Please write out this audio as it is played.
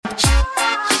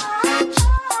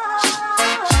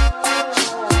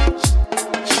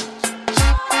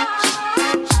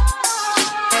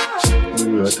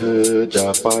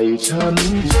ไฟฉัน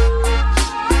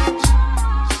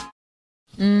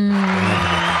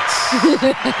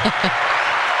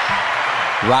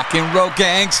Rock and roll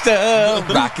gangster,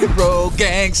 rock and roll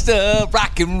gangster,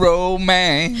 rock and roll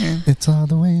man. It's all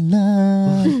the way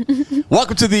love.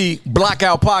 Welcome to the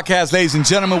Blackout Podcast, ladies and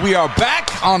gentlemen. We are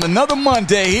back on another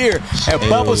Monday here at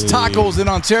Bubba's Tacos in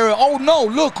Ontario. Oh no,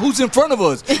 look who's in front of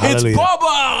us. It's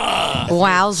Bubba!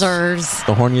 Wowzers.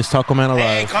 The horniest taco man alive.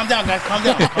 Hey, calm down, guys. Calm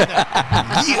down. Calm down.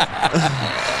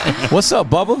 What's up,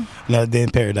 Bubba? Another day in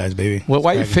paradise, baby. Well,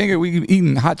 why your finger? We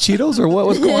eating hot Cheetos or what?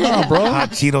 What's going on, bro? Hot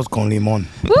Cheetos con limon.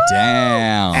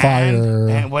 Damn. Fire.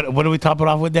 And what do we top it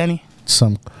off with, Danny?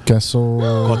 Some queso.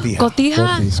 Cotija.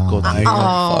 Cotija? Cotija.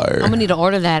 Oh, I'm going to need to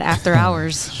order that after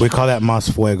hours. We call that mas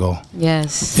fuego.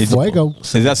 Yes. Fuego.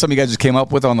 Is that something you guys just came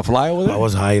up with on the fly over there? I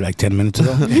was high like 10 minutes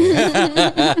ago.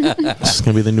 It's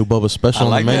going to be the new Bubba special I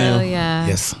like on the menu. Oh, yeah.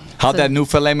 Yes. How'd that new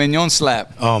filet mignon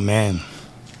slap? Oh, man.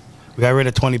 We got rid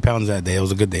of 20 pounds that day. It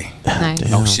was a good day. Nice.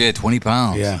 Oh, shit, 20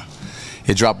 pounds. Yeah.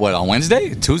 It dropped, what, on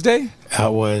Wednesday? Tuesday?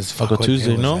 That was Taco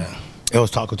Tuesday, no? It was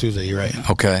Taco Tuesday. You're right.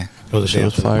 Okay. It was a day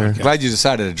was after the fire. podcast. Glad you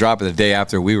decided to drop it the day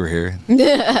after we were here.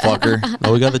 Fucker.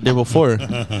 Oh, we got the day before.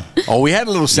 Oh, we had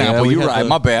a little sample. we You're had right. the-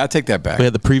 My bad. I take that back. We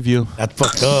had the preview. That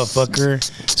fucked up, fucker.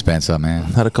 Spence up, man.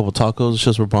 Had a couple tacos.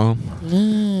 Just were bomb.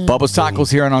 Bubba's Tacos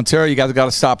here in Ontario. You guys got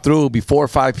to stop through before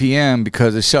 5 p.m.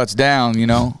 because it shuts down, you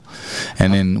know,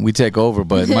 and then we take over.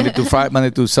 But Monday through Friday, Monday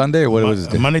through Sunday, or what was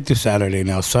it? Monday through Saturday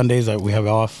now. Sundays we have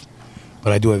off,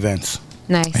 but I do events.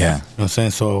 Nice. Yeah. You know what I'm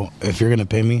saying? So if you're going to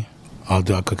pay me, I'll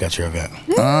cook at your event.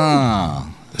 Ah.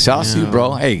 Shout out to you,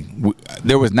 bro. Hey,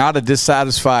 there was not a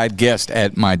dissatisfied guest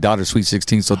at my daughter's Sweet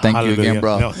 16, so thank you again,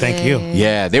 bro. No, thank you.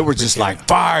 Yeah, they were just like,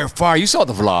 fire. You saw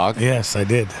the vlog. Yes, I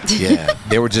did. Yeah.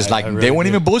 They were just like, I really they weren't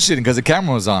did. even bullshitting because the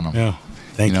camera was on them. Yeah.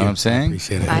 Thank You know you. what I'm saying? I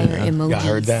appreciate it. Fire Yeah. emojis. Y'all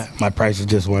heard that? My prices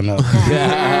just went up.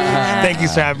 Thank you,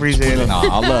 sir. I appreciate it. No,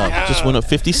 I love. Just went up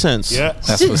 50 cents. Yeah.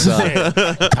 That's what's up.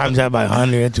 Times that by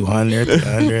 100, 200,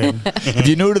 300. If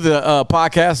you're new to the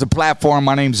podcast, the platform,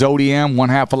 my name's ODM, one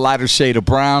half a lighter shade of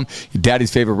brown. Your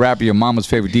daddy's favorite rapper, your mama's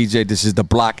favorite DJ. This is the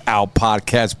Blackout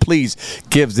Podcast. Please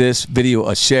give this video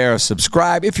a share, a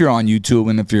subscribe if you're on YouTube.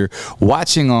 And if you're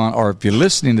watching on, or if you're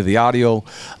listening to the audio,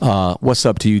 what's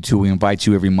up to you two? We invite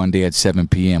you every Monday at 7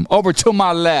 p.m. Over to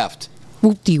my left.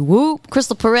 Whoop-de-whoop.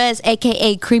 Crystal Perez,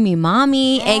 a.k.a. Creamy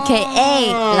Mommy,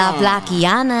 a.k.a. La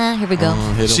Blackiana. Here we go.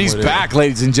 Hit 'em She's with back,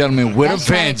 ladies and gentlemen, with That's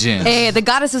a right. vengeance. Hey, the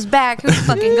goddess is back. Who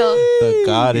fucking go? The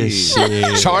goddess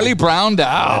shit. Charlie Brown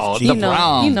out. The You know.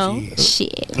 Brown. You know.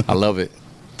 Shit. I love it.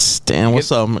 Stan,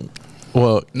 what's up?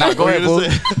 Well, Nah, go ahead, fool.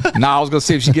 Nah, I was gonna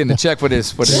see if she's getting a check for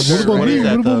this. What shirt about right me? here.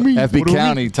 What about me? FB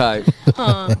County type.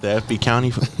 The FB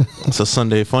County. It's a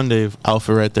Sunday fun day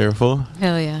outfit right there, fool.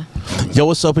 Hell yeah. Yo,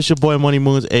 what's up? It's your boy Money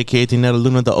Moons, a.k.a. Tinetta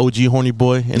Luna, the OG horny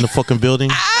boy in the fucking building.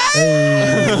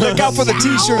 Look out for the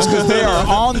t-shirts because they are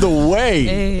on the way.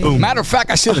 Hey. Matter of fact,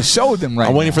 I should have showed them right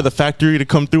I'm waiting for the factory to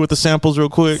come through with the samples real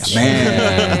quick.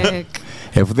 Man, Heck.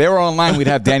 if they were online, we'd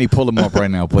have Danny pull them up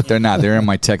right now, but they're not. They're in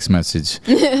my text message,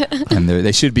 and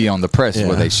they should be on the press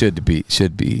where they should be.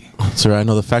 Sir, I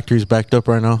know the factory's backed up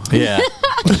right now. Yeah,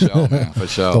 for sure, man, for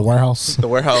sure. The warehouse. The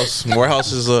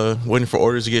warehouse is waiting for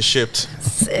orders to get shipped.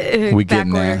 Sick. We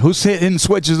getting there. Backward. Who's hitting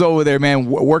switches over there, man?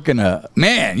 Working a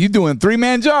man. You doing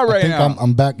 3-man job right I think now?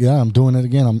 I'm back. Yeah, I'm doing it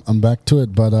again. I'm back to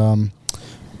it. But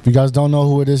if you guys don't know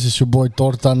who it is, it's your boy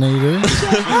Tortanator.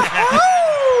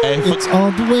 It's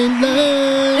all the way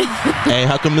love. Hey,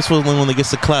 how come this was the only one that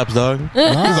gets the claps, dog?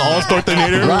 He's all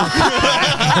Tortanator.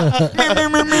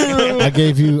 I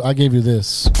gave you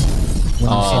this. When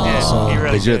you saw it, so- He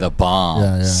really Because you're did. the bomb.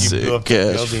 yeah, yeah. Sick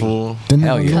ass fool.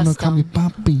 Hell yeah. Luna, call me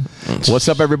Papi. What's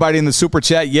up, everybody in the super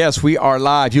chat? Yes, we are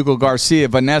live. Hugo Garcia,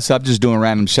 Vanessa. I'm just doing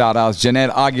random shout outs.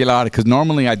 Jeanette Aguilar, because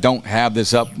normally I don't have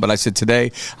this up, but I said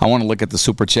today I want to look at the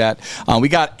super chat. We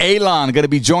got AALON going to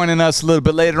be joining us a little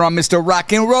bit later on, Mr.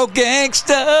 Rock and Roll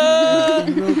Gangster.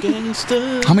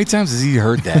 How many times has he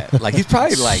heard that? Like, he's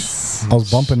probably like I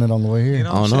was bumping it on the way here.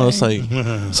 I don't know. It's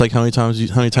like how many times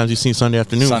you seen Sunday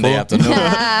Afternoon? Sunday fool? afternoon.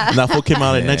 That fool came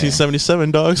out in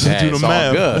 1977, dogs. Yeah, Do the it's all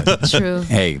math. good. True.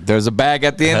 Hey, there's a bag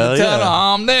at the end of the Hell tunnel.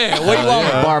 yeah. I'm there. What do you Hell want?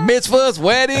 yeah. Bar mitzvahs,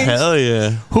 weddings? Hell yeah.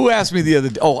 Who asked me the other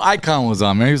day? Oh, Icon was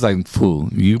on there. He was like, fool,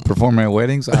 you perform at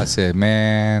weddings? I said,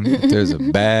 man, there's a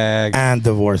bag And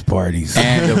divorce parties.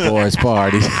 and divorce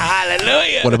parties.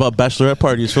 Hallelujah. What about bachelorette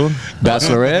parties, fool?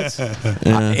 Bachelorettes?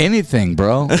 Anything,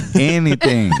 bro.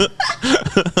 Anything.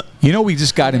 You know, we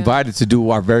just got invited to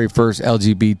do our very first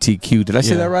LGBTQ. Did I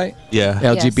say Yeah. that right? Yeah.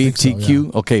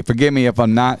 LGBTQ. Okay, forgive me if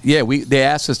I'm not. Yeah, they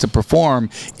asked us to perform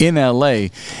in LA,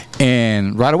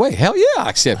 and right away, hell yeah, I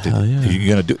accepted. Hell yeah. You're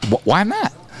gonna do? Why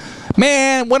not?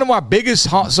 Man, one of our biggest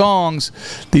songs,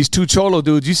 these two Cholo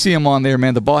dudes, you see them on there,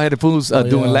 man. The bald-headed fools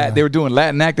doing they were doing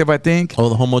Latin Active, I think. Oh,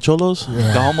 the Homo Cholos?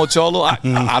 The Homo Cholo. I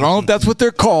don't know if that's what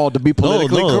they're called, to be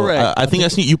politically correct. I think I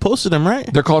seen you posted them,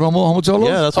 right? They're called Homo Cholos?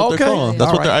 Yeah, that's what they're called.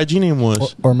 That's what their IG name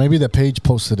was. Or maybe the page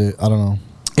posted it. I don't know.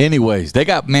 Anyways, they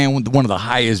got, man, one of the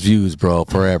highest views, bro,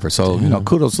 forever. So,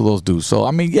 kudos to those dudes. So,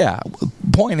 I mean, yeah,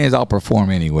 point is I'll perform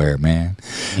anywhere, man,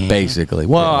 basically.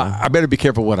 Well, I better be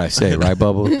careful what I say, right,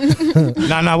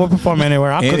 Bubba? Nah, we'll perform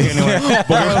anywhere. I'll cook anywhere. But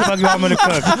where the fuck you want me to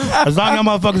cook? As long as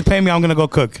motherfuckers pay me, I'm going to go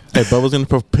cook. Hey, Bubba's going to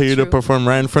prepare you to perform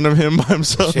right in front of him by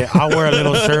himself. Shit, I'll wear a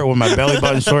little shirt with my belly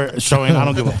button showing. I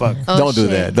don't give a fuck. Don't do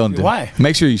that. Don't do Why? That.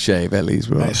 Make sure you shave at least,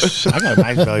 bro. I got a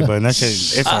nice belly button. That shit,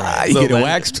 it's all right. You get it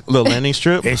waxed? Little landing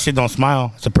strip? That shit don't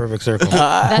smile. It's a perfect circle.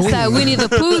 That's that Winnie the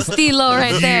Pooh stilo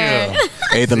right there.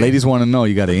 Hey, the ladies want to know,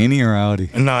 you got an innie or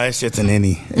outie? No, that shit's an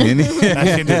innie. Innie?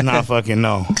 That shit does not fucking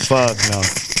know. Fuck no.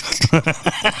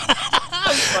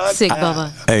 Sick,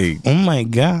 Bubba. Hey. Oh my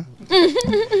God.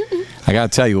 I gotta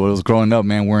tell you, when I was growing up,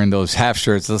 man, wearing those half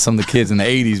shirts, some of the kids in the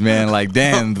 80s, man, like,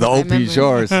 damn, the OP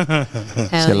shorts.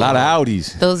 It's a lot of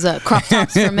Audis. Those crop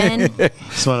tops for men.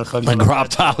 Like crop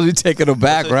tops, we taking them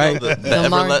back, right?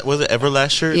 Was it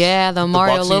Everlast shirt? Yeah, the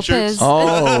Mario Lopez.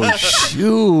 Oh,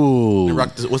 shoot.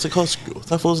 What's it called? What's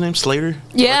that fool's name? Slater?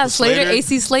 Yeah, Slater.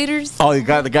 AC Slaters. Oh, the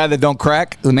guy that don't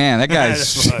crack? Man, that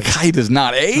guy does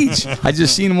not age. I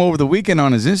just seen him over the weekend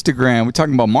on his Instagram. We're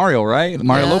talking about Mario, right?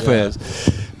 Mario Lopez.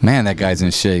 Man, that guy's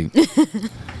in shape.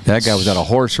 That guy was at a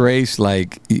horse race.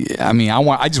 Like, I mean,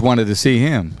 I just wanted to see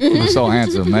him. He was so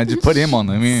handsome, man. Just put him on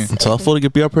the man. It's all full to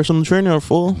get be our personal trainer,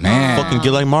 fool. Man. Fucking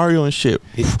get like Mario and shit.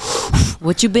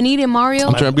 What you been eating, Mario?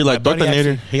 I'm trying to be like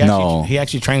Doctor. He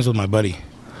actually trains with my buddy.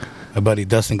 My buddy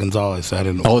Dustin Gonzalez. I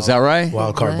don't know. Oh, is that right?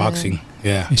 Wild Card Boxing.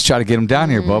 Yeah. He's trying to get him down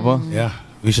here, Bubba. Yeah.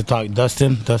 We should talk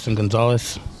Dustin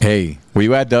Gonzalez. Hey, where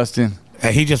you at, Dustin?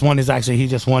 He just won in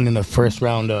the first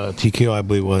round TKO, I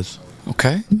believe it was.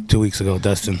 Okay. 2 weeks ago,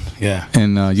 Dustin. Yeah.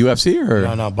 In UFC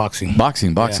or? No, boxing.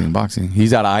 Boxing.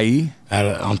 He's out of IE? Out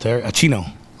of Ontario. Chino.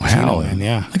 Wow. Chino, man,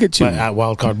 yeah. Look at you. But at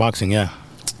Wild Card Boxing, yeah.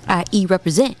 IE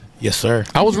represent. Yes, sir.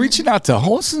 I was reaching out to,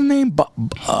 what's his name?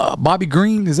 Bobby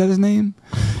Green, is that his name?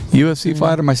 UFC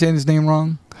fighter. Am I saying his name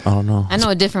wrong? I don't know. I know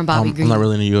a different Bobby Green. I'm not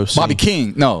really in the UFC. Bobby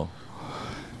King. No.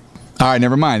 All right,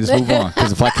 never mind. Let's move on.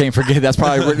 Because if I can't forget, that's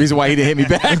probably the reason why he didn't hit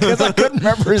me back. Because I couldn't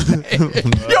remember his name.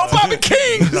 Yo, Bobby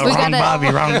King! Wrong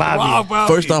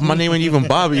Bobby. First off, my name ain't even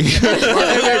Bobby.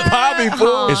 Bobby,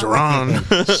 fool. It's Ron.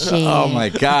 Oh, my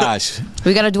gosh.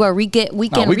 We got to do our weekend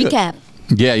recap.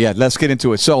 Yeah. Let's get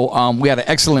into it. So we had an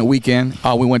excellent weekend.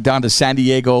 We went down to San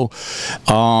Diego.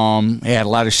 Had a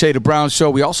lot of Shade of Brown show.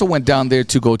 We also went down there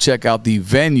to go check out the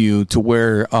venue to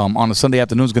where on a Sunday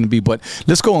afternoon is going to be. But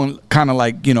let's go in kind of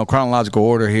like, chronological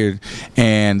order here.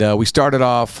 And we started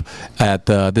off at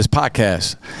this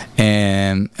podcast.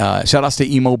 And shout outs to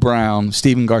Emo Brown,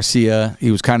 Steven Garcia.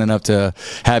 He was kind enough to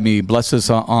have me bless us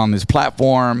on his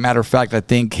platform. Matter of fact, I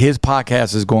think his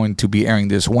podcast is going to be airing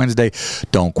this Wednesday.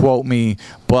 Don't quote me.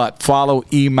 But follow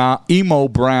Emo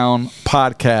Brown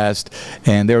podcast,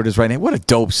 and there it is right now. What a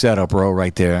dope setup, bro,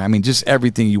 right there. I mean, just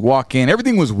everything. You walk in,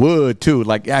 everything was wood too.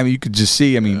 Like, I mean, you could just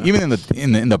see. I mean, even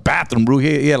in the bathroom, bro,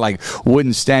 he had like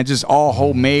wooden stands, just all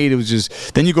homemade. It was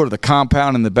just. Then you go to the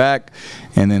compound in the back,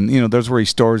 and then there's where he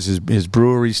stores his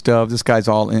brewery stuff. This guy's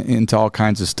all into all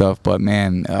kinds of stuff. But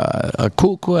man, a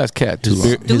cool ass cat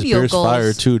too. His beer's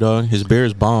fire too, dog. His beer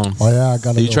is bomb. Oh yeah, I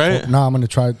got. Did you try it? No, I'm gonna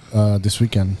try it this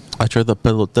weekend. I tried the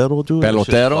pelotero, dude.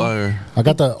 Pelotero? I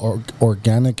got the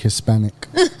organic Hispanic.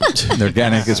 The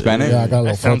organic Hispanic? Yeah, I got a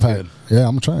little 4-pack. Yeah,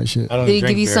 I'm gonna try shit. Did he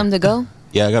give you some to go?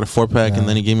 Yeah, I got a 4-pack, and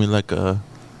then he gave me like the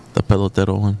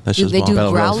pelotero one. That's just They bomb.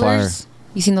 do growlers?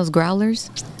 You seen those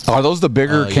growlers? Are those the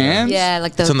bigger cans? Yeah,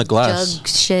 like the it's in the glass. jug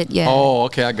shit. Yeah. Oh,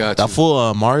 okay, I got you. That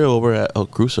fool Mario over at El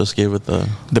Cruces gave it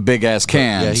the big ass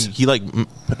cans. Yeah,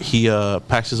 he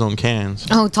packs his own cans.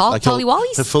 Oh, Tolly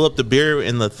Wallies? He'll fill up the beer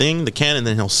in the can, and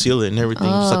then he'll seal it and everything.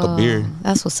 Just like a beer.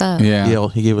 That's what's up. Yeah,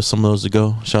 he gave us some of those to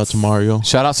go. Shout out to Mario.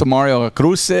 Shout out to Mario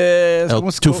Cruces.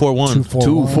 241.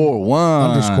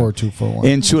 241. _241.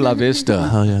 In Chula Vista.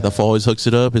 Hell yeah, that fool always hooks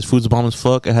it up. His food's bomb as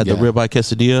fuck. I had the ribeye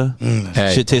quesadilla.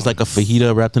 Hey. Shit tastes like a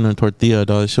fajita wrapped in a tortilla,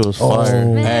 dog. That shit was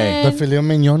fire. Hey. The filet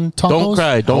mignon tacos. Don't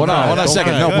cry. Hold on a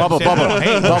second. No,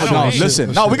 Bubba, no,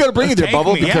 listen. No, we got to bring you there,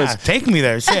 Bubba, because take me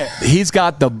there. Shit. he's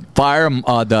got the fire,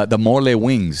 the mole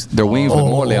wings. Their wings with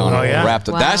mole on it, wrapped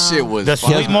up. That shit was the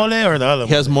sweet mole or the other one?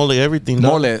 He has mole everything.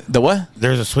 Mole. The what?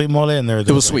 There's a sweet mole and it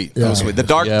was sweet. Yeah. It was sweet. The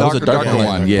darker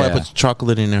one. Yeah. Probably put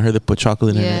chocolate in it. I heard they put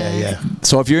chocolate in it. Yeah.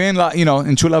 So if you're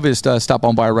in Chula Vista, stop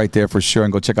on by right there for sure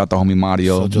and go check out the homie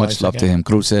Mario. So July Much love 2nd. to him.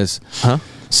 Cruces. Huh?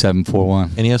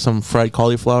 741. And he has some fried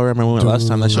cauliflower. I remember we went last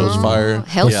time. That shit was fire.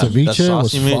 Healthy. The ceviche was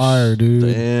sauce you made? fire, dude.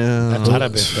 Damn. That's lot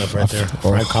of good stuff right there.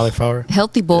 Fried cauliflower.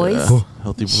 Healthy boys. Yeah.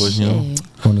 Healthy boys, you know.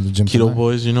 Going to the gym. Keto tonight.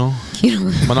 boys, you know.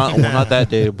 Keto. But not that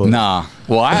day, but Nah.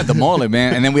 Well, I had the mole,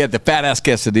 man. And then we had the fat ass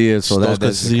quesadillas. So those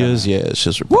that's quesadillas, yeah, it's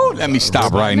just. Woo, let me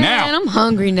stop right Man, now. I'm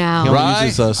hungry now. He only Right?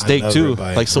 uses steak I love too.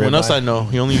 ribeye. Like someone else Ribeye. I know.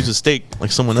 He only uses steak.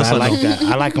 Like someone else I I like know. that.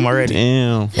 I like them already.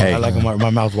 Damn. Hey. I like them. My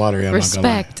mouth's watery. I'm not gonna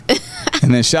lie. Respect.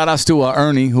 And then shout outs to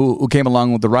Ernie, who came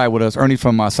along with the ride with us. Ernie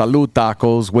from Salud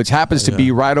Tacos, which happens to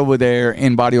be right over there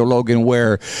in Barrio Logan,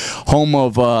 where home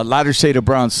of Lighter Shade of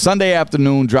Brown. Sunday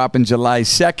afternoon, dropping July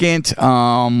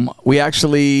 2nd. We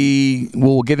actually,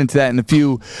 we'll get into that in a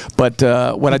few. But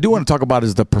what I do want to talk about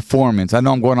is the performance. I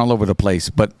know I'm going all over the place,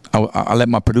 but I let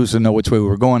my producer know which way we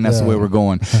were going. That's the way we're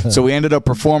going. So we ended up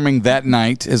performing that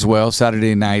night as well,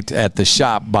 Saturday night at the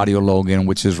shop, Barrio Logan,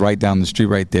 which is right down the street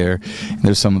right there. And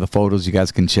there's some of the photos you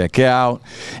guys can check out.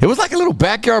 It was like a little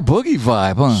backyard boogie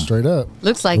vibe, huh? Straight up.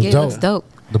 Looks like it. was Looks dope.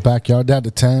 The backyard, they had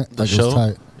the tent. Like, it show? was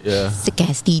tight. Yeah. Sick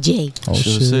ass DJ. Oh, Shit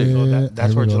shit. was sick. So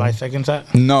that's Here where we go. July 2nd's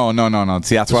at. No.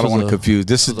 See, that's why I don't was want to a- confuse.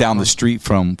 This is down the street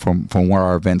from where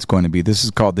our event's going to be. This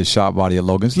is called the Shop Barrio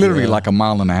Logan. It's literally like a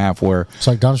mile and a half where It's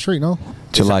like down the street, no?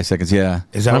 July 2nd, yeah.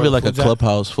 Is that Probably where like a food's at?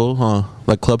 clubhouse full, huh?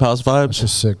 Like clubhouse That's vibes.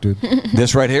 just sick, dude.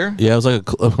 This right here? Yeah, it was like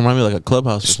remind me like a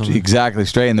clubhouse or something. Exactly,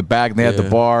 straight in the back. They had the Yeah.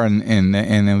 bar, and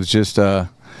it was just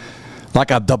like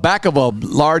the back of a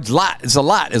large lot. It's a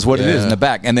lot, is what it is Yeah. in the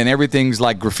back, and then everything's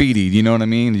like graffiti. You know what I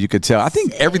mean? You could tell. I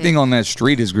think everything on that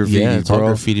street is graffiti, Yeah, it's all bro.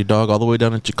 graffiti, dog, all the way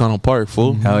down to Chicano Park,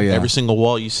 fool. Hell yeah. Every single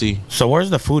wall you see. So where's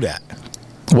the food at?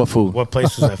 What food? What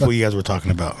place was that food you guys were talking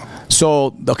about?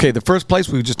 So okay, the first place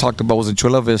we just talked about was in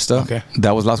Chula Vista. Okay.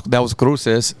 That was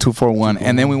Cruces 241,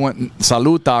 and then we went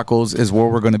Salud Tacos is where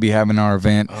we're going to be having our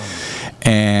event,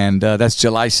 and that's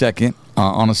July 2nd.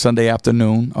 On a Sunday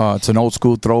afternoon. It's an old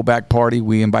school throwback party.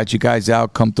 We invite you guys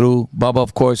out. Come through. Bubba,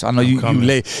 of course. I know you coming.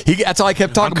 late. That's all I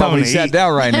kept talking I'm about when coming he to sat eat.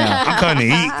 down right now. I'm coming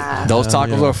to eat. Those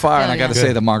tacos are fire, and I got to yeah.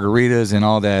 say the margaritas and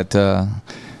all that.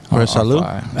 Where, are Salud?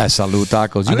 fire. At Salud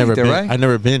Tacos. You I never ate there, been. right? I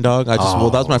never been, dog. I just that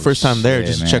was my first time there, shit,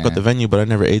 just to check out man. the venue. But I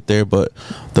never ate there. But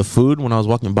the food when I was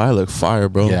walking by looked fire,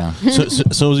 bro. Yeah. So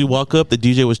soon as we walk up, the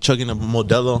DJ was chugging a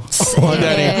Modelo.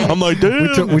 I'm like,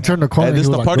 damn. We turned the corner. Hey, this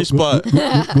he the was party like,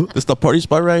 spot. This the party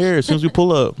spot right here. As soon as we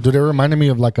pull up. Dude, it reminded me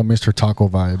of like a Mr. Taco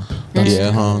vibe. That's Yeah,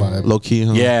 the huh? vibe. Low key,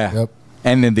 huh? Yeah. Yep.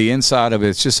 And then the inside of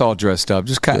it's just all dressed up,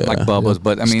 just kind of Yeah. like Bubba's.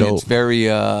 But I mean, It's it's dope. very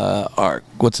art.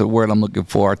 What's the word I'm looking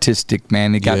for? Artistic,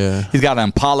 man. He's got an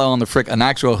Impala on the an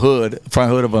actual front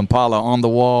hood of Impala on the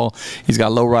wall. He's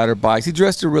got lowrider bikes. He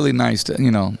dressed it really nice,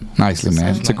 nicely,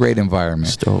 man. It's a great environment.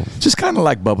 It's dope. Just kind of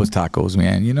like Bubba's Tacos,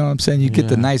 man. You know what I'm saying? You get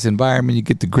the nice environment, you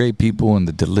get the great people, and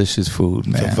the delicious food,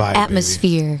 man. It's a vibe,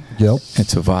 Atmosphere. Yep.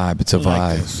 It's a vibe. It's a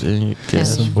like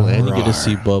vibe. And you get to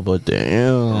see Bubba.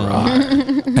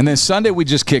 Damn. And then Sunday we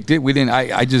just kicked it. We didn't.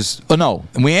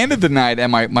 And we ended the night at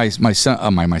my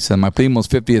primo's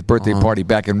 50th birthday party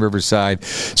back in Riverside.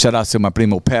 Shout out to my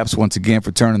primo Peps once again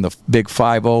for turning the big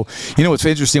 5-0. You know what's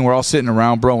interesting? We're all sitting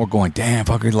around, bro. And we're going, damn,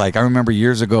 fucker. Like I remember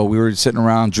years ago, we were sitting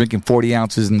around drinking 40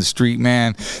 ounces in the street,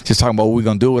 man, just talking about what we're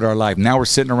gonna do with our life. Now we're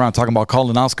sitting around talking about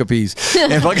colonoscopies.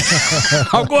 And fucking,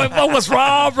 I'm going, oh, what's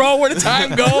wrong, bro? Where did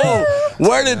time go?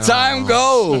 Where did time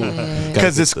go?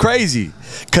 Because it's crazy.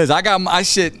 Because I got my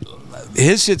shit.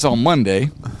 His shit's on Monday.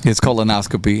 It's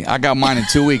colonoscopy. I got mine in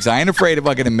 2 weeks. I ain't afraid if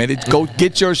I can admit it. Go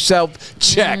get yourself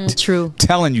checked. True.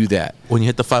 Telling you that. When you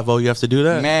hit the 5-0, you have to do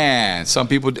that. Man, some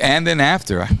people, and then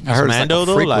after. I heard it's like Mando a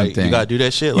though, frequent like thing. you gotta do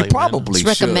that shit. You Like probably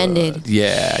It's should. recommended.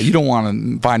 Yeah, you don't want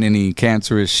to find any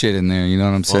cancerous shit in there. You know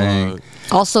what I'm saying?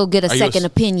 Also get a second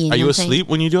opinion. Are you know what I'm saying? asleep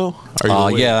when you go? Are you Oh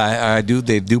awake? yeah, I do.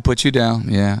 They do put you down.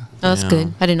 Yeah, Oh, that's Yeah.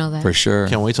 good. I didn't know that. for sure.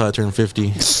 Can't wait till I turn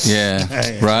 50.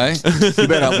 Yeah, right. You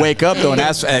better wake up though and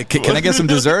ask. Can I get some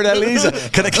dessert at least?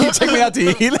 Can you take me out to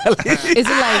eat at least? Is it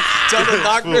like Tell the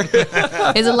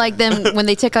doctor. is it like them when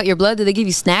they check out your blood? Do they give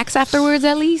you snacks afterwards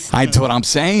at least? That's what I'm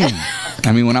saying.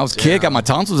 I mean, when I was a kid, got my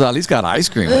tonsils out, at least got ice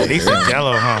cream. At least a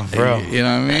Jello, huh, bro? You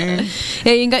know what I mean?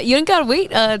 Yeah, you don't gotta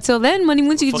wait till then. Money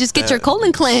Moons, you can just get your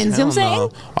colon cleanse. You know what I'm saying?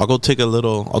 No. I'll go take a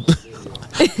little.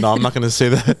 No, I'm not gonna say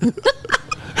that.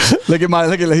 Look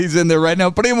at he's in there right now.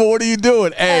 Primo, what are you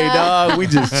doing? Hey, dog, we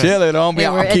just chilling, homie. Hey,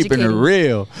 we're I'm keeping it educating.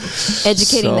 real.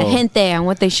 Educating the So- gente on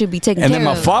what they should be taking And care then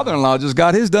my of. father-in-law just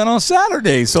got his done on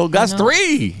Saturday, so that's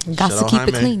 3. Got to Shout out keep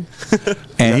it Jaime. clean.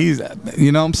 And he's,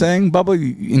 you know what I'm saying, Bubba,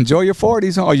 you enjoy your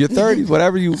 40s or your 30s,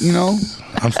 whatever you know.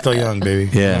 I'm still young, baby.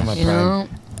 Yeah. I'm in my You prime. know,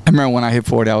 I remember when I hit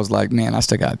 40, I was like, man, I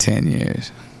still got 10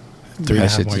 years. 3.5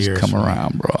 That shit more just years. come for me.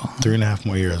 around, bro. 3.5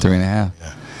 more years. 3.5.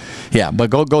 Yeah, but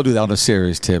go do that on a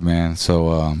serious tip, man.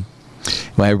 So,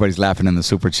 well, everybody's laughing in the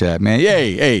super chat, man.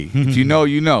 Yay, hey, if you know,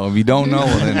 you know. If you don't know,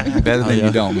 well, then better than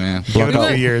you don't, man. Give it a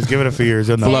few years. Give it a few years.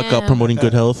 You'll know. Block up promoting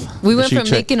good health. We went from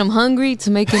making them hungry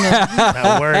to making them.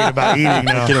 Not worried about eating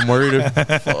now. Get them worried.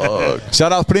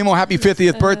 Shout out Primo, happy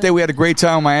 50th birthday. We had a great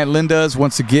time with my Aunt Linda's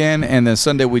once again. And then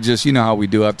Sunday, we just, you know how we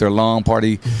do after a long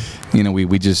party. You know,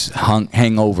 we just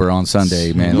hang over on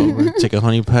Sunday, man. Take a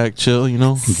honey pack, chill, you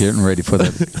know. Getting ready for the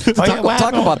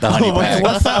talk about the honey pack.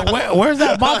 What's that? Where's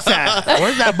that box at?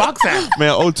 Where's that box at?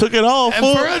 Man, took it all,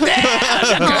 fool. Can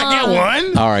I get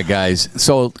one? All right, guys.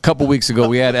 So a couple weeks ago,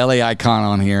 we had LA Icon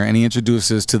on here, and he introduced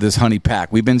us to this honey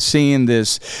pack. We've been seeing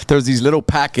this. There's these little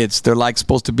packets. They're like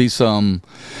supposed to be some,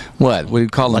 what do you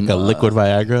call them? Like a liquid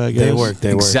Viagra, I guess. They work.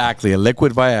 Exactly, a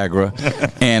liquid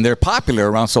Viagra, and they're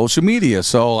popular around social media.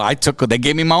 So they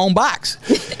gave me my own box.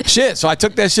 Shit. So I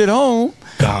took that shit home.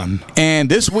 Gone. And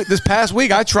this past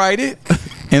week, I tried it.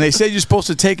 And they said you're supposed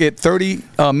to take it 30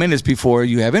 minutes before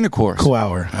you have intercourse. Cool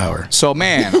hour. So,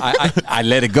 man, I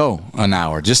let it go an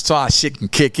hour just so shit can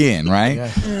kick in, right?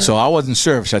 Yeah. So I wasn't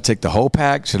sure. Should I take the whole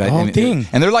pack? Should I? The whole thing.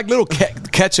 And they're like little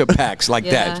ketchup packs like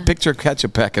that. Picture a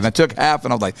ketchup pack. And I took half,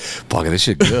 and I was like, fuck it, this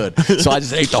shit good. So I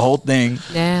just ate the whole thing.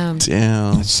 Damn.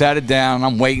 I sat it down.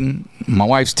 I'm waiting. My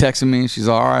wife's texting me. She's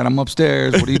all right, I'm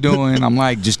upstairs. What are you doing? I'm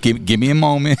like, just give me a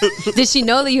moment. Did she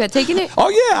know that you had taken it? Oh,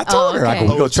 yeah. I told her. I okay.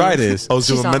 go try this. I was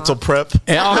doing mental prep.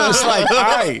 And I was just like, all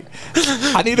right,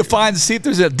 I need to see if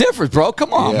there's a difference, bro.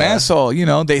 Come on, man. So, you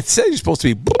know, they said you're supposed to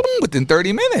be boom within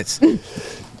 30 minutes.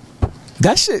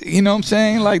 That shit, you know what I'm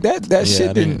saying? Like that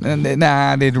shit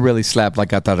didn't really slap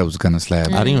like I thought it was going to slap.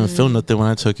 I didn't even feel nothing when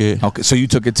I took it. Okay, so you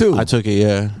took it too? I took it,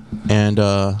 yeah. And,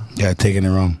 yeah, taking it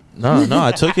wrong. No,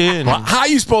 I took it. And well, how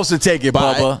you supposed to take it,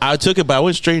 Bubba? I took it, but I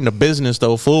went straight into business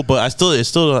though, fool. But I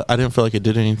didn't feel like it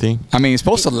did anything. I mean, it's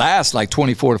supposed to last like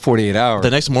 24 to 48 hours.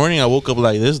 The next morning, I woke up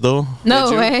like this though.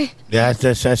 No way. Yeah,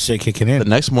 that's that shit kicking in. The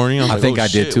next morning, I was I like, think oh, I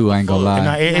did shit, too. I ain't gonna lie.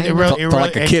 No, it really, Felt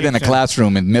like a kid in a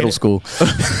classroom in middle school.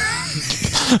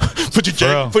 Put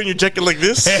your jacket like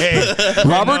this. Hey,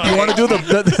 Robert, you want to do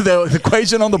the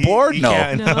equation on the board?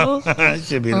 No. No. I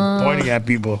should be pointing at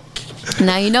people.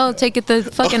 Now you know. Take it the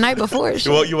fucking night before.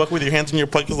 You walk with your hands in your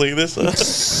pockets like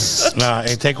this. Nah,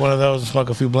 hey, take one of those and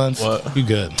smoke a few blunts. What? You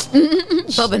good?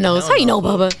 Bubba knows. How you know,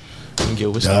 Bubba?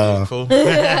 Get whiskey, fool.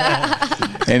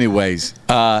 Anyways,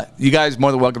 you guys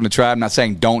more than welcome to try. I'm not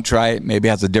saying don't try it. Maybe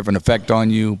it has a different effect on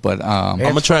you, but I'm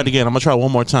gonna try it again. I'm gonna try it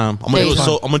one more time. I'm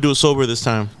gonna do it sober this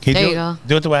time. There you go.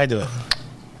 Do it the way I do it.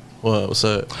 What's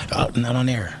up? Not on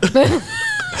air.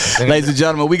 ladies and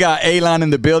gentlemen, we got AALON in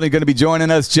the building, going to be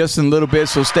joining us just in a little bit,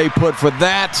 so stay put for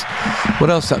that. What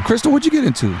else? Crystal, what'd you get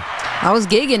into? I was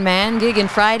gigging, man. Gigging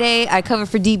Friday. I covered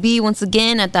for DB once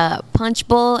again at the Punch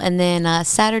Bowl, and then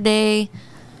Saturday,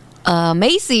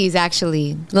 Macy's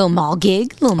actually. Little mall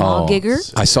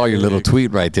gigger. I saw your little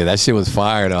tweet right there. That shit was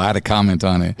fire, though. I had a comment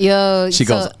on it. Yo, she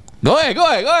goes, go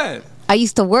ahead. I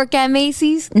used to work at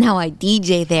Macy's. Now I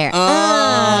DJ there.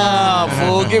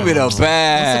 Fool, give me the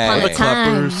bag. Once upon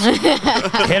a time.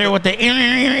 Hit her with the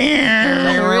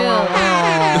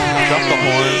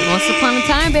Once upon a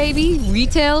time, baby.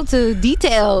 Retail to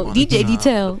detail. DJ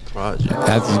detail.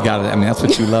 That's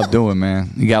what you love doing,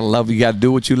 man. You gotta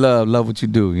do what you love what you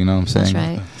do, you know what I'm saying?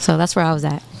 That's right. So that's where I was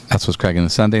at. That's what's cracking. The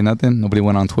Sunday, nothing? Nobody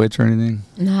went on Twitch or anything?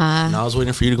 Nah. No, I was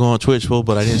waiting for you to go on Twitch, fool,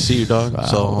 but I didn't see you, dog.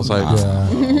 So I was like,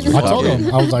 yeah. I told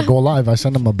him, I was like, go live. I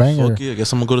sent him a banger. fuck you. I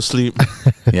guess I'm gonna go to sleep.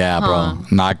 Yeah, bro.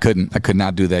 No, I could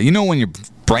not do that. You know when your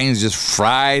brain's just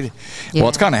fried? Yeah. Well,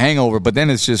 it's kind of hangover, but then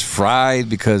it's just fried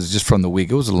because just from the week.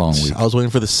 It was a long week. I was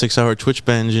waiting for the 6-hour Twitch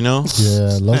binge, you know?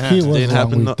 Yeah, low-key it was Didn't a long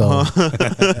happen, week, though.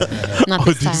 Not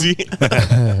this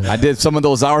time. I did some of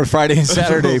those hours Friday and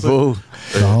Saturday, fool.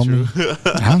 Homie.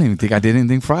 I don't even think I did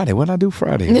anything Friday. What did I do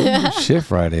Friday? Shit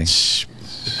Friday. Just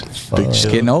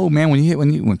getting old, man.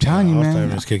 I'm telling you, man.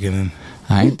 Alzheimer's kicking in.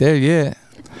 I ain't there yet.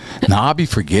 No, I'll be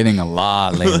forgetting a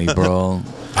lot lately, bro.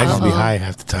 I just be high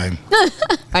half the time.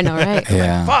 I know, right?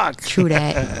 Yeah. Fuck. True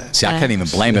that. See, I can't even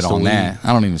blame it It's the on that.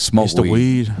 I don't even smoke It's the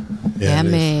weed. Yeah, it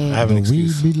is. man. I have an The weed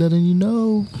excuse. be letting you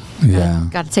know. Yeah.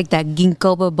 Got to take that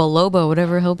ginkgo biloba,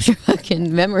 whatever helps your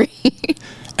fucking memory.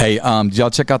 Hey, did y'all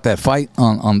check out that fight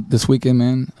on this weekend,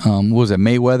 man? What was it,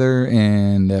 Mayweather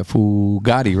and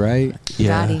Gotti, right?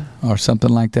 Gotti. Or something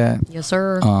like that. Yes,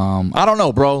 sir. I don't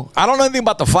know, bro. I don't know anything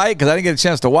about the fight because I didn't get a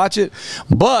chance to watch it.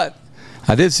 But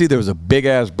I did see there was a big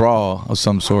ass brawl of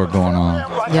some sort going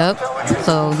on. Yep.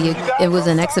 So it was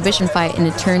an exhibition fight, and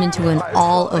it turned into an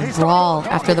all-of brawl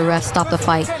after the refs stopped the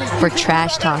fight for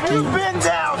trash talking.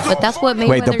 But that's what made.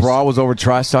 Wait, the brawl was over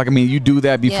trash talk? I mean, you do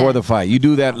that before the fight. You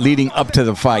do that leading up to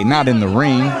the fight, not in the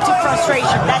ring. Frustration.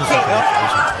 That's it.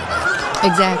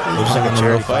 Exactly. It was like a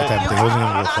charity fight type thing. It wasn't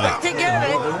even a real fight.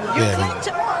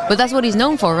 Yeah. But that's what he's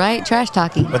known for, right? Trash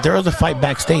talking. But there was a fight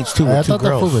backstage too with two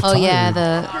girls. Oh yeah,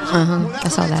 I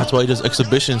saw that. That's why he does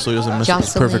exhibition, so he doesn't miss his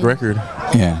Jocelyn. perfect record.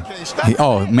 Yeah.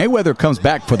 Mayweather comes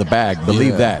back for the bag.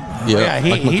 Believe that. Yeah,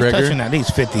 like he's McGregor. touching at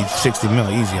least 50, 60 mil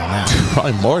easy on that.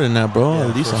 Probably more than that, bro.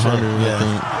 At least 100. Yeah.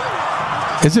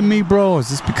 I think. Is it me, bro? Or is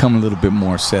this become a little bit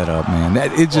more set up, man?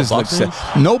 It just looks set.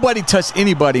 Nobody touched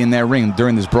anybody in that ring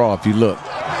during this brawl, if you look.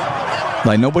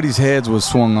 Like, nobody's heads was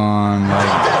swung on.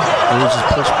 Like, it was just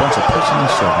bunch of pushing and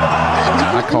shoving.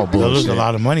 Man. I call bullshit. They lose a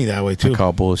lot of money that way, too. I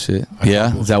call bullshit.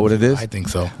 Is that what it is? I think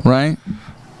so. Right?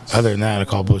 Other than that, I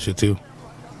call bullshit, too.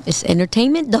 It's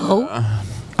entertainment, though.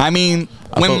 I mean,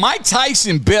 when Mike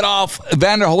Tyson bit off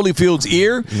Evander Holyfield's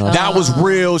ear, that was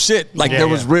real shit. Like, there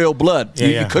was real blood.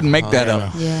 You couldn't make that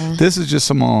up. Yeah. This is just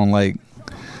some on, like,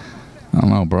 I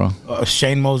don't know, bro.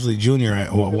 Shane Mosley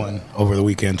Jr. won over the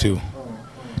weekend, too.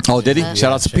 Oh, did he?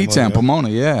 Shout out to Pizza and Pomona,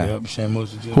 Yep, Shane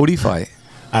Mosley Jr. Who'd he fight?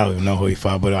 I don't even know who he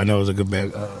fought, but I know it was a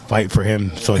good fight for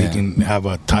him so he can have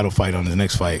a title fight on his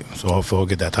next fight. So hopefully he'll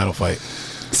get that title fight.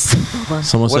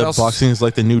 Someone said boxing is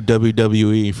like the new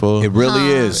WWE, fool. It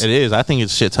really is. It is. I think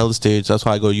it's shit telestage. That's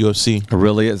why I go UFC. It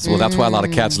really is. Well, that's why a lot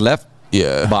of cats left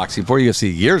boxing for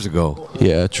UFC years ago.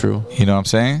 Yeah, true. You know what I'm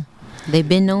saying? They've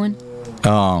been knowing.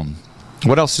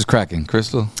 What else is cracking,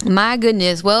 Crystal? My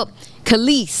goodness. Well,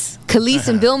 Khalees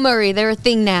and Bill Murray, they're a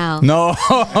thing now. No.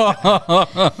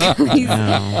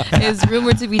 Khalees is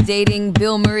rumored to be dating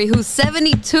Bill Murray, who's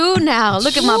 72 now.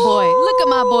 Look at my boy. Look at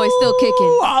my boy still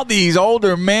kicking. All these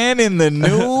older men in the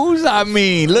news. I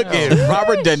mean, look at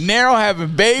Robert De Niro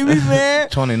having babies, man.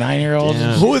 29-year-old.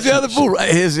 Yeah. Who was the other fool?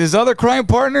 His other crime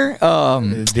partner?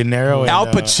 De Niro. Al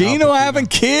Pacino having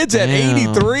kids at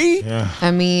 83? Yeah.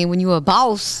 I mean, when you a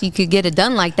boss, you could get it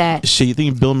done like that. Shit, you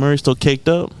think Bill Murray's still caked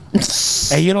up?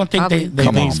 Hey, you don't think Probably. they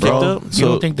Come on, caked bro. up? You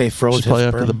don't think they froze She's his probably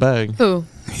sperm? after the bag. Who?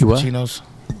 He what? Pacino's?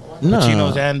 No.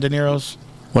 Pacino's and De Niro's?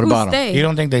 What Who's about him? they? You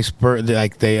don't think they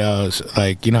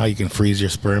like, you know how you can freeze your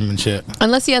sperm and shit?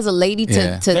 Unless he has a lady to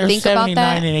They're think about 79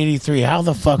 that. and 83. How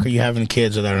the fuck are you having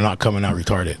kids that are not coming out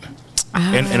retarded?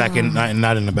 And like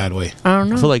not in a bad way. I don't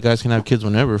know. I feel like guys can have kids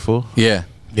whenever, fool. Yeah.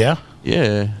 Yeah?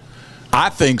 Yeah. I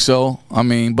think so. I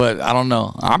mean, but I don't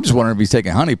know. I'm just wondering if he's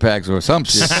taking honey packs or some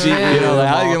shit. You know, like,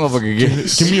 how you motherfucker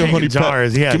get? Give me a honey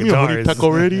Jars, pack. yeah, Give me a honey jars. pack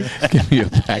already. Give me a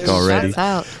pack already. Shouts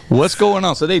out. What's going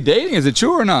on? So they dating? Is it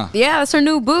true or not? Yeah, that's her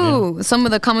new boo. Yeah. Some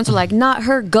of the comments were like, not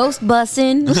her ghost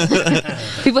bussin'.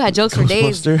 People had jokes for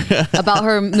days about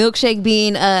her milkshake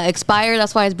being expired.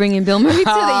 That's why it's bringing Bill Murray to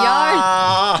the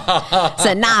yard.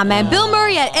 Said, nah, man, Bill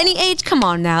Murray at any age, come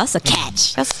on now. That's a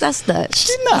catch.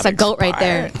 That's a goat right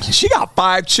there. She got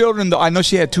 5 children, though. I know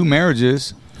she had 2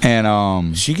 marriages.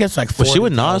 And she gets like 40. Was she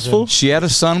with Nas, fool? She had a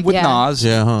son with Nas.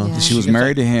 Yeah, huh? Yeah. She was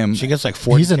married to him. She gets like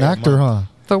 40. He's an actor, huh?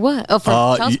 For what? Oh, for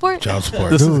child support? Child support.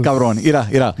 This is Dude. cabron.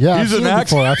 Ira. Yeah, He's an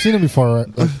actor. I've seen him before.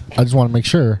 I just want to make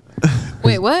sure.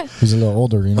 Wait, what? He's a little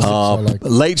older, you know. So like,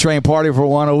 Late train party for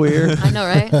one over here. I know,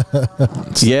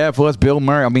 right? Yeah, for us, Bill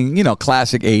Murray. I mean, you know,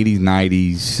 classic 80s,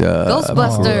 90s.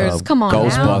 Ghostbusters. Come on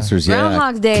Ghostbusters, now. yeah.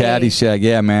 Groundhog's Day. Caddyshack.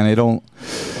 Yeah, man. They don't.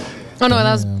 Oh, no,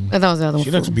 that was the other one. She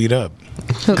looks beat up.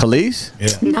 Khalees?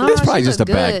 Yeah. No, That's probably she just a look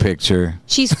bad good. picture.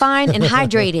 She's fine and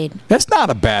hydrated. That's not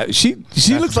a bad. She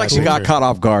looks like she got caught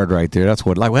off guard right there. That's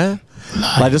what. Like what?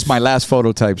 Like this is my last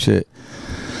photo type shit.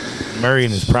 Murray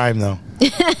in his prime, though.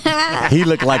 He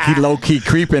looked like he low key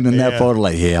creeping in that photo.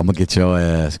 Like, yeah, I'm gonna get your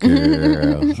ass, girl.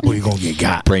 Who you gonna get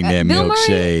got? Bring that Bill Murray,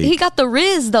 milkshake. he got the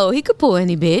Riz, though. He could pull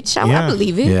any bitch. I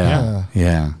believe it.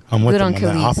 Yeah. I'm with Good him on on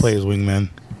that. I'll Khalees. play his wingman.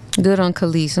 Good on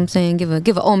Khalees. I'm saying give an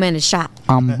old man a shot.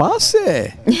 I'm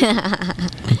bossy.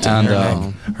 And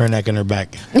Her neck and her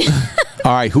back.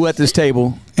 all right, who at this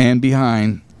table and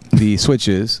behind the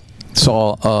switches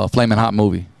saw a flaming hot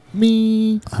movie?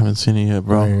 me. I haven't seen it yet,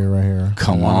 bro. Right here.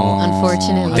 Come on,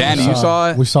 Unfortunately. Danny, you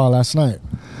saw it? We saw it last night.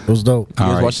 It was dope. You guys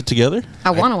All right. watched it together? I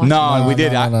want to watch it. No, we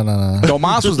did. No.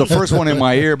 Domas was the first one in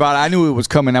my ear, but I knew it was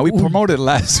coming. Now we promoted it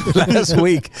last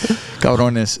week. Got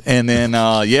on this, and then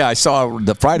I saw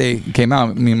the Friday it came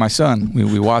out. Me and my son,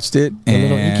 we watched it. The And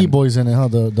little Inky boy's in it, huh?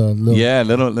 The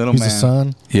little, little he's man. the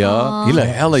son. Yeah, he looked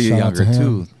hella Shout out to younger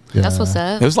him. too. Yeah. That's what's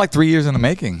up. It was like 3 years in the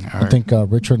making. I think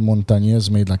Richard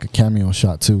Montañez made like a cameo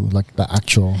shot too, like the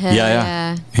actual. Hell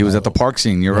Yeah. He was at the park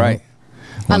scene. You're right.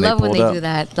 I love when pulled they up. do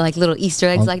that, like little Easter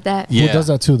eggs like that. Yeah. Who does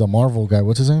that too? The Marvel guy.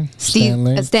 What's his name?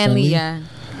 Stanley, yeah.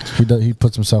 He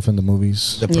puts himself in the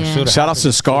movies. The pursuit of Shout out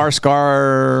to Scar.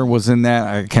 Scar was in that.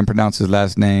 I can't pronounce his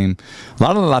last name. A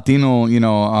lot of the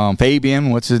Latino,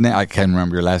 Fabian. What's his name? I can't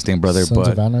remember your last name, brother. Sons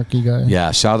of Anarchy guy. Yeah,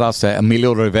 shout outs to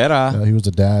Emilio Rivera. Yeah, he was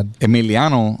a dad.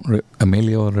 Emilio Rivera.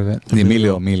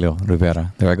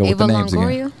 There I go with Ava the names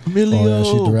Longoria. again. Emilio. Oh, yeah,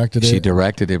 she directed it. She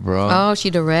directed it, bro. Oh, she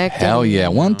directed. Hell it. yeah.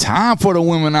 One time for the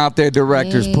women out there,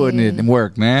 directors putting it in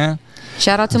work, man.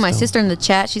 Shout out to my sister in the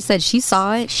chat. She said she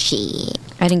saw it. Shit.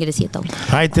 I didn't get to see it though.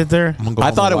 I did there.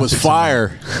 I thought it was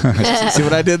fire. See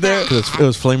what I did there? It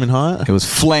was flaming hot. It was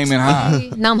flaming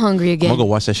hot. Now I'm hungry I'm again. gonna go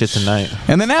watch that shit tonight.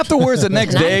 And then afterwards, the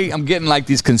next day, I'm getting like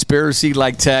these conspiracy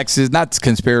like texts. Not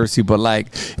conspiracy, but like,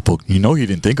 but he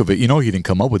didn't think of it. He didn't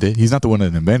come up with it. He's not the one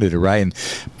that invented it, right? And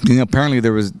apparently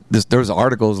there was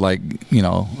articles like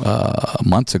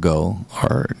months ago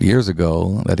or years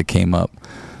ago that it came up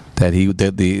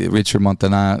that the Richard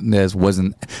Montanez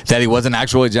wasn't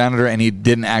actually a janitor, and he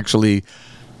didn't actually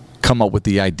come up with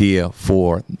the idea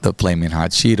for the Flaming Hot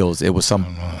Cheetos. It was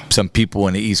some people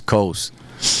in the East Coast,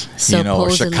 or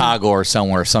Supposedly. Chicago or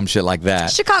somewhere, some shit like that.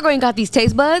 Chicago ain't got these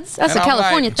taste buds. That's And a I'm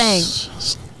California like, thing.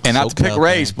 And not to pick SoCal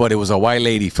race, thing. but it was a white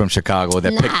lady from Chicago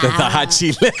that picked the hot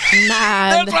chili. Nah,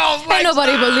 That's what I was like, ain't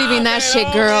nobody believing that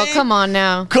shit, girl. Come on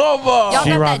now. Come on. Y'all She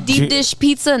got rocked- that deep dish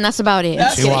pizza, and that's about it.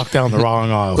 She walked down the wrong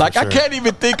aisle. Like, for I sure. can't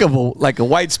even think of a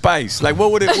white spice. Like,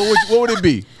 what would it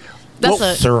be? That's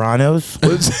Well, a Serranos.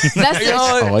 that's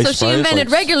Oh, it. So Ice she Spice, invented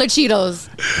like- regular Cheetos.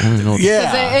 I don't even know.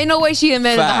 yeah. There ain't no way she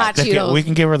invented the hot Fact. Cheetos. We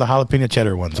can give her the jalapeno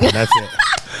cheddar ones. But that's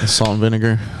it. Salt and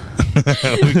vinegar. We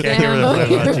can't give her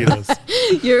the hot Cheetos.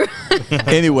 You're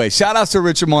Anyway, shout outs to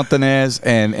Richard Montanez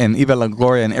and Eva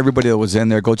Longoria and everybody that was in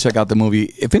there. Go check out the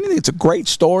movie. If anything, it's a great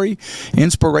story,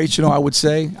 inspirational. I would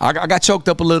say. I got choked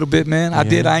up a little bit, man. I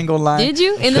did. I ain't gonna lie. Did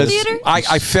you? In the 'Cause theater?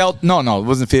 I felt no, it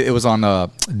wasn't. It was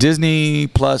on Disney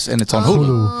Plus and it's on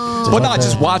Hulu. But no,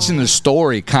 just watching the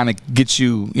story kind of gets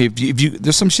you. If you,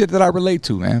 there's some shit that I relate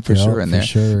to, man, for Yeah, sure. In for there,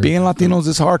 sure. being Latinos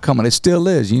is hard coming. It still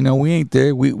is. We ain't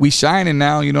there. We shining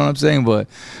now. You know what I'm saying? But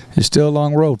it's still a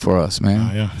long road for us,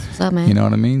 man. Yeah. What's up, man? You know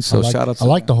what I mean? So shout out to I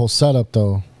like the whole setup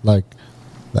though. Like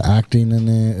the acting in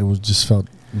it, it was just felt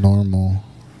normal.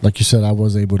 Like you said, I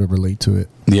was able to relate to it.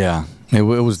 Yeah, it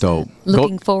was dope.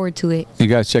 Looking forward to it. You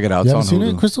guys check it out. You It's haven't on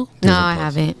seen Hulu. it, Crystal? No, I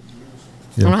haven't.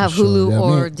 Yeah, I don't for have sure. Hulu Yeah,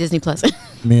 or Disney Plus.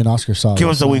 Me and Oscar saw it. Give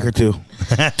us a week or two.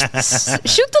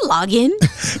 Shoot the login.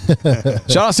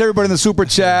 Shout out to everybody in the super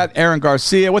chat. Aaron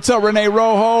Garcia. What's up, Renee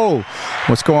Rojo?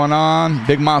 What's going on?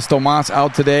 Big Mas Tomas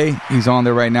out today. He's on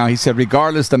there right now. He said,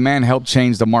 regardless, the man helped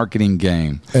change the marketing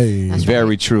game. Hey, That's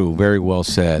Very true. Very well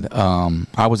said.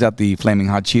 I was at the Flaming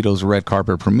Hot Cheetos red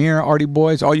carpet premiere. Artie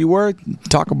boys, oh, you were?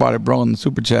 Talk about it, bro, in the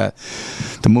super chat.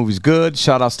 The movie's good.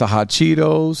 Shout outs to Hot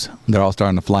Cheetos. They're all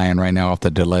starting to fly in right now off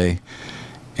the delay.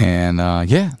 And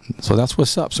yeah, so that's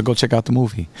what's up. So go check out the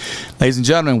movie. Ladies and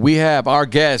gentlemen, we have our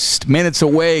guest minutes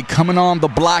away coming on the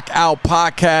Blackout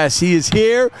podcast. He is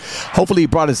here. Hopefully he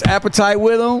brought his appetite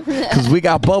with him because we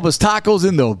got Bubba's Tacos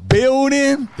in the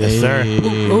building. Yes, sir.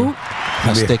 Ooh.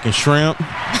 Got steak and shrimp.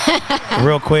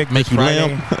 Real quick, Make this you Friday,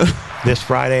 limp. this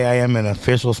Friday, I am an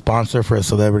official sponsor for a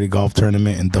celebrity golf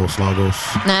tournament in Dos Lagos.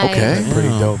 Nice. Okay. Pretty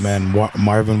dope, man.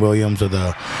 Marvin Williams of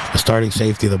the starting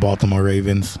safety of the Baltimore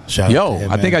Ravens. Shout out Yo, to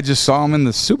him, I think man. I just saw him in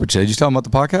the super chat. Did you tell him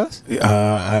about the podcast?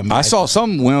 I saw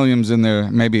some Williams in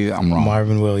there. Maybe I'm wrong.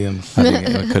 Marvin Williams. I think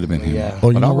it could have been him. Yeah. oh,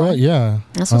 you But know all right. what? Yeah.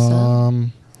 That's what's up.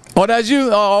 Oh, that's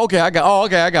you. Oh, okay. I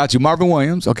got you. Marvin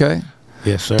Williams. Okay.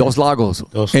 Yes, sir. Dos Lagos.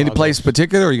 Dos Any Lagos. place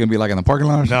particular? Or are you gonna be like in the parking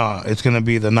lot? Or something? No, it's gonna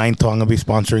be the 9th hole. I'm gonna be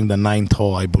sponsoring the 9th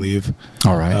hole, I believe.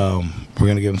 All right. We're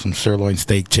gonna give them some sirloin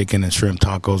steak, chicken, and shrimp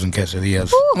tacos and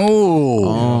quesadillas.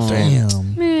 Oh,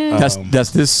 Damn. that's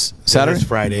this Saturday. This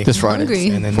Friday. This Friday. Hungry.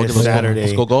 And then Fuck it, this let's go- Saturday,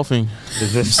 Let's go golfing.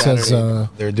 this Says, Saturday,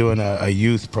 they're doing a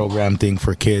youth program thing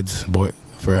for kids,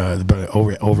 for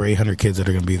over 800 kids that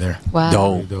are gonna be there. Wow.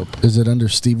 Dope. Pretty dope. Is it under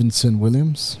Stevenson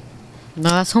Williams? No,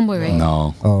 that's homeboy, right?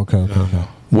 No. Oh, okay.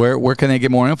 Where can they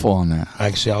get more info on that?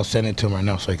 Actually, I'll send it to him right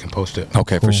now so I can post it.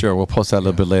 Okay, for sure. We'll post that a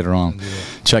little bit later on.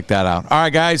 Check that out. All right,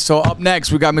 guys. So up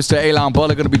next, we got Mr. AALON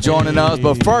Butler going to be joining us.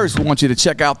 But first, we want you to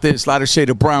check out this. Lighter Shade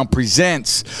of Brown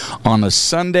presents on a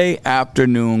Sunday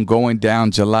afternoon going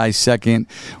down July 2nd.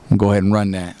 We'll go ahead and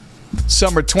run that.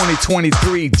 Summer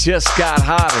 2023 just got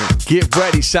hotter. Get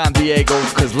ready, San Diego,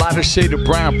 because Lighter Shade of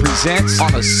Brown presents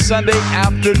on a Sunday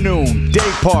afternoon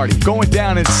day party going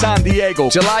down in San Diego,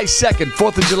 July 2nd,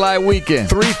 4th of July weekend,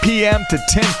 3 p.m. to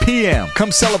 10 p.m.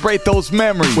 Come celebrate those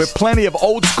memories with plenty of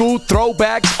old school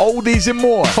throwbacks, oldies, and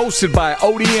more. Hosted by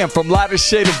ODM from Lighter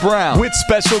Shade of Brown with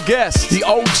special guests, the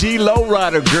OG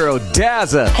Lowrider girl,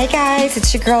 Dazza. Hey guys,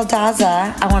 it's your girl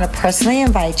Dazza. I want to personally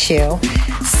invite you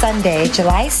Sunday,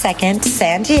 July 2nd,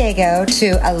 San Diego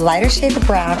to a Lighter Shade of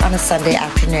Brown on a Sunday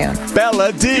afternoon.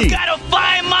 Bella D. You gotta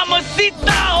find Mamacita.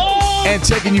 Oh. And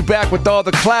taking you back with all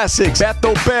the classics,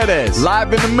 Beto Perez,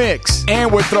 live in the mix.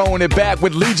 And we're throwing it back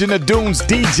with Legion of Doom's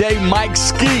DJ Mike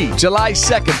Ski. July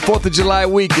 2nd, 4th of July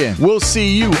weekend. We'll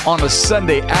see you on a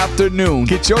Sunday afternoon.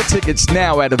 Get your tickets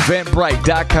now at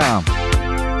eventbrite.com.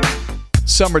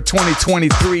 Summer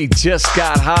 2023 just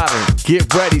got hotter.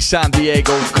 Get ready, San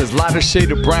Diego, because Lighter Shade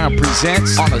of Brown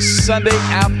presents on a Sunday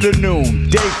afternoon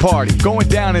day party going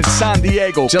down in San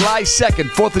Diego, July 2nd,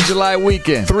 4th of July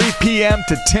weekend, 3 p.m.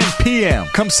 to 10 p.m.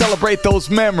 Come celebrate those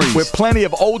memories with plenty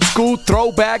of old school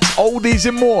throwbacks, oldies,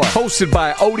 and more. Hosted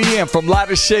by ODM from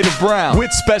Lighter Shade of Brown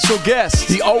with special guests,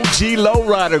 the OG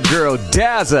Lowrider girl,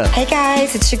 Dazza. Hey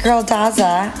guys, it's your girl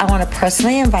Dazza. I want to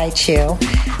personally invite you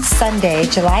Sunday,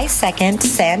 July 2nd,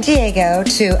 San Diego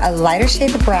to a Lighter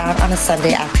Shade of Brown on a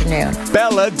Sunday afternoon.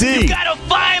 Bella D. You gotta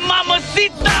find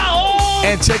Mamacita. Oh.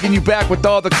 And taking you back with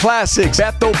all the classics,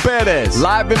 Beto Perez,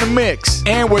 live in the mix.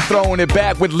 And we're throwing it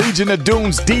back with Legion of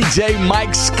Doom's DJ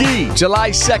Mike Ski.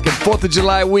 July 2nd, 4th of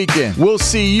July weekend. We'll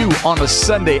see you on a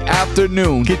Sunday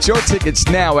afternoon. Get your tickets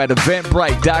now at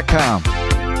eventbrite.com.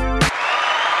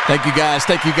 Thank you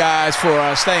guys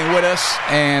for staying with us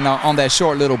and on that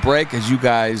short little break as you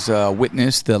guys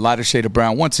witnessed the Lighter Shade of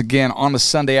Brown once again on a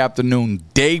Sunday afternoon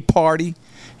day party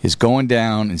is going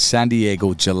down in San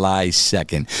Diego July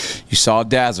 2nd. You saw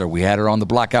Dazza. We had her on the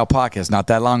Blackout podcast not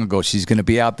that long ago. She's going to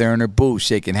be out there in her booth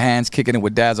shaking hands, kicking it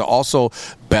with Dazza. Also,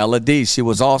 Bella D, she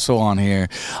was also on here.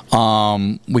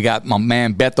 We got my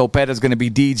man Beto Perez going to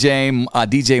be DJing,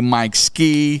 DJ Mike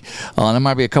Ski. There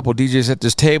might be a couple DJs at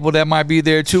this table that might be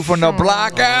there too from the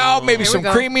Blackout. Maybe some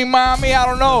Creamy Mommy. I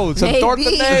don't know. Some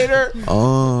Tortinator.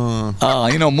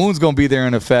 You know, Moon's going to be there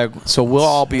in effect. So we'll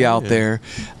all be out there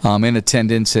in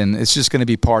attendance. And it's just going to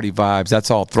be party vibes. That's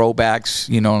all throwbacks,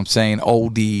 you know what I'm saying?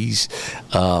 Oldies,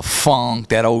 funk,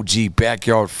 that OG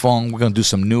backyard funk. We're going to do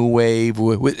some new wave.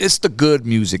 It's the good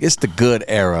music. It's the good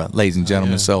era, ladies and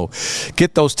gentlemen. So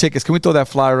get those tickets. Can we throw that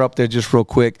flyer up there just real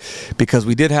quick? Because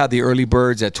we did have the early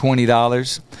birds at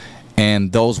 $20.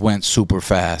 And those went super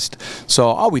fast. So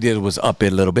all we did was up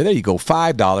it a little bit. There you go,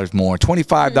 $5 more.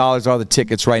 $25 are the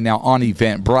tickets right now on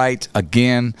Eventbrite.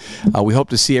 Again, we hope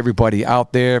to see everybody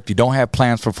out there. If you don't have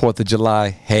plans for 4th of July,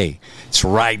 hey, it's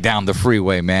right down the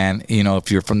freeway, man. You know, if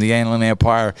you're from the Inland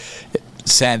Empire,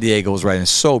 San Diego's right.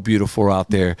 It's so beautiful out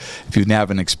there. If you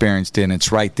haven't experienced it,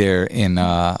 it's right there in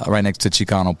right next to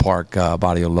Chicano Park,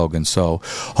 Barrio Logan. So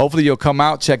hopefully you'll come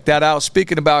out, check that out.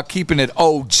 Speaking about keeping it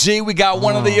OG, we got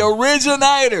one of the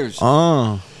originators.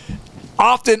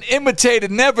 Often imitated,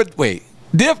 never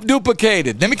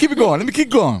duplicated. Let me keep it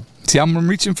going. See, I'm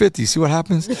reaching 50. See what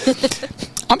happens?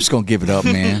 I'm just going to give it up,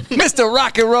 man. Mr.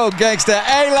 Rock and Roll Gangster,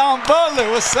 AALON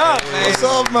Butler. What's up, man? What's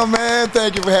up, my man?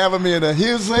 Thank you for having me in the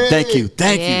Houston. Thank you.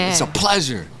 It's a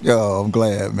pleasure. Yo, I'm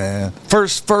glad, man.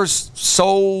 First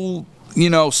soul, you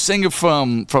know, singer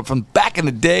from back in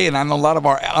the day, and I know a lot of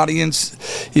our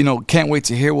audience, you know, can't wait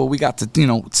to hear what we got to, you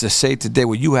know, to say today,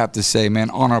 what you have to say, man,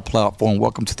 on our platform.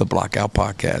 Welcome to the Blackout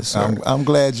Podcast, sir. I'm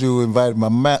glad you invited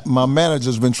my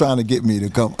manager's been trying to get me to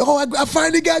come. Oh, I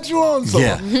finally got you on. So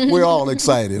we're all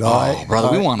excited, all right? Brother,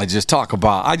 all we right? want to just talk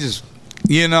about,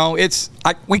 you know,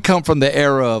 we come from the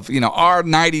era of, you know, our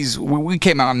 90s. We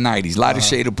came out in the 90s. Lighter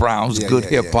Shade of Brown was good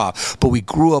hip-hop. But we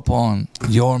grew up on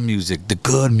your music, the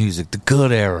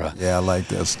good era. Yeah, I like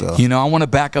that stuff. You know, I want to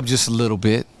back up just a little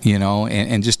bit, you know,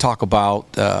 and just talk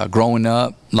about growing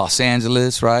up, Los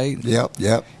Angeles, right?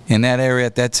 Yep. In that area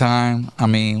at that time, I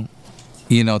mean,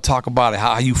 you know, talk about it,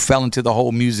 how you fell into the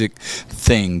whole music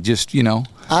thing, just, you know.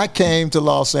 I came to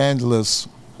Los Angeles.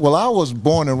 Well, I was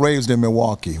born and raised in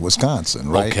Milwaukee, Wisconsin,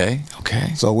 right?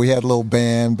 Okay. So we had a little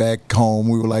band back home.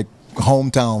 We were like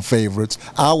hometown favorites.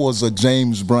 I was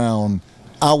James Brown.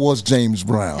 I had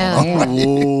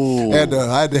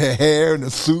the hair and the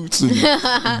suits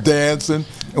and dancing.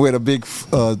 And we had a big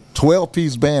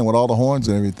 12-piece band with all the horns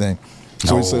and everything.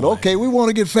 So we said, okay, we want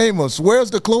to get famous. Where's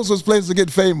the closest place to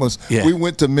get famous? Yeah. We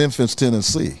went to Memphis,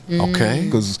 Tennessee. Okay.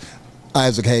 Because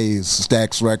Isaac Hayes,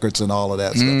 Stax Records, and all of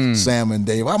that stuff. Sam and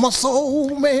Dave, I'm a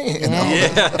soul man.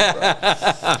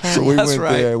 So we went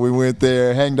there. We went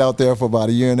there, hanged out there for about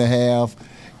a year and a half,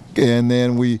 and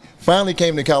then we finally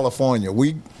came to California.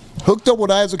 We hooked up with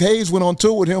Isaac Hayes, went on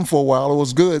tour with him for a while. It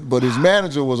was good, but his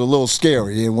manager was a little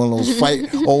scary. And one of those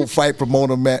old fight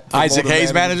promoter. Isaac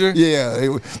Hayes manager? Yeah, it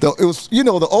was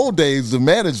the old days. The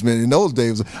management in those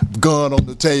days, gun on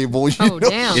the table.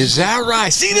 Damn! Is that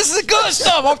right? See, this is the good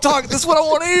stuff. I'm talking. This is what I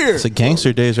want to hear. It's the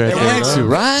gangster days right there. Gangster,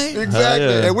 right? Exactly.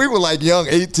 Yeah. And we were like young,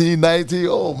 18, 19.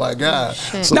 Oh my God!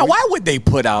 So Now, why would they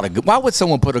put out why would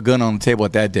someone put a gun on the table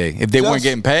at that day if they weren't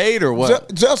getting paid or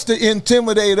what? Just to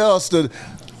intimidate us to.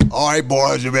 All right,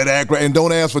 boys, you better act right and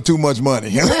don't ask for too much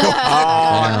money.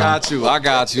 I got you. True, I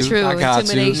got you.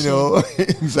 intimidation.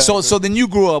 Exactly. So then you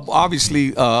grew up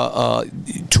obviously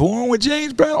touring with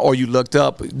James Brown, or you looked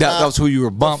up that was who you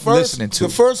were listening to. The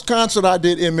first concert I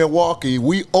did in Milwaukee,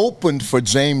 we opened for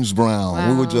James Brown.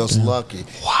 Wow. We were just lucky.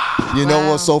 Wow. You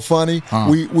know what's so funny?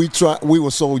 We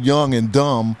were so young and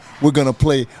dumb. We're gonna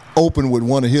open with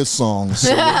one of his songs.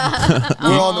 So we're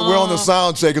on the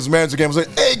sound check. His manager came and said,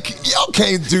 "Hey, y'all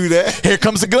can't do that. Here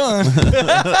comes the gun."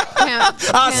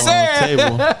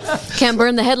 Can't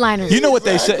burn the headliner. You know what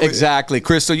they say exactly,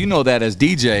 Crystal. You know that as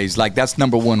DJs, like that's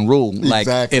number one rule. Like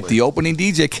if the opening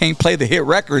DJ can't play the hit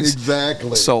records,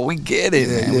 exactly. So we get it,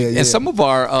 man. Yeah. And some of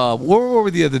our, where were we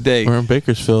the other day? We're in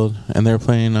Bakersfield, and they're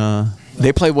playing.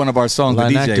 They played one of our songs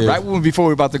with DJ right before we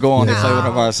were about to go on. They played one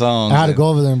of our sons. I had to go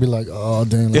over there and be like, "Oh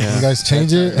damn, you guys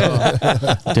change it." Then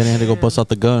I had to go bust out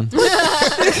the gun.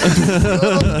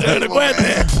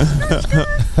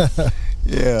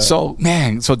 Yeah. So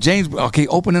man, James,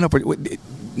 opening up.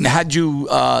 Had you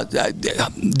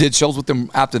did shows with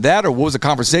them after that, or what was the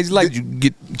conversation like? Did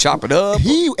you chop it up?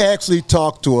 He actually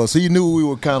talked to us. He knew we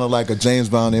were kind of like a James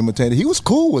Brown imitator. He was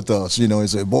cool with us. He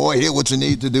said, "Boy, here's what you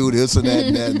need to do, this and that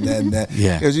and that and that." And that.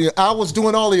 Yeah. I was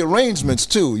doing all the arrangements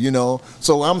too.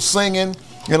 So I'm singing.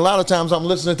 And a lot of times I'm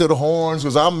listening to the horns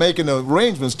because I'm making the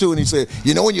arrangements too. And he said,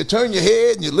 when you turn your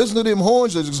head and you listen to them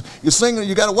horns, you're singing,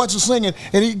 you got to watch the singing.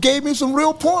 And he gave me some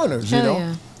real pointers,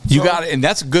 Yeah. You got it, and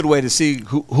that's a good way to see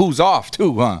who's off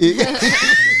too, huh? Give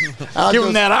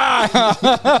him that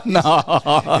eye. No.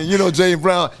 And James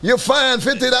Brown, you're fined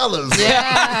 $50.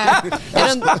 Yeah.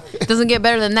 It doesn't get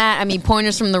better than that. I mean,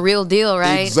 pointers from the real deal,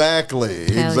 right?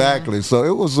 Exactly. Yeah. So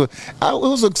it was an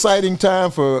exciting time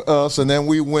for us. And then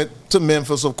we went to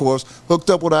Memphis, of course,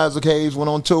 hooked up with Isaac Hayes, went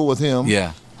on tour with him.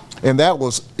 Yeah. And that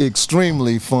was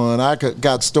extremely fun. I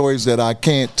got stories that I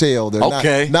can't tell.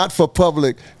 They're not for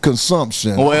public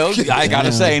consumption. Well, I got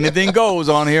to say, anything goes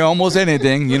on here, almost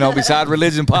anything, besides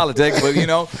religion, politics, but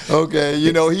Okay,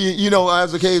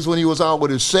 Isaac Hayes, when he was out with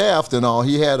his shaft and all,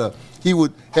 he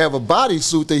would have a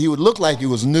bodysuit that he would look like he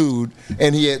was nude,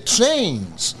 and he had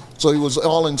chains. So he was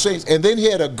all in chains. And then he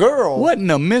had a girl. What in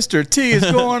the Mr. T is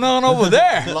going on over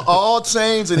there? All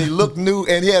chains, and he looked nude.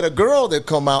 And he had a girl that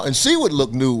come out, and she would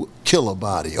look nude, killer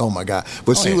body. Oh, my God.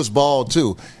 But she was bald,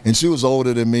 too. And she was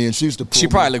older than me, and she used to pull She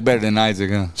probably looked better than Isaac,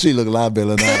 huh? She looked a lot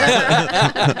better than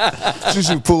I. She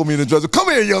used to pull me in the dresser. Come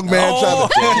here, young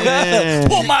man.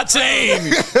 Pull my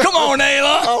chain. Come on,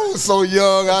 Ayla. I was so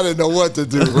young, I didn't know what to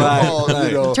do.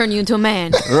 Right. Turn you into a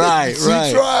man. Right.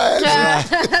 She tried.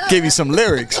 Give you some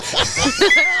lyrics.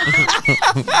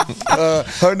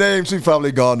 Her name, she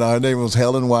probably gone now. Her name was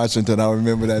Helen Washington. I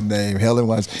remember that name, Helen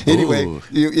Washington. Anyway,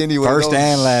 first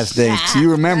and last day.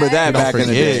 You remember that back in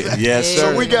the day? Yes,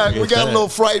 sir. So we got a little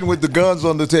frightened with the guns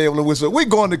on the table, and we said we're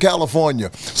going to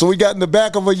California. So we got in the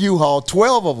back of a U-Haul,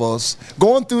 12 of us,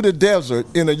 going through the desert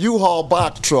in a U-Haul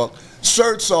box truck,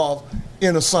 shirts off,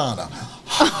 in a sauna.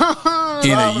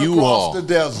 In a U-Haul. Across the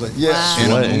desert, yes.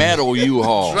 In a metal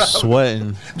U-Haul.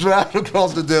 Sweating. Driving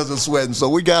across the desert sweating. So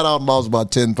we got out and lost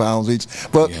about 10 pounds each.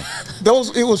 But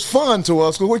it was fun to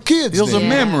us because we're kids. Those are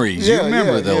memories. You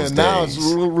remember those days. Now it's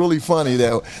really funny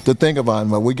to think about it.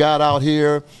 But we got out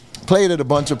here, played at a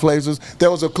bunch of places. There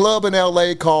was a club in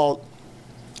L.A. called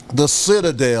the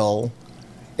Citadel,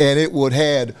 and it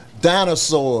had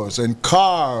dinosaurs and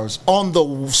cars on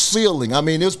the ceiling. I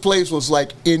mean, this place was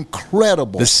like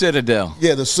incredible. The Citadel.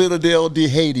 Yeah, the Citadel de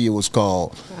Haiti it was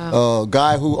called.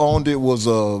 Guy who owned it was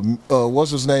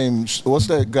what's his name? What's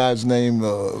that guy's name?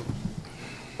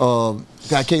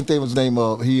 I can't think of his name.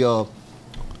 God,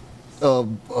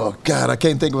 I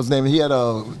can't think of his name. He had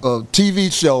a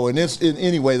TV show, and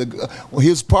anyway,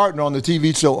 his partner on the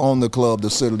TV show owned the club,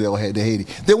 the Citadel de Haiti.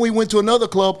 Then we went to another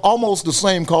club, almost the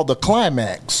same, called the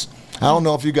Climax. I don't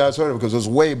know if you guys heard of it because it was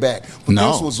way back. But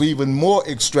this was even more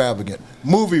extravagant.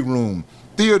 Movie room,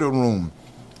 theater room,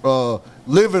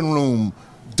 living room,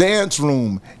 dance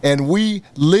room, and we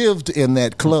lived in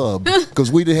that club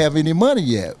because we didn't have any money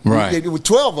yet. Right. It was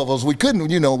 12 of us. We couldn't,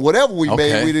 whatever we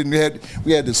made,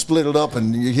 we had to split it up,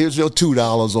 and here's your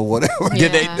 $2 or whatever.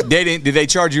 Yeah. Did they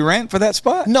charge you rent for that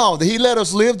spot? No, he let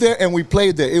us live there, and we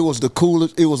played there. It was the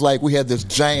coolest. It was like we had this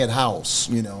giant house,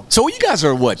 So you guys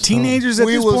are what, teenagers at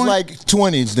we this was point? like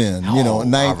 20s then,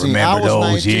 19. I remember was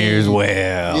those 19. years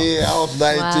well. Yeah, I was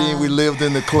 19. Wow. We lived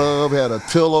in the club, had a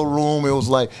pillow room. It was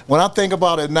like, when I think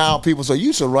about it now, people say,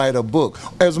 you should write a book.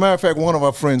 As a matter of fact, one of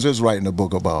our friends is writing a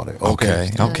book about it. Okay.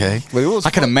 But it was I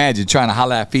can imagine trying to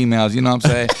holler at females, you know what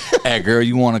I'm saying? Hey, girl,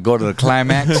 you want to go to the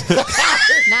climax?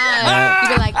 Nah, you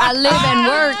be like, I live and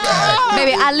work.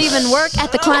 Baby, I live and work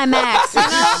at the climax. You know?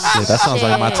 Yeah, that sounds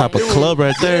like my type of club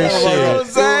right there.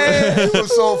 It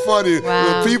was so funny.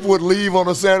 Wow. When people would leave on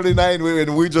a Saturday night,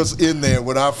 and we just in there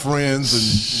with our friends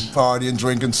and partying,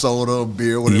 drinking soda,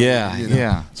 beer, whatever.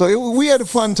 Yeah. So we had a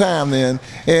fun time then,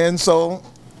 and so.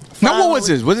 Now, what was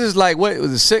this? Was this like, what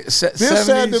was it, 70s? This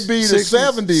had to be the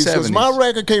 70s because my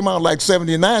record came out like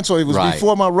 79, so it was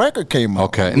before my record came out.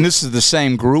 Okay, and this is the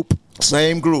same group?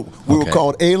 Same group. We were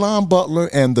called AALON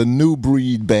Butler and the New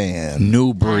Breed Band.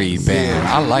 New Breed Band.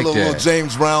 I like little that.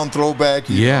 James Brown throwback.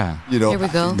 Yeah. Here we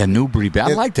go. The New Breed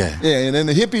Band. I like that. Yeah, and then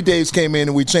the hippie days came in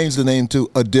and we changed the name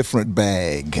to A Different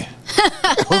Bag.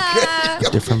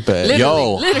 Different bag.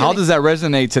 Literally. How does that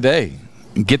resonate today?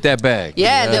 Get that bag.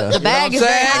 Yeah, the bag is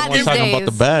very hot We're these talking days. about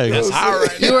the bag. That's hot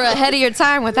right You were ahead of your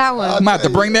time with that one. I'm about to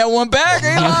bring that one back.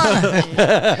 Ain't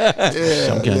I?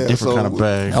 Yeah, I'm getting a different kind of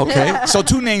bag. Okay. So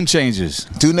 2 name changes.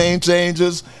 2 name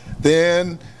changes.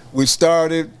 Then we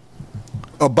started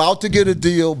about to get a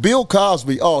deal. Bill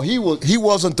Cosby. Oh, he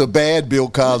wasn't the bad Bill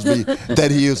Cosby that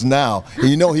he is now. And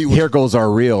he was. Here goes our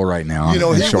reel right now. Here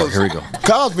we go.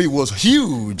 Cosby was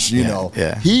huge,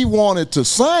 Yeah. He wanted to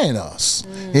sign us.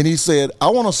 And he said, I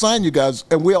want to sign you guys.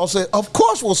 And we all said, of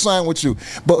course we'll sign with you.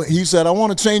 But he said, I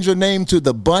want to change your name to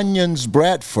the Bunions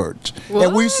Bradford. What?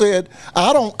 And we said,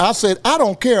 I don't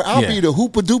care. I'll be the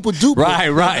hoopa doopa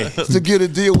doopa. Right. To get a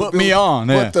deal Put with me Bill. on,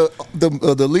 yeah. But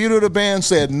the leader of the band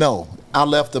said no. I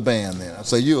left the band then. I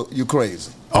said, you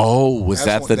crazy. Oh, was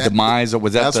that the demise, or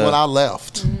was that That's when I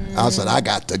left. I said, I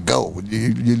got to go.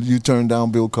 You turned down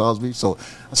Bill Cosby. So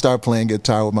I started playing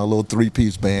guitar with my little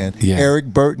 3-piece band. Yeah. Eric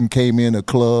Burton came in a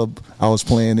club. I was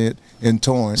playing it in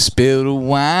Torrance. Spill the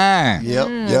wine?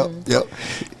 Yep.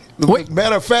 Wait.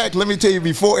 Matter of fact, let me tell you,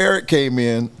 before Eric came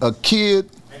in, a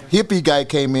hippie guy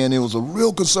came in. It was a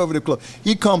real conservative club.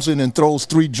 He comes in and throws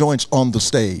 3 joints on the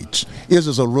stage. This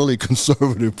is a really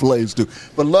conservative place, too.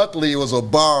 But luckily, it was a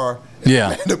bar.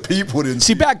 Yeah. And the people didn't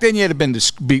See, back then you had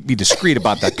to be discreet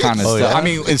about that kind of stuff. yeah? I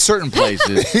mean, in certain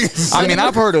places. I mean,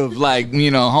 I've heard of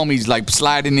homies like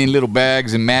sliding in little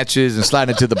bags and matches and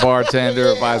sliding to the bartender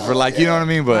or vice versa. You know what I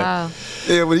mean? But Wow.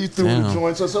 Yeah, but he threw the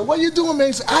joints. I said, what are you doing, man?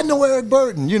 He said, I know Eric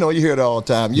Burton. You hear it all the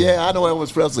time. Yeah, I know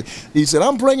Elvis Presley. He said,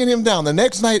 I'm bringing him down. The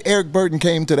next night, Eric Burton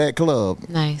came to that club.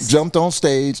 Nice. Jumped on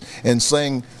stage and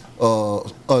sang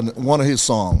one of his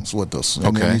songs with us.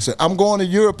 And then he said, I'm going to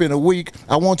Europe in a week.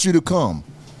 I want you to come.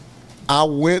 I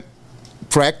went,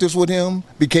 practiced with him,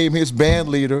 became his band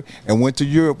leader, and went to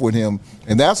Europe with him.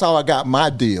 And that's how I got my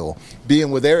deal.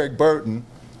 Being with Eric Burton,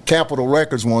 Capitol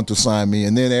Records wanted to sign me,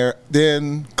 and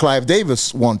then Clive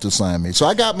Davis wanted to sign me. So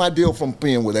I got my deal from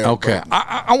being with Eric Burton.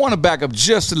 I want to back up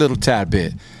just a little tad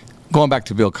bit. Going back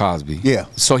to Bill Cosby. Yeah.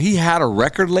 So he had a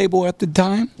record label at the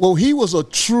time? Well, he was a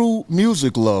true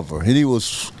music lover, and he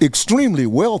was extremely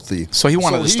wealthy. So he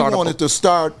wanted to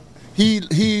start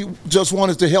He just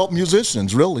wanted to help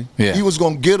musicians, really. Yeah. He was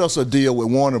going to get us a deal with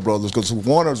Warner Brothers because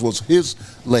Warner's was his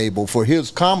label for his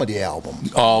comedy album.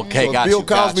 Okay, So if Bill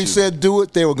Cosby said do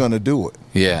it, they were going to do it.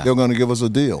 Yeah. They were going to give us a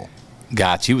deal.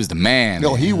 He was the man.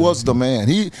 No, he was the man.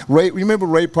 Remember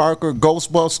Ray Parker,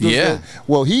 Ghostbusters? Yeah.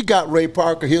 Well, he got Ray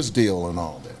Parker his deal and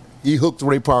all that. He hooked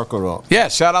Ray Parker up. Yeah,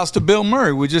 shout outs to Bill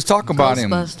Murray. We just talking about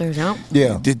him. Ghostbusters, yep.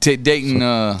 Yeah. Dating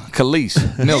Khalees,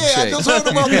 Yeah, I milkshake. just heard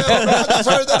about that. I just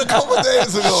heard that a couple of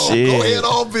days ago. Shit. Go ahead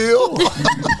on, Bill.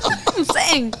 I'm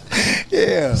saying.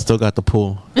 Yeah. Still got the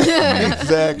pull.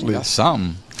 Exactly. That's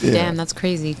something. Yeah. Damn, that's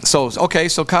crazy. So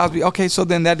Cosby. Okay, so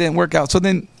then that didn't work out. So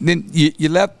then you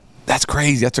left. That's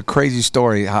crazy. That's a crazy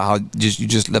story. How you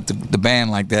just left the band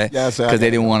like that Yeah, so I because they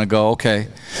got didn't want to go. Okay.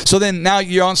 So then now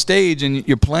you're on stage and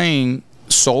you're playing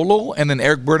solo, and then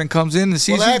Eric Burton comes in and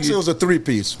sees Well, you. actually, it was a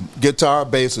 3-piece: guitar,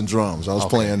 bass, and drums. I was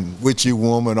playing "With You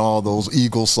Woman," all those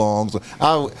Eagle songs.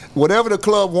 Whatever the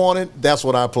club wanted, that's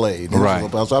what I played. Right.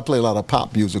 So I played a lot of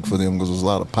pop music for them because there was a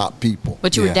lot of pop people.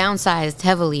 But you were Yeah. downsized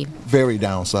heavily. Very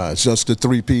downsized. Just the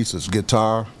 3 pieces: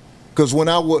 guitar, Because when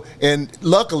I was, and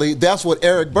luckily that's what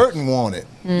Eric Burton wanted.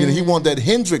 You know, he wanted that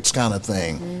Hendrix kind of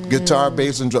thing, guitar,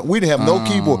 bass, and drum. We didn't have no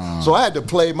keyboard, so I had to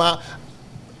play my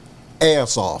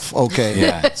ass off.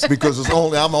 Okay, because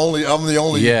I'm the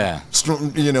only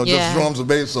just drums and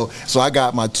bass. So I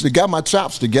got my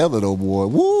chops together though, boy.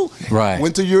 Woo! Right.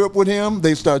 Went to Europe with him.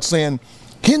 They start saying,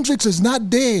 Hendrix is not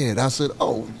dead. I said,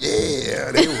 oh,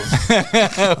 yeah. They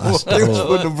was putting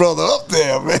the brother up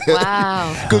there, man.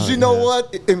 Wow. Because you know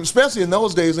what? Especially in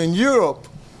those days in Europe,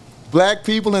 black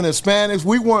people and Hispanics,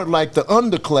 we weren't like the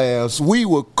underclass. We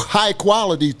were high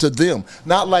quality to them.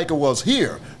 Not like it was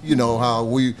here. You know, how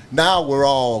now we're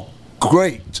all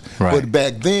great. Right. But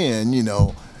back then, you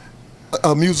know,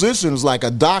 a musician was like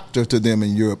a doctor to them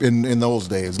in Europe in those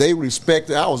days. They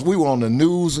respected. We were on the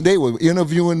news. And they were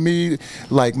interviewing me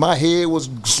like my head was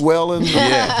swelling.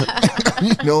 Yeah.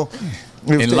 You know.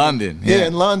 In London. Yeah,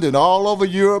 in London, all over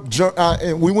Europe.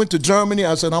 And we went to Germany.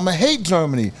 I said, I'm gonna hate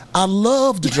Germany. I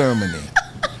loved Germany.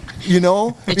 You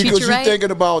know, because you're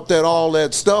thinking about all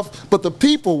that stuff. But the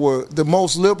people were the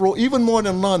most liberal, even more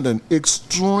than London,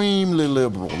 extremely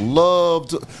liberal,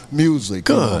 loved music.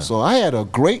 Good. You know? So I had a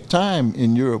great time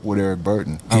in Europe with Eric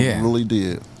Burton. I really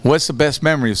did. What's the best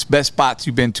memories, best spots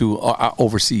you've been to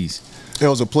overseas?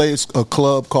 There was a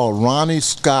club called Ronnie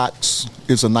Scott's.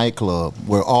 It's a nightclub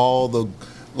where all the,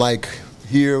 like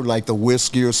the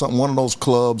Whiskey or something, one of those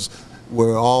clubs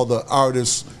where all the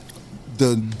artists,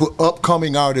 the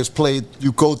upcoming artists played.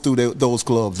 You go through those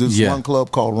clubs. There's one club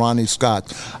called Ronnie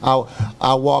Scott.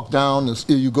 I walk down.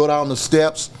 You go down the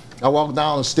steps. I walked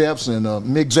down the steps, and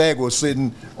Mick Jagger was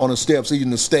sitting on the steps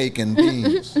eating the steak and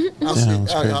beans.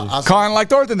 Kind like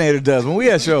the Orthinator does when we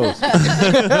had shows.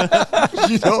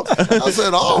 You know, I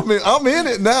said, I'm in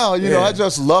it now. You know, I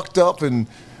just lucked up and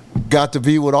got to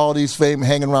be with all these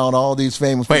hanging around all these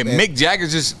famous people. Wait, Mick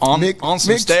Jagger's just on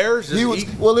some stairs? You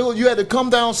had to come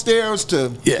downstairs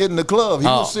to get in the club. He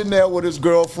was sitting there with his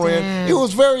girlfriend. It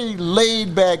was very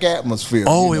laid-back atmosphere.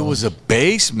 Oh, it was a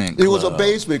basement club. It was a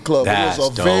basement club. That's it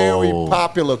was a very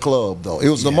popular club, though. It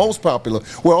was the most popular,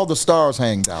 where all the stars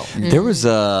hanged out. There was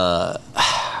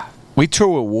we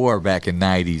toured with War back in the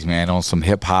 90s, man, on some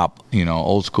hip-hop,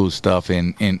 old school stuff.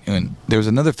 And there was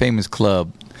another famous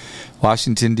club,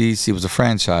 Washington, D.C. was a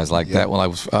franchise like that.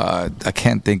 Well, I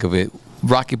can't think of it.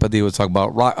 Rocky Padilla was talking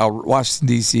about Washington,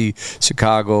 D.C.,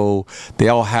 Chicago. They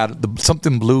all had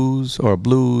something blues or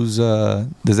blues.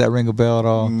 Does that ring a bell at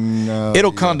all? No.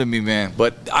 It'll come to me, man.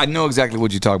 But I know exactly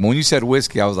what you're talking about. When you said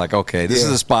Whiskey, I was like, okay, this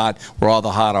is a spot where all the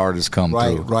hot artists come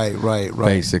through. Right.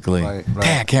 Basically. Right.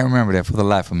 Damn, I can't remember that for the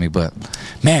life of me. But,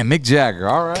 man, Mick Jagger,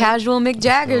 all right. Casual Mick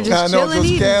Jagger, just chilling,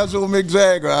 eating. Casual Mick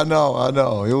Jagger. I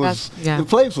know. It was the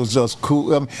place was just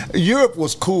cool. Europe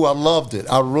was cool. I loved it.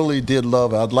 I really did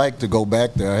love it. I'd like to go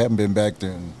back there. I haven't been back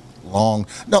there in long.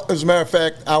 No, as a matter of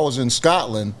fact, I was in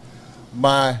Scotland.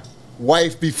 My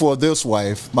wife before this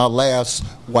wife, my last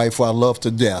wife, who I love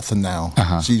to death now.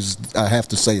 I have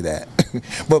to say that.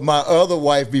 But my other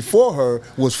wife before her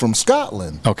was from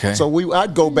Scotland. Okay. So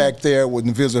I'd go back there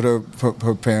and visit her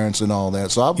parents and all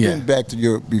that. So I've been back to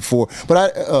Europe before.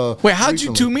 But wait, how'd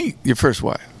you two meet? Your first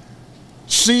wife?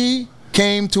 She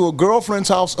came to a girlfriend's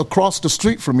house across the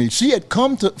street from me. She had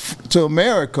come to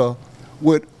America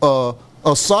with a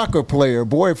soccer player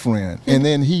boyfriend, and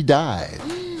then he died.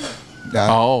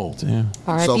 Oh, damn.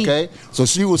 Okay. So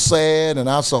she was sad, and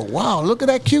I said, wow, look at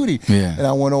that cutie. Yeah. And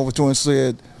I went over to her and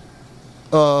said,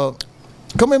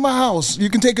 come in my house. You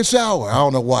can take a shower. I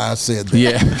don't know why I said that.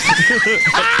 Yeah.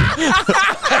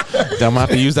 I'm going to have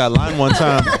to use that line one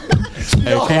time.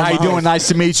 Hey, how you doing? Nice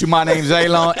to meet you. My name's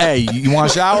AALON. Hey, you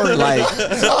want a shower? Like,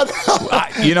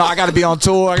 I got to be on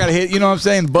tour. I got to hit, you know what I'm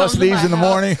saying? The bus leaves in the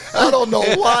morning. I don't know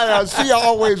why. She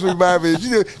always reminds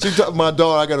me. She told my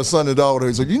daughter, I got a son and daughter.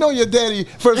 He said, your daddy,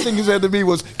 first thing he said to me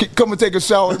was, come and take a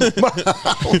shower in my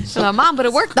house. Mom, but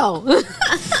it worked, though.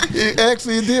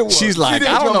 Actually, it did work. She's like,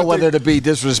 I don't know whether to be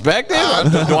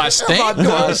disrespected. Do I stink? Do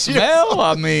I smell?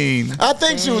 I mean. I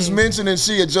think she was mentioning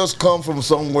she had just come from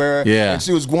somewhere. Yeah. And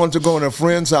she was going to go in her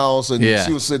friend's house, and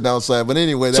she was sitting outside. But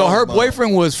anyway, so her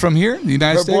boyfriend was from here, the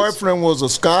United States? Her boyfriend was a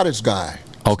Scottish guy.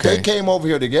 Okay. They came over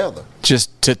here together.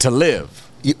 Just to live?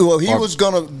 Well, he was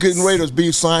getting ready to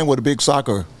be signed with a big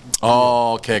soccer.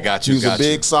 Oh, okay, got you. He was a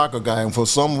big soccer guy, and for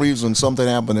some reason, something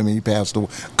happened to him. He passed away.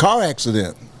 Car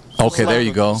accident. Okay, there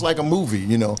you go. It's like a movie,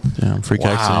 Damn, freak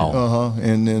accident.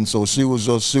 And then so she was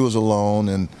alone,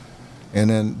 and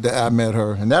then I met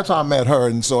her, and that's how I met her.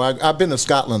 And so I've been to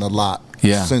Scotland a lot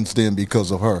since then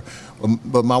because of her.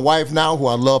 But my wife now, who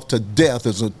I love to death,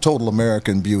 is a total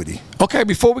American beauty. Okay,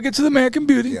 before we get to the American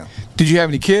beauty, did you have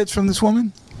any kids from this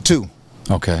woman? 2.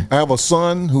 Okay. I have a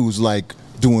son who's like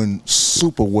doing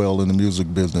super well in the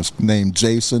music business named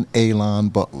Jason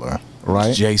AALON Butler.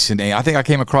 Right, Jason A. I think I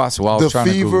came across it while I was trying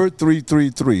to Google. The Fever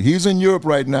 333. He's in Europe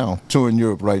right now, touring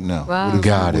Europe right now. Wow.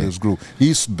 With his group.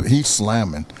 He's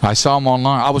slamming. I saw him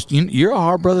online. You're a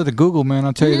hard brother to Google, man.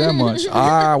 I'll tell you that much.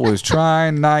 I was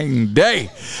trying night and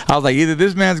day. I was like, either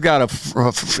this man's got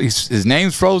his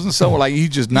name's frozen somewhere, like he's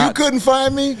just not. You couldn't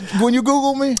find me when you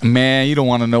Googled me? Man, you don't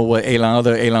want to know what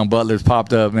other AALON Butlers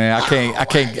popped up, man. I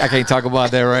can't talk about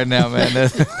that right now, man.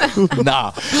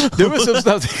 Nah, there was some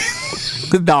stuff.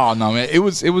 No, man. It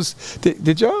was.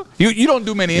 Did y'all? You don't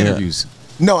do many interviews.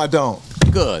 No, I don't.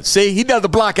 Good. See, he does the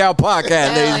Block Out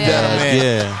podcast, ladies and gentlemen.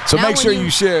 Yeah. So now make sure you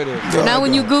share it. So now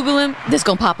when you Google him, this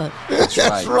gonna pop up. That's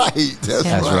right.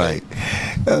 That's right.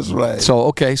 That's right. So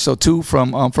okay, so 2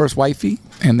 from First Wifey,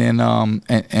 and then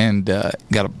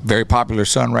got a very popular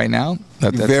son right now.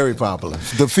 That's very popular.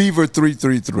 The Fever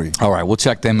 333. All right, we'll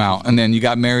check them out. And then you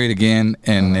got married again,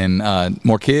 and then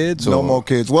more kids? No more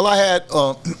kids. Well, I had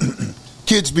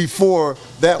kids before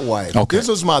that wife. Okay. This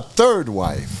is my third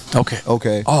wife. Okay.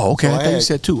 Okay. Oh, okay. So I thought you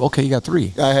said 2. Okay, you got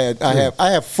 3.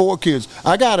 I have 4 kids.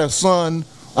 I got a son.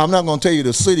 I'm not going to tell you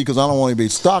the city because I don't want to be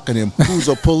stalking him. Who's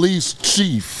a police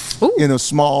chief in a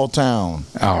small town.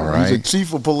 All right. He's a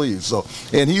chief of police. So,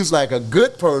 and he's like a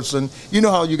good person. You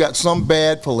know how you got some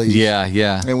bad police.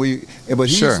 Yeah. But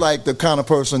he's like the kind of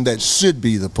person that should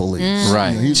be the police.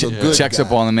 Right. You know, he's a good Checks guy.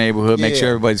 up on the neighborhood, makes sure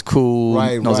everybody's cool,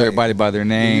 knows everybody by their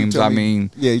names.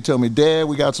 He told me, Dad,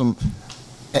 we got some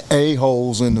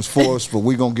a-holes in this force, but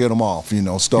we're going to get them off,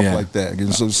 stuff like that.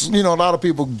 And so, a lot of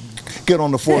people get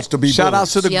on the force to be Shout out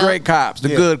to the great cops, the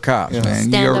good cops,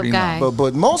 man. You already guy. know.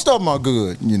 But most of them are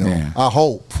good, I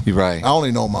hope. You're right. I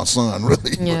only know my son,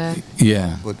 really.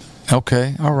 Yeah. But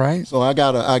okay, all right. So I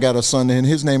got a son, and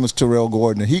his name is Terrell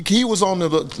Gordon. He was on the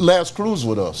last cruise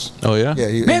with us. Oh yeah.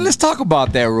 Yeah. Man, let's talk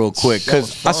about that real quick,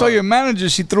 because I saw your manager.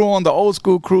 She threw on the old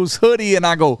school cruise hoodie, and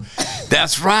I go,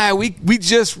 "That's right. We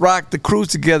just rocked the cruise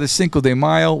together, Cinco de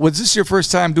Mayo." Was this your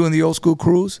first time doing the old school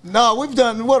cruise? No, we've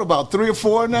done about 3 or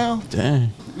 4 now.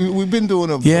 Dang. We've been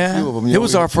doing a few of them. It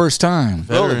was our first time.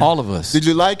 Really? All of us. Did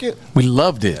you like it? We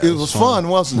loved it. It was fun,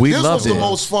 wasn't it? We this loved was it. the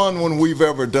most fun one we've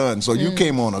ever done. So you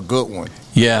came on a good one.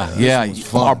 Yeah.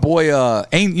 Our boy,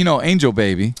 Angel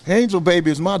Baby. Angel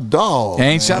Baby is my dog.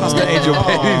 Shout out to Angel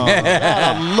Baby, man.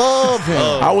 I love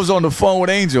him. I was on the phone with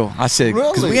Angel. I said,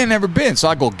 because Really? we ain't never been. So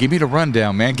I go, give me the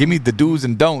rundown, man. Give me the do's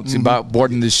and don'ts about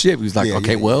boarding this ship. He was like,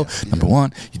 number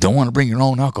 1, you don't want to bring your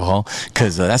own alcohol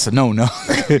because that's a no-no.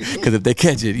 Because if they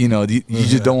catch it, you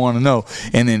just don't want to know.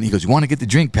 And then he goes, you want to get the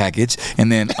drink package.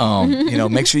 And then,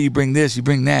 make sure you bring this, you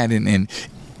bring that. And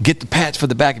get the patch for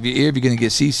the back of your ear if you're going to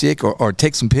get seasick or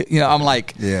take some pills. I'm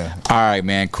like, all right,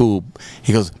 man, cool.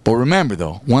 He goes, but remember,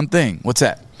 though, one thing. What's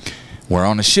that? We're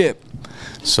on a ship.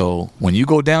 So when you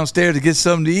go downstairs to get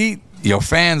something to eat, your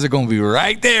fans are going to be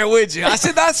right there with you. I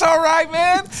said, that's all right,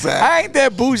 man. Exactly. I ain't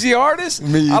that bougie artist.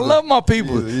 I love my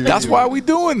people. That's why we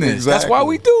doing this. Exactly. That's why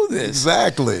we do this.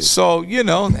 Exactly. So,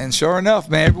 and sure enough,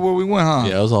 man, everywhere we went, huh?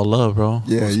 Yeah, it was all love, bro.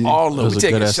 Yeah, all love. We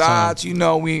taking shots,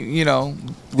 time.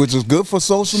 Which is good for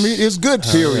social media. It's good,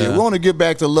 period. Yeah. We want to get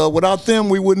back to love. Without them,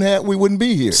 we wouldn't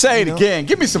be here. Say it again.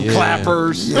 Give me some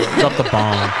clappers. Drop the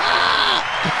bomb.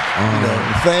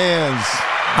 Fans.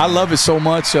 I love it so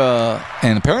much,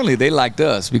 and apparently they liked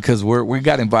us because we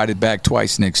got invited back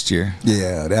twice next year.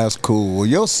 Yeah, that's cool. Well,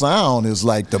 your sound is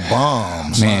like the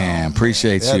bomb. Man,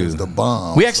 appreciate that you. That is the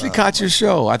bomb. We actually caught your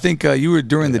show. I think you were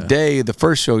during the day, the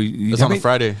first show. It was on a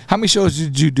Friday. How many shows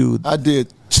did you do? I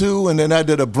did 2, and then I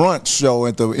did a brunch show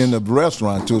in the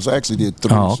restaurant too. So I actually did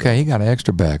 3. Oh, okay. He got an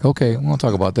extra bag. Okay, we won't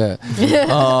talk about that.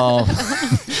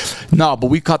 No, but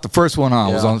we caught the first one on.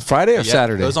 Yeah. Was it on Friday or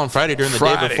Saturday? It was on Friday during the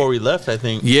day before we left, I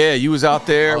think. Yeah, you was out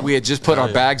there. We had just put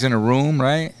our bags in a room,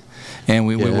 right? And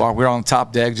we were on the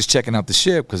top deck just checking out the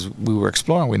ship because we were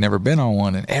exploring. We'd never been on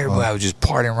one. And everybody was just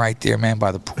partying right there, man,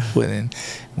 by the pool. And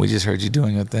we just heard you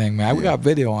doing your thing, man. We got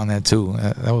video on that, too.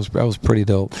 That was pretty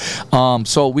dope.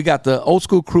 So we got the old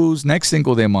school cruise next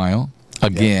Cinco de Mayo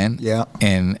again. Yeah.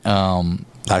 And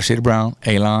Lighter Shade of Brown,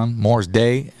 AALON, Morris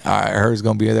Day. I heard it's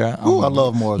going to be there. Ooh, I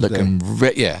love Morris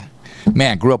Day. Yeah.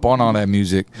 Man, grew up on all that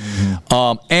music.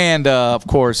 Mm-hmm. And, of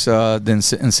course, then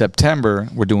in September,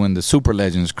 we're doing the Super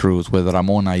Legends cruise with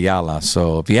Ramon Ayala.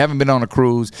 So if you haven't been on a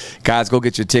cruise, guys, go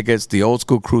get your tickets,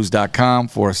 theoldschoolcruise.com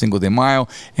for Cinco de Mayo,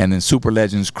 and then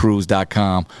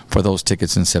superlegendscruise.com for those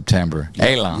tickets in September.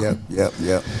 AALON.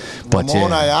 Yep. But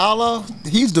Ramon Ayala,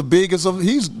 he's the biggest of...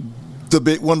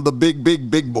 one of the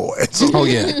big boys. Oh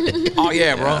yeah, oh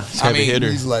yeah, bro. I mean, hitter.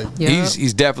 He's like,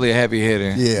 he's definitely a heavy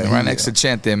hitter. Yeah, right next to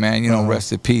Chente, man. You know,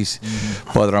 rest in peace.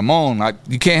 But Ramon,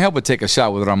 you can't help but take a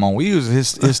shot with Ramon. We use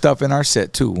his stuff in our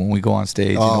set too when we go on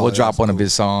stage. We'll drop one of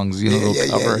his songs. You know,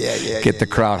 cover, get the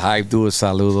crowd hyped, do a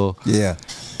saludo. Yeah.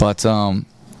 But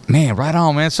man, right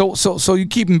on, man. So you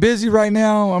keeping busy right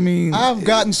now? I mean, I've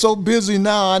gotten so busy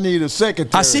now. I need a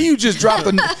secretary. I see you just dropped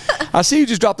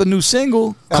a new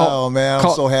single. I'm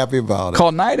so happy about it.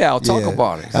 Called Night Owl. Talk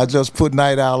about it. I just put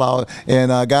Night Owl out,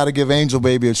 and I got to give Angel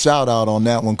Baby a shout out on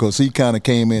that one because he kind of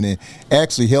came in and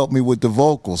actually helped me with the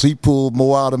vocals. He pulled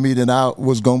more out of me than I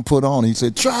was gonna put on. He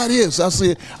said, "Try this." I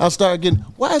started getting.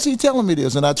 Why is he telling me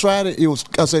this? And I tried it.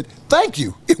 I said, "Thank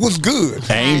you. It was good."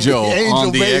 Angel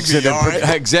on the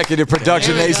Baby, executive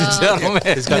production, ladies and gentlemen.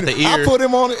 He's got the ear. I put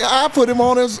him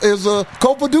on as a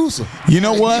co-producer. You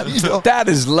know what? That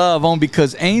is love on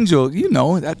because Angel, you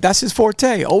know, that's his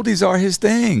forte. Oldies are his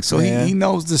thing, so he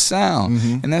knows the sound,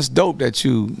 and that's dope that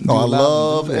you. I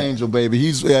love Angel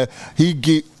Baby.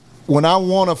 When I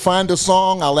want to find a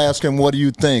song, I'll ask him, "What do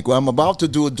you think?" Well, I'm about to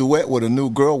do a duet with a new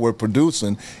girl we're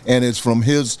producing, and it's from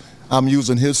his. I'm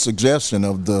using his suggestion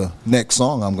of the next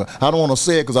song. I don't want to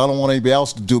say it because I don't want anybody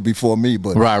else to do it before me.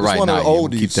 But it's one of the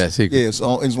oldies. Keep that secret. Yeah, it's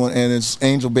one, and it's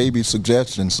Angel Baby's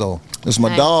suggestion. So it's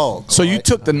my dog. So you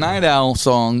took the Night Owl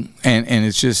song, and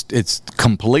it's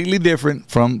completely different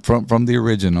from the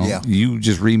original. Yeah. You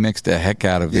just remixed the heck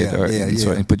out of it,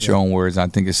 and put your own words. I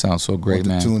think it sounds so great,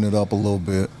 man. Tune it up a little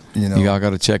bit. You know, y'all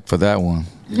got to check for that one.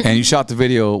 And you shot the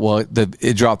video. Well,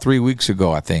 it dropped 3 weeks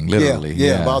ago, I think. Literally,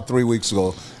 yeah, about 3 weeks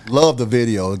ago. Love the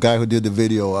video. The guy who did the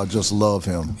video, I just love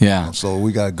him. Yeah. So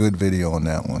we got a good video on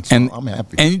that one. So I'm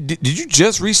happy. And did you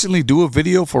just recently do a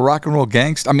video for Rock and Roll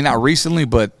Gangster? I mean, not recently,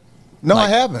 but no, I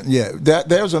haven't. Yeah,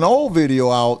 there's an old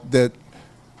video out that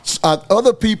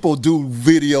other people do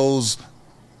videos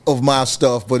of my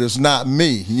stuff, but it's not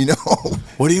me, you know.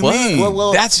 What do you mean?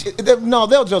 Well,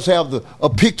 they'll just have a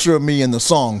picture of me in the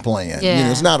song playing. Yeah. You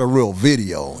know, it's not a real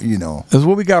video, you know. That's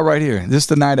what we got right here. This is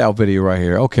the Night Owl video right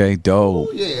here. Okay, dope.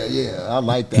 Oh, yeah, I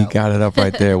like that. He got it up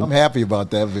right there. I'm happy about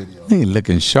that video. He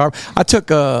looking sharp. I took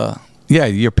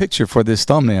your picture for this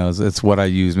thumbnail. That's what I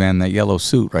use, man. That yellow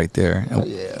suit right there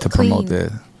to promote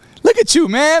that. Look at you,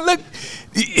 man. Look.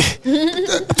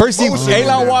 First thing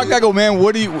AALON walked, I go, man,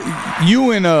 what do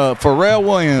you and Pharrell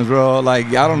Williams, bro? Like,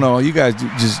 I don't know. You guys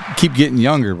just keep getting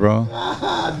younger, bro.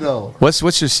 I know.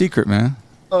 What's your secret, man?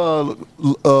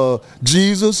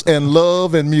 Jesus and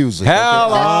love and music.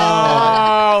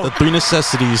 Hello. The 3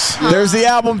 necessities. There's the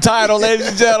album title, ladies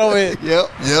and gentlemen. Yep.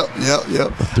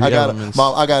 I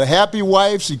got a happy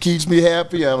wife. She keeps me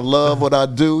happy. I love what I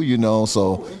do, you know.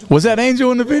 So was that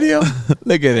Angel in the video?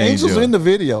 Look at Angel. Angel's in the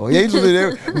video. Angel's in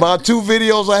there. My 2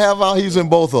 videos I have out, he's in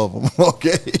both of them.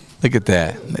 Okay. Look at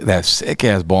that. That sick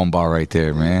ass bomba right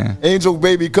there, man. Angel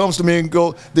Baby comes to me and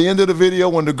go, the end of the video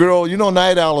when the girl, you know,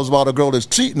 Night Owl is about a girl that's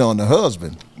cheating on the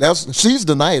husband. She's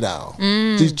the Night Owl.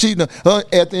 She's cheating.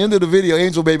 At the end of the video,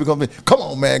 Angel Baby comes in, come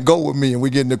on, man, go with me. And we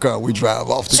get in the car, we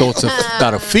drive off. So it's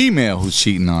not a female who's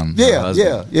cheating on her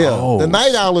husband. Yeah. Oh. The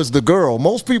Night Owl is the girl.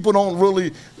 Most people don't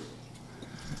really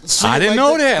I didn't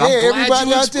know that. I'm glad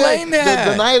you explained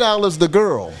that. The Night Owl is the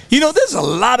girl. You know, there's a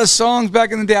lot of songs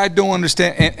back in the day I don't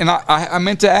understand. And I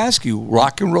meant to ask you,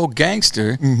 Rock and Roll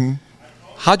Gangster,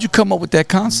 how'd you come up with that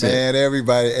concept? Man,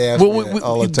 everybody asks me that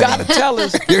all the time. You got to tell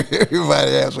us.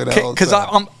 Everybody asks me that all the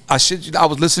time. Because I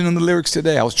was listening to the lyrics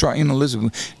today. I was trying to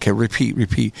listen. Okay,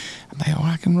 repeat. I'm like,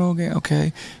 Rock and Roll Gang,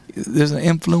 okay. There's an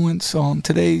influence on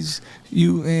today's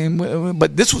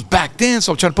but this was back then,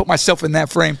 so I'm trying to put myself in that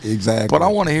frame. Exactly. But I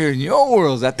want to hear in your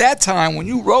words at that time when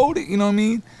you wrote it. You know what I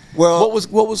mean? Well,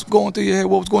 what was going through your head?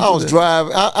 What was going? I was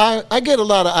driving. I get a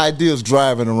lot of ideas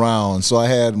driving around. So I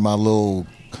had my little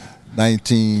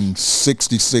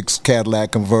 1966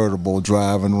 Cadillac convertible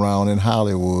driving around in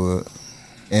Hollywood,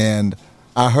 and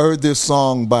I heard this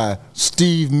song by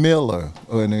Steve Miller,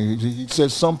 and he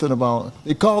said something about,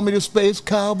 they called me the Space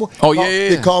Cowboy. Oh,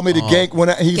 yeah. They called me the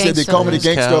he said they called me the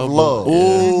Gangster of Love.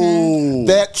 Oh.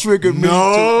 That triggered me. That's where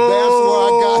I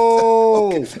got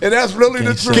and that's really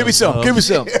the truth. Give me some.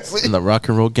 And the Rock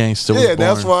and Roll Gangster was born.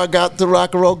 That's where I got the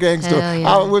Rock and Roll Gangster.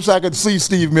 Yeah. I wish I could see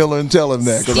Steve Miller and tell him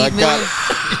that, because I got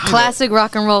classic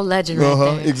rock and roll legend right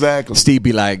there. Exactly. Steve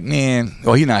be like, man,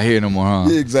 he's not here no more, huh?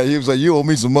 Yeah, exactly. He was like, you owe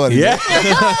me some money. Yeah.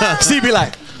 Steve be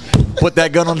like, put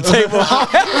that gun on the table.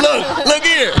 look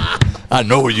here. I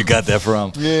know where you got that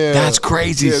from. Yeah, that's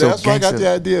crazy. Yeah, so that's where I got the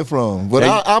idea from. But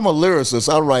I'm a lyricist.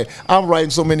 I'm writing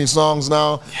so many songs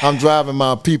now. I'm driving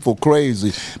my people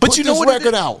crazy. But Put you know this what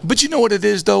record out. But you know what it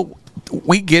is though.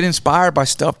 we get inspired by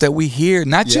stuff that we hear,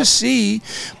 not just see.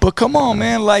 But come on,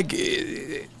 man, like.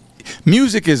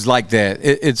 Music is like that.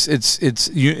 It's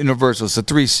universal. It's a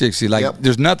 360. Like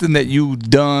there's nothing that you've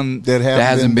done that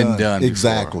hasn't been done.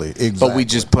 Exactly. But we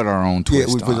just put our own twist.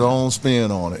 Yeah, we put our own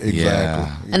spin on it.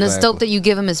 Exactly. And it's dope that you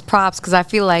give them as props because I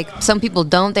feel like some people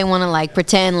don't. They want to like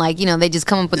pretend like they just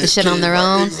come up with the shit on their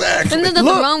own. Exactly. And there's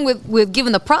nothing wrong with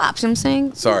giving the props. You know what I'm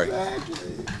saying. Sorry.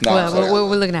 What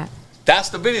we're looking at. That's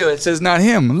the video. It says not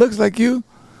him. It looks like you.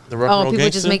 The rock and roll people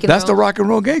gangster? just making. That's the rock and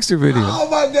roll gangster video. Oh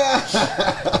my God.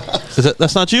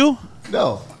 That's not you?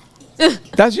 No.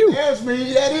 That's you. That's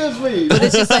me. That is me. But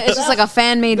it's just like a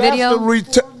fan made video.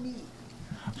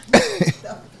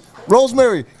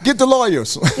 Rosemary, get the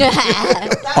lawyers.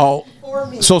 Oh,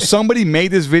 so somebody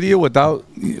made this video without?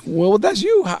 Well, that's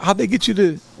you. How'd they get you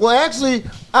to? Well, actually,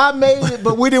 I made it,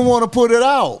 but we didn't want to put it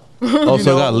out. Oh,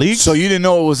 so it got leaked? So you didn't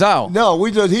know it was out? No,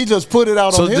 he just put it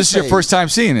out on his So this is your first time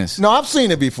seeing this? No, I've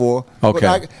seen it before.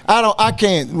 Okay. But I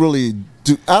can't really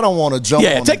I don't want to jump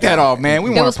on take that off, man. We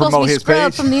want to promote his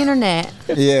page. From the internet.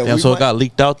 Yeah, so it got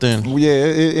leaked out then. Yeah,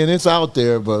 and it's out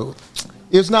there, but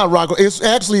it's not rock. It's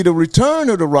actually the return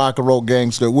of the rock and roll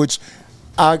gangster, which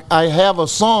I have a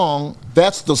song.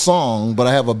 That's the song, but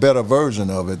I have a better version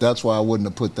of it. That's why I wouldn't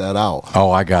have put that out. Oh,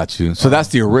 I got you. So that's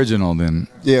the original then.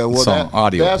 Yeah, well,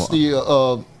 audio. That's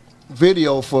the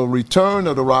video for Return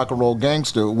of the Rock and Roll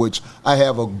Gangster, which I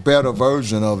have a better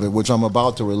version of it, which I'm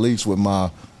about to release with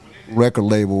my record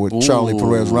label with Charlie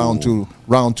Perez, Round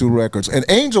Two Records. And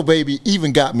Angel Baby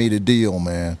even got me the deal,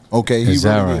 man. Okay, Is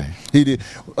that right? He did.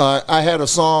 I had a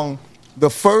song. The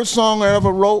first song I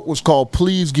ever wrote was called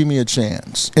 "Please Give Me a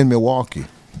Chance" in Milwaukee.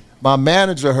 My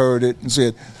manager heard it and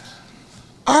said,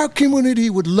 "Our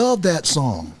community would love that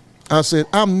song." I said,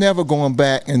 "I'm never going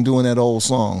back and doing that old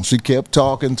song." She kept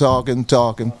talking.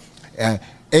 And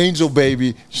Angel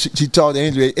Baby, she talked to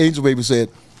Angel. Angel Baby said,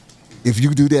 "If you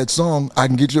do that song, I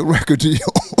can get you a record deal."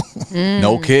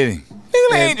 No kidding.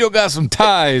 Angel got some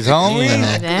ties, homie.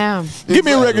 Damn. Give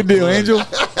me a record deal, Angel.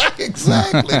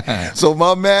 Exactly. So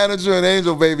my manager and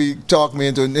Angel Baby talked me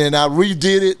into it, and I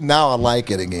redid it. Now I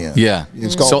like it again. Yeah.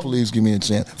 It's called "Please Give Me a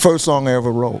Chance." First song I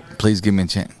ever wrote. Please give me a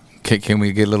chance. Can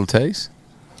we get a little taste?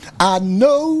 I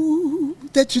know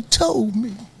that you told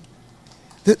me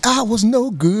that I was no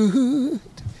good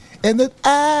and that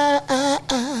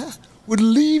I would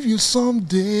leave you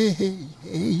someday.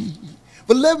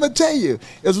 But let me tell you,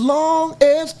 as long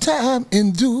as time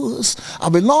endures, I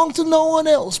belong to no one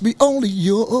else, be only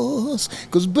yours.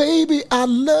 'Cause baby, I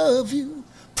love you,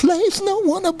 place no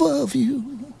one above you.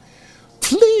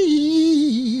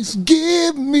 Please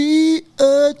give me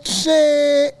a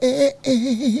chance.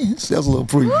 That's a little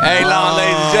preview. Hey, long,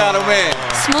 ladies and gentlemen.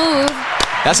 Smooth.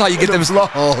 That's how you get them.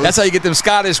 That's how you get them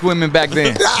Scottish women back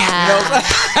then. Hey,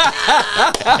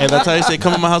 that's how you say,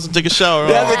 "Come in my house and take a shower."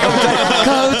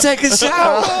 Come take a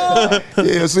shower.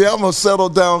 Yeah, see, I'm a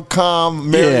settled down,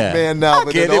 calm, married man now.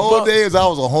 But in the old days, I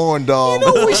was a horn dog. You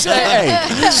know what we say?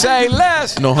 Hey, say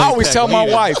less. No I always tell my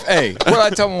either. wife, hey, what I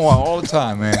tell my wife all the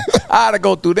time, man. I had to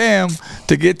go through them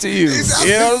to get to you. You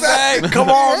know what I'm saying? Come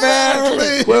on,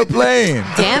 man. We're playing.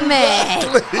 Damn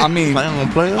it. I mean,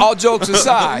 all jokes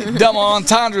aside, double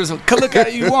entendres, look at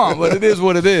it you want, but it is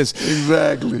what it is.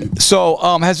 Exactly. So,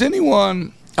 has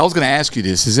anyone, I was going to ask you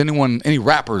this, any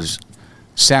rappers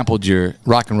sampled your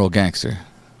rock and roll gangster?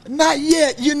 Not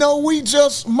yet. You know,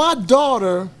 my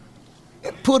daughter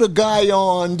put a guy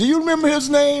on. Do you remember his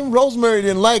name? Rosemary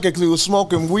didn't like it because he was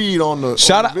smoking weed on the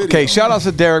video. Okay, shout out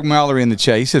to Derek Mallory in the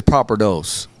chat. He said Proper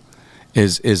Dose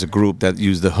is a group that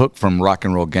used the hook from Rock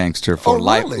and Roll Gangster for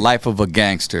really? Life of a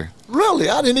Gangster. Really?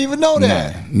 I didn't even know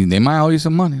that. Nah, they might owe you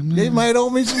some money. They might owe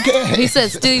me some cash. He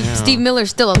said Steve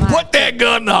Miller's still alive. Put that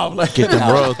gun off. Get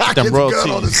them Get the gun on the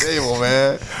royalties. table,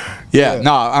 man. Yeah,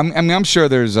 no, I'm sure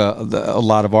there's a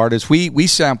lot of artists. We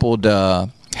sampled.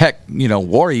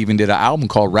 War even did an album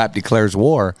called Rap Declares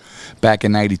War back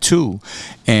in '92,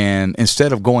 and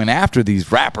instead of going after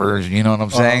these rappers, you know what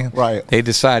I'm saying? Right. They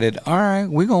decided, all right,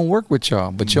 we're gonna work with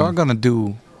y'all, but y'all gonna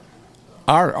do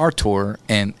our tour,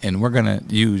 and we're gonna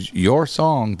use your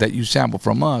song that you sampled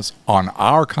from us on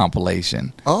our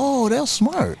compilation. Oh, that's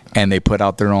smart. And they put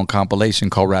out their own compilation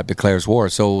called Rap Declares War.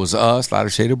 So it was us, Lighter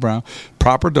Shade of Brown,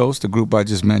 Proper Dose, the group I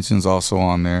just mentioned, is also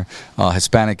on there.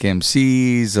 Hispanic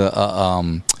MCs,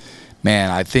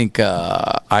 I think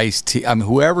Ice-T. I mean,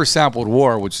 whoever sampled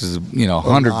War, which is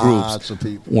 100 groups, of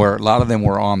people. where a lot of them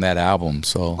were on that album.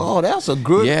 So That's a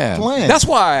good plan. that's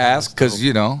why I asked, because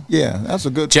Yeah, that's a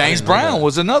good James plan. Brown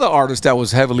was another artist that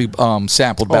was heavily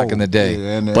sampled back in the day,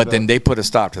 yeah, and but then they put a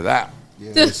stop to that.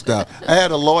 Yeah, they stopped. I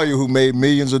had a lawyer who made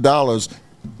millions of dollars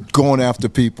going after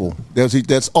people.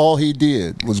 That's all he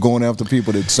did, was going after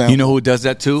people that sampled. You know who does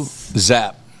that too?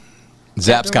 Zap.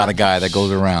 Zap's got a guy that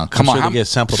goes around. Come I'm on, sure they get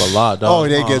sampled a lot, dog. Oh,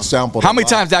 they get sampled. how many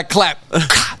times that clap?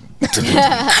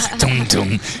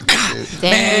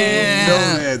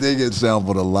 Man, they get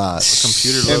sampled a lot.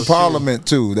 Computer in Parliament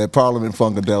too. That Parliament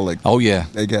Funkadelic. Oh yeah,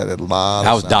 they got a lot.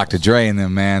 That was Dr. Dre and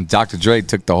them, man. Dr. Dre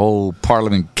took the whole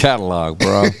Parliament catalog,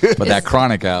 bro, for that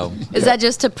Chronic album. Is that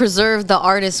just to preserve the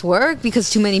artist's work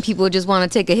because too many people just want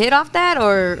to take a hit off that,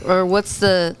 or what's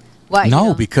the why?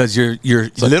 No, because you're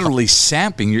literally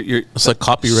sampling. It's like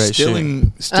copyright stealing. You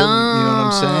know what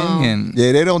I'm saying? And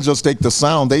yeah, they don't just take the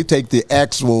sound; they take the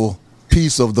actual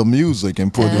piece of the music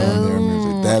and put it on their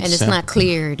music. And it's not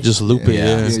cleared. Just loop it.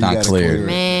 Yeah, it's not clear.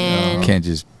 Man, you can't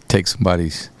just take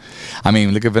somebody's. I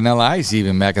mean, look at Vanilla Ice.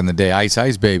 Even back in the day,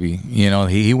 Ice Baby. You know,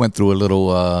 he went through a little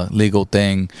legal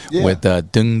thing with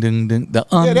ding ding ding, the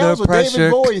under that was pressure.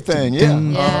 a David Bowie thing.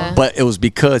 Yeah. But it was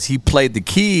because he played the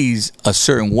keys a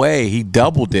certain way. He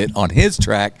doubled it on his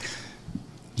track.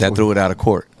 That threw it out of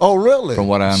court. Oh, really? From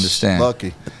what I understand.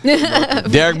 Lucky.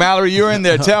 Derek Mallory, you're in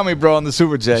there. Tell me, bro, on the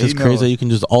Super J. It's just crazy that you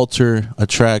can just alter a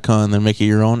track and then make it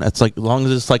your own. It's like, as long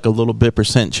as it's like a little bit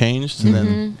 % changed, and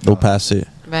then they'll pass it.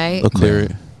 Right. They'll clear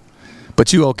it.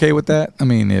 But you okay with that? I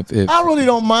mean, if I really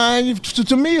don't mind.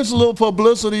 To me, it's a little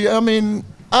publicity. I mean,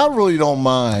 I really don't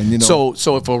mind. You know.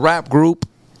 So if a rap group,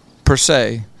 per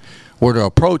se, were to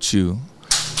approach you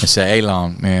and say,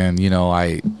 "AALON, man, you know,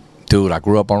 I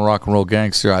grew up on Rock and Roll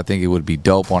Gangster. I think it would be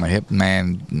dope on a hip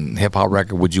hop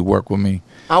record. Would you work with me?"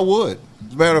 I would.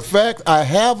 As a matter of fact, I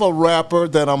have a rapper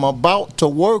that I'm about to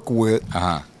work with,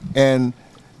 and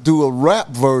do a rap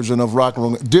version of Rock and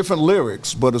Roll. Different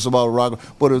lyrics, but it's about rock.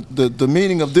 But the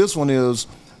meaning of this one is,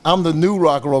 I'm the new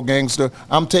Rock and Roll Gangster.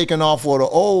 I'm taking off for the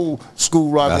old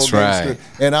school Rock and Roll Gangster,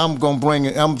 and I'm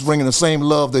bringing the same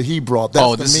love that he brought.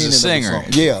 That's this is a singer.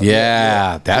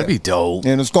 Yeah, that'd be dope.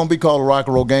 And it's gonna be called a Rock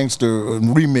and Roll Gangster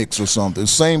remix or something.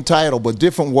 Same title, but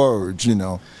different words. You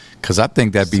know. Because I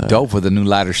think that'd be dope for the new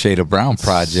Lighter Shade of Brown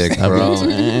project, bro.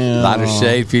 Lighter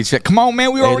Shade feature. Come on,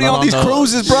 man. We already on these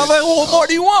cruises, brother. What more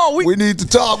do you want? We need to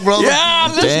talk, brother.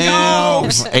 Yeah,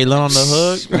 let's go. AALON on the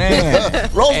hook. Man.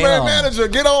 Rosemary Manager,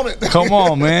 get on it. Come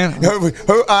on, man.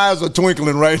 Her eyes are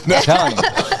twinkling right now.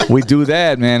 We do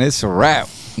that, man. It's a wrap.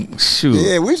 Shoot.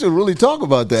 Yeah, we should really talk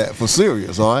about that for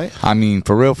serious, all right? I mean,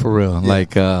 for real. Yeah.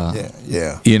 Like,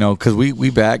 you know, because we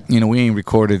back, you know, we ain't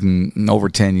recorded in over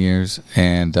 10 years.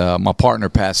 And my partner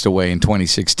passed away in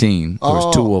 2016. There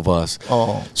was two of us.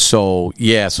 So,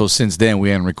 so since then, we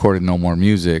haven't recorded no more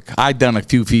music. I've done a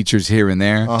few features here and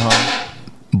there.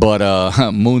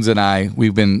 But Moons and I,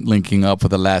 we've been linking up for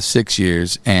the last 6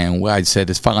 years. And I said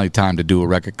it's finally time to do a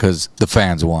record because the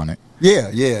fans want it.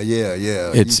 Yeah.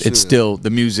 It's still,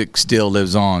 the music still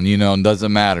lives on, you know, and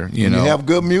doesn't matter, you know. You have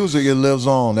good music, it lives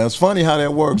on. That's funny how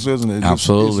that works, isn't it?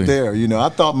 Absolutely. It's there. You know, I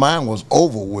thought mine was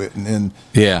over with, and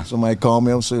somebody called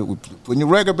me and said, "Putting your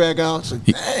record back out." I said,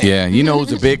 "Dang." Yeah, you know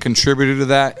who's a big contributor to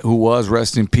that? Who was,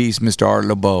 rest in peace, Mr. Art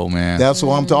LeBeau, man. That's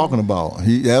what I'm talking about.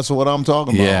 That's what I'm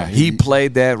talking about. Yeah, he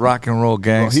played that Rock and Roll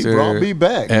Gangster. He brought me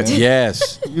back, man.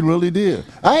 Yes. He really did.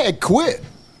 I had quit.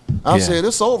 I said,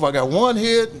 it's over. I got one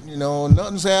hit, you know,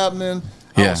 nothing's happening.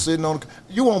 I was sitting on,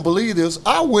 you won't believe this.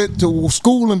 I went to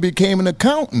school and became an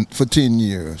accountant for 10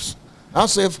 years. I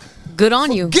said, good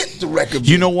on you. Get the record.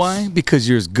 You know why? Because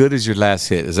you're as good as your last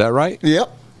hit. Is that right? Yep.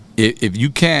 If you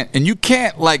can't, and you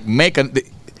can't like make a.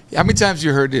 How many times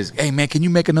you heard this? Hey man, can you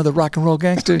make another Rock and Roll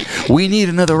Gangster? We need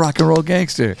another Rock and Roll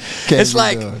Gangster. It's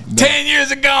like 10 years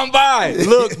have gone by.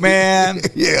 Look, man,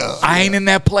 I ain't in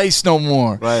that place no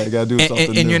more. Right, I gotta do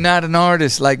something and new. you're not an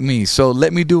artist like me, so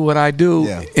let me do what I do,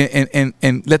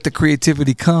 and let the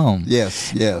creativity come.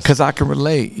 Yes. Because I can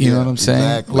relate. You know what I'm saying?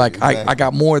 Exactly, like I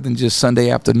got more than just Sunday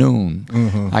afternoon.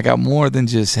 I got more than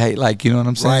just like you know what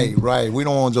I'm saying? Right. We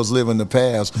don't want to just live in the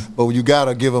past, but you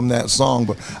gotta give them that song.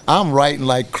 But I'm writing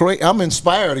like crazy. I'm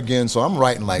inspired again, so I'm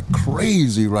writing like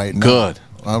crazy right now. Good.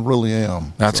 I really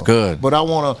am. That's good. But I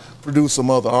want to produce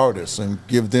some other artists and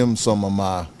give them some of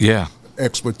my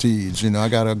expertise. You know, I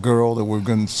got a girl that we're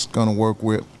going to work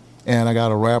with, and I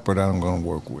got a rapper that I'm going to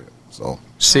work with. So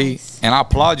see, and I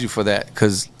applaud you for that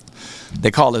because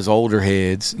they call us older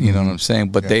heads. You know what I'm saying?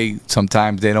 But they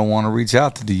sometimes they don't want to reach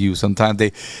out to the youth. Sometimes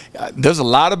they there's a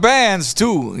lot of bands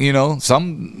too. You know,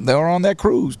 some they're on that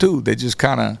cruise too. They just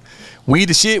kind of. We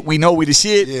the shit. We know we the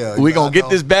shit. Yeah, we gonna get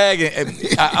this bag. And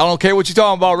I don't care what you're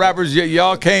talking about, rappers.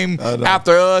 Y'all came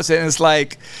after us, and it's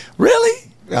like,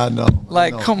 really? I know.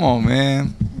 Like, come on,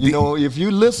 man. You know, if you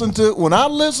when I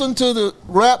listen to the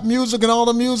rap music and all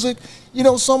the music, you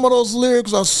know, some of those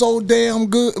lyrics are so damn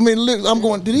good. I mean, I'm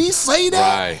going, did he say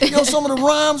that? Right. You know, some of the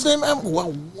rhymes, I'm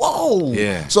going, whoa.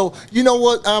 Yeah. So, you know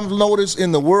what I've noticed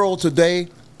in the world today?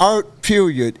 Art,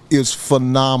 period, is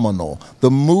phenomenal.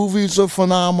 The movies are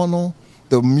phenomenal.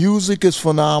 The music is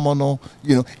phenomenal.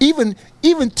 You know, even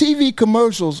TV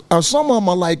commercials some of them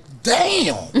are like,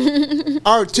 damn,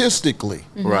 artistically.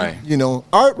 Right. You know,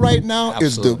 art right now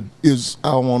Absolutely. is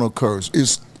I don't want to curse.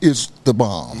 Is the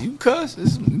bomb. You cuss.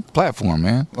 It's a platform,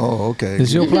 man. Oh, okay.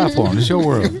 It's your platform. It's your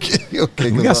world.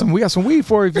 Okay, We got some weed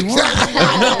for you if you want.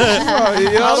 I don't do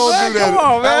that. Come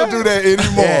on, man. I don't do that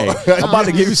anymore. Hey, I'm about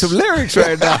to give you some lyrics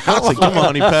right now. It's like, come on,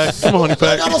 honey pack. Come on, honey I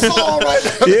pack. got a song right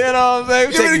now. You know what I'm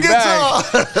saying? Give me the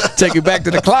guitar. Take you back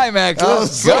to the climax.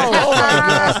 Let's go. Oh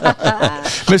my God.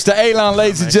 Mr. AALON,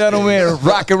 ladies and gentlemen,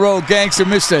 rock and roll gangster,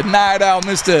 Mr. Night Out,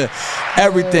 Mr.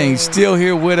 Everything, still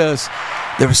here with us.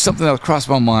 There was something that crossed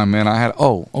my mind, man. I had,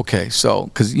 okay, so,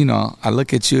 because, you know, I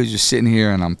look at you as you're sitting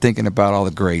here and I'm thinking about all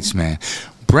the greats, man.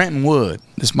 Brenton Wood,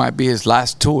 this might be his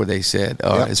last tour, they said,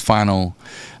 or his final.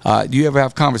 Do you ever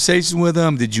have conversations with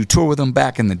him? Did you tour with him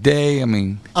back in the day? I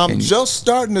mean, I'm just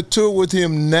starting to tour with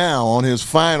him now on his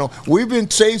final. We've been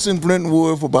chasing Brenton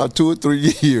Wood for about 2 or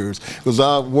 3 years because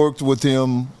I worked with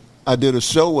him. I did a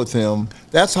show with him.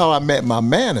 That's how I met my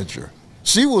manager.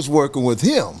 She was working with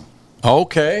him.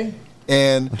 Okay.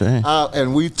 And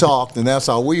we talked, and that's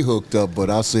how we hooked up. But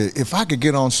I said, if I could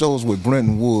get on shows with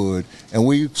Brenton Wood, and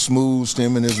we smoothed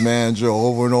him and his manager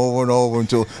over and over and over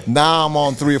until now I'm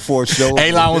on 3 or 4 shows.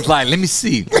 AALON was like, let me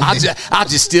see. I'll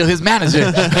just steal his manager.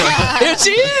 Here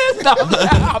she is. No,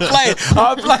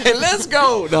 I'm playing. Let's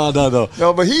go. No.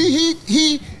 No, but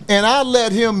he and I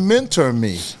let him mentor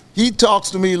me. He talks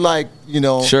to me like, you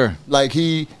know, sure, like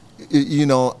he, you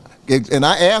know. And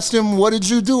I asked him, what did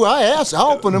you do? I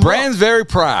opened him Brand's up. very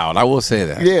proud, I will say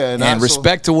that. Yeah. And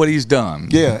respect to what he's done.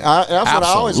 Yeah, that's what I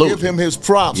always give him his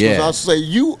props. Because I say,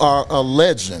 you are a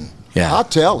legend. Yeah. I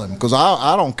tell him, because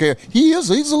I don't care. He's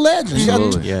a legend. He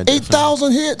got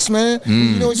 8,000 hits, man.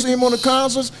 You know, you see him on the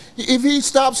concerts. If he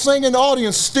stops singing, the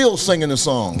audience is still singing the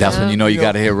song. That's when you know you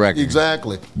got to hit record.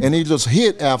 Exactly. And he just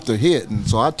hit after hit. And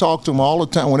so I talk to him all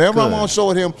the time. Whenever I'm on show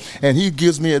with him, and he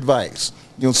gives me advice.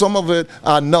 You know, some of it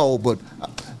I know, but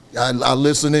I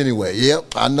listen anyway.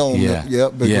 Yep, I know him. Yeah.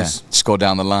 Yep. Because, Just go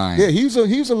down the line. Yeah, he's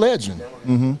a legend.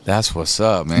 Mm-hmm. That's what's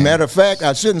up, man. Matter of fact,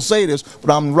 I shouldn't say this, but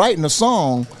I'm writing a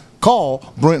song called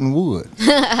Brenton Wood.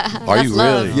 Are you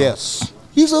really? Yes.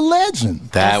 He's a legend.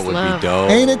 That would be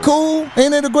dope. Ain't it cool?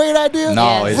 Ain't it a great idea?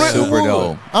 No, it's Brenton super Wood.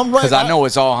 dope. I'm right. Because I know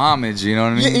it's all homage, you know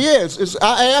what I mean? Yes.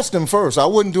 I asked him first. I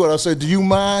wouldn't do it. I said, do you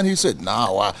mind? He said,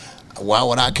 no, why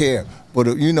would I care?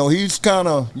 But, you know, he's kind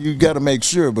of, you got to make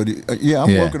sure. But,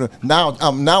 I'm working. Now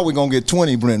we're going to get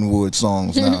 20 Brenton Wood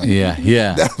songs now.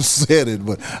 Yeah. That said it.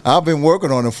 But I've been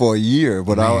working on it for a year.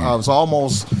 But I was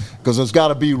almost, because it's got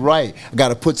to be right. I got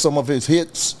to put some of his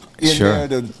hits in there,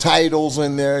 the titles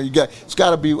in there. It's got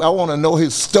to be, I want to know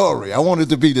his story. I want it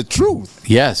to be the truth.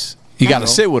 Yes. You got to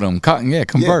sit with him.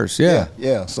 Converse.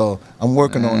 Yeah. So I'm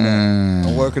working on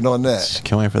that.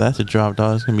 Can't wait for that to drop,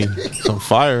 dog. It's going to be some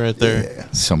fire right there. Yeah.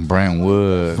 Some Brenton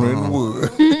Wood.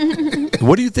 Wood.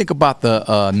 What do you think about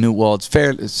the new? Well,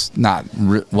 it's not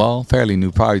fairly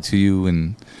new, probably to you,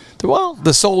 and the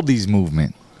Soldies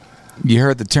movement. You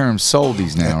heard the term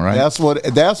Soldies now, right?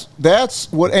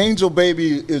 That's what Angel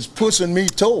Baby is pushing me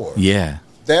toward. Yeah.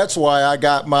 That's why I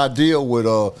got my deal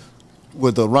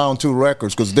with the Round 2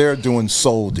 Records, because they're doing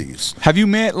Soldies. Have you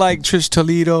met like Trish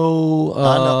Toledo?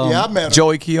 I met him.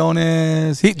 Joey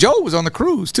Quiones. Joe was on the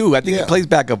cruise too. I think he plays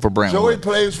backup for Brent. Joey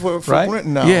plays for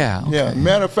Brenton now. Yeah. Okay. Yeah.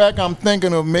 Matter of fact, I'm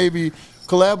thinking of maybe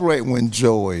collaborating with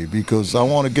Joey, because I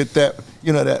want to get that,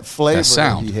 that flavor that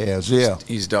sound he has. Yeah.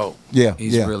 He's dope. Yeah.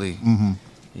 He's really. Mm-hmm.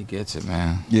 He gets it,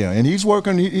 man. Yeah, and he's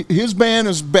working. His band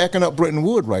is backing up Brenton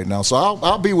Wood right now, so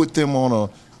I'll be with them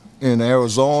in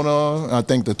Arizona. I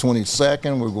think the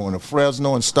 22nd. We're going to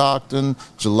Fresno and Stockton,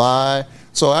 July.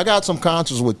 So I got some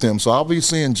concerts with them. So I'll be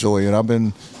seeing Joey, and I've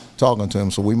been talking to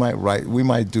him. So we might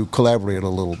collaborate a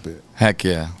little bit. Heck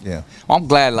yeah. Yeah. Well, I'm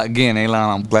glad, again,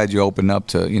 AALON, I'm glad you opened up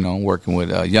to, working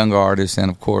with younger artists, and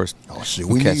of course,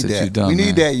 we need that. You've done, we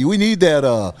need that. We need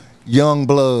that young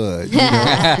blood.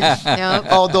 Yep.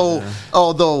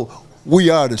 Although we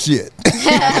are the shit.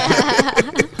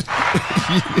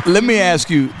 Let me ask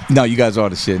you. No, you guys are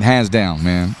the shit, hands down,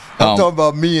 man. I'm talking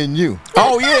about me and you.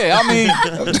 Oh yeah, I mean,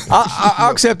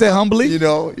 I'll accept that humbly.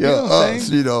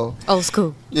 Us. Old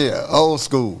school. Yeah, old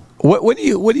school. What are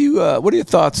your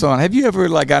thoughts on? Have you ever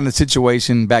like gotten a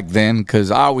situation back then? Because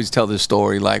I always tell this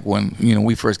story. Like when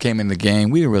we first came in the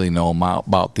game, we didn't really know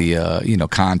about the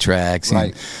contracts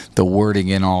and the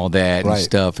wording and all that and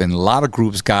stuff. And a lot of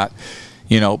groups got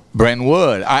Brent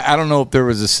Wood. I don't know if there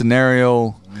was a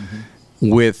scenario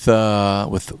with I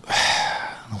want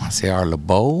to say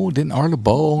Arlebeau. Didn't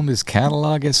Arlebeau own this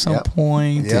catalog at some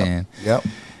point?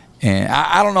 And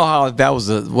I don't know how that was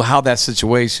how that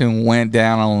situation went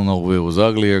down. I don't know if it was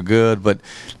ugly or good, but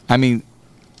I mean,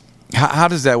 how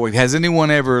does that work? Has anyone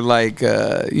ever in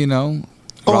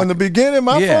the beginning,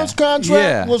 my first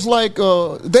contract was like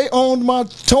they owned my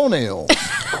toenails.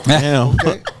 Damn.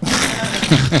 Okay.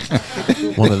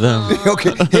 One of them.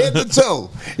 Okay, head to toe.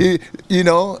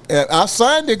 I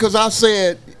signed it because I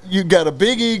said you got a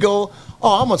big ego.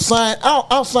 Oh, I'm gonna sign.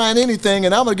 I'll sign anything,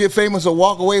 and I'm gonna get famous or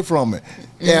walk away from it.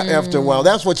 After a while,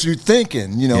 that's what you're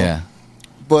thinking, Yeah.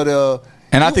 But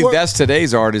and I think that's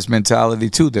today's artist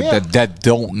mentality too. That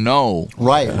don't know.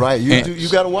 Right. You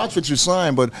got to watch what you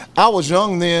sign. But I was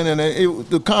young then, and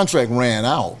the contract ran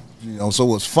out. So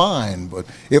it was fine. But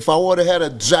if I would have had a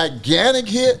gigantic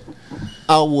hit,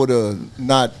 I would have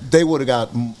not. They would have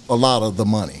got a lot of the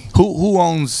money. Who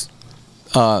owns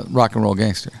Rock and Roll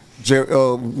Gangster?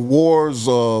 War's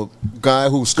guy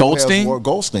who still Goldstein? has War,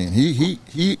 Goldstein. He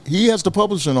has the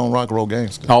publishing on Rock and Roll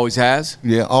Gangster. Always has?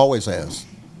 Yeah, always has.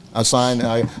 I signed.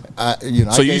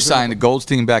 So you signed to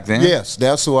Goldstein back then? Yes,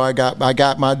 that's who I got. I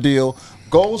got my deal.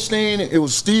 Goldstein. It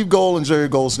was Steve Gold and Jerry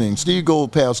Goldstein. Steve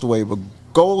Gold passed away, but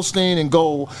Goldstein and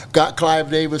Gold got Clive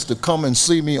Davis to come and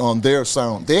see me on their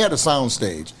sound. They had a sound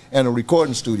stage and a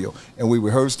recording studio, and we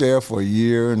rehearsed there for a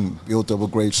year and built up a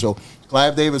great show.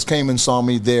 Clive Davis came and saw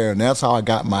me there, and that's how I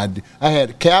got I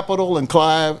had Capitol and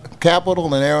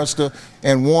Arista,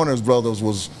 and Warner's Brothers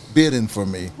was bidding for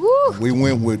me. Woo. We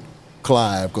went with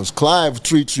Clive because Clive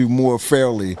treats you more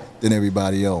fairly than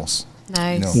everybody else.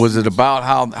 Nice. Was it about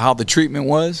how the treatment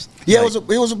was? Yeah,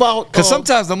 it was about because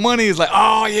sometimes the money is like,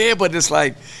 oh yeah, but it's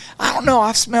like, I don't know,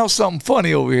 I smell something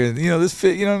funny over here. This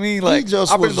fit. You know what I mean? Like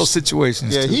I've been in those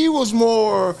situations. Yeah, too. He was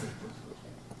more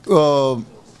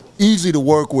easy to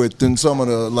work with than some of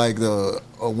the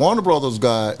Warner Brothers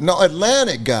guy. No,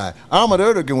 Atlantic guy. Ahmet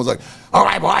Ertegun was like, all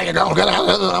right, boy, you know,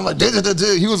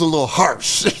 he was a little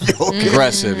harsh. Okay?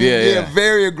 Aggressive, yeah.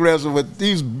 Very aggressive with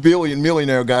these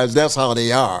millionaire guys. That's how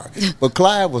they are. But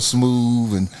Clive was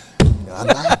smooth and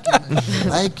I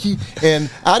like you.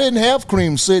 And I didn't have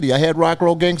Cream City. I had Rock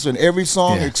Roll Gangster in every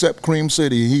song except Cream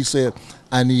City. He said,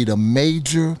 I need a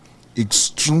major,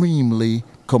 extremely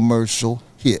commercial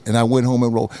hit. And I went home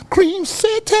and wrote Cream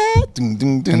City. Ding,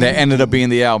 ding, ding. And that ended up being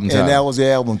the album title. And that was the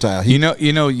album title.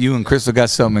 You and Crystal got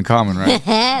something in common, right?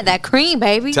 That cream,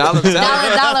 baby. Tell him.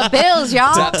 Dollar bills,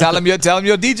 y'all. Tell him your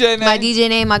DJ name. My DJ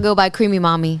name, I go by Creamy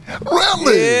Mommy.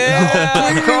 Really?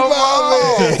 Yeah. Creamy Mommy.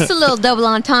 It's a little double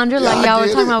entendre, like y'all were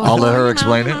talking about. I'll let her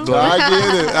explain it.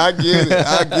 I get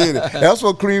it. That's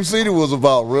what Cream City was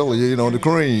about, really. The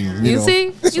cream. You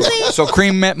see? So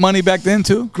cream meant money back then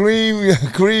too.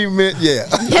 Cream meant Yeah.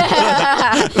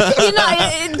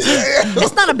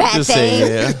 It's not a bad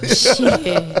thing. Shit.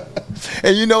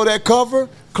 And that cover,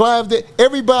 Clive,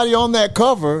 everybody on that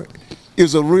cover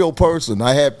is a real person.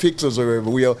 I had pictures of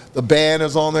everybody. The band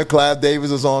is on there. Clive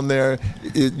Davis is on there.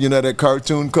 That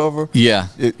cartoon cover. Yeah.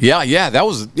 That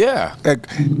was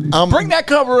bring that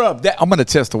cover up. I'm gonna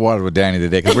test the water with Danny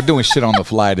today because we're doing shit on the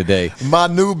fly today. My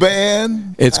new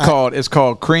band. It's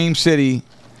called Cream City,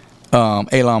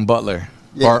 AALON Butler.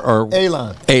 Yeah, or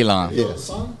AALON.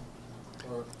 Yes.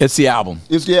 It's the album.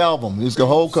 It's the album. It's the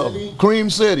whole cover. Cream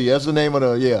City. That's the name of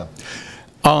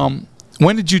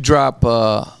When did you drop?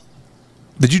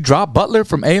 Did you drop Butler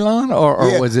from AALON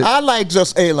or was it? I like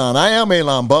just AALON. I am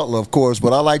AALON Butler, of course,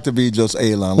 but I like to be just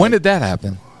AALON. When did that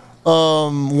happen?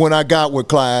 When I got with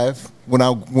Clive.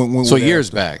 When so years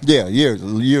back. Yeah,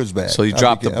 years back. So you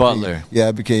dropped the Butler.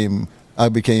 I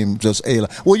became just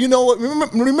AALON. Well, you know what?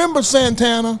 Remember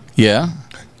Santana? Yeah.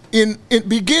 In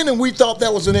beginning, we thought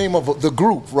that was the name of the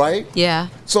group, right? Yeah.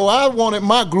 So I wanted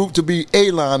my group to be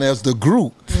AALON as the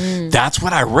group. That's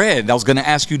what I read. I was going to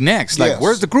ask you next. Like, Yes.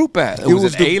 where's the group at? Was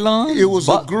it AALON? It was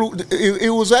a group.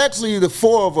 It was actually the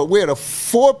four of us. We had a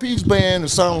 4-piece band that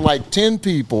sounded like 10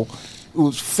 people. It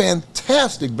was a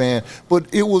fantastic band,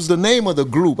 but it was the name of the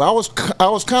group. I was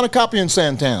kind of copying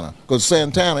Santana because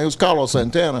it was Carlos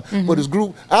Santana, but his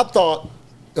group, I thought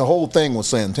the whole thing was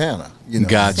Santana.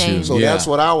 Got you. So that's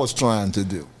what I was trying to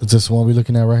do. Is this the one we're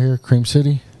looking at right here, Cream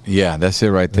City? Yeah, that's it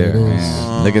right there,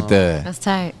 man. Look at That's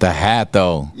tight. the hat,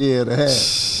 though. Yeah, the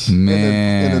hat.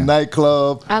 Man. In the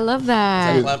nightclub. I love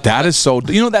that. That is so.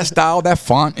 You know that style, that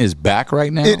font is back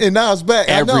right now. And now it's back.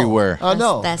 Everywhere. I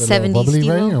know. That That 70s bubbly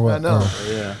rain or style. what? I know.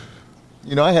 Yeah.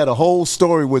 You know, I had a whole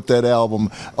story with that album.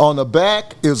 On the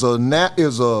back is a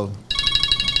Oh,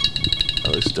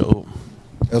 it's dope.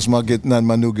 that's my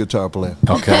new guitar player.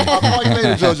 Okay. I'll call you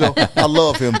later, JoJo. I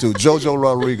love him too, JoJo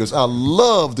Rodriguez. I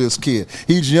love this kid.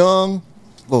 He's young.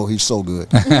 Oh, he's so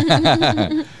good.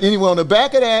 Anyway, on the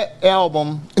back of that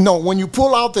album, when you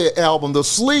pull out the album, the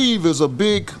sleeve is a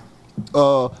big,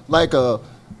 like a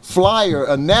flyer,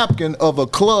 a napkin of a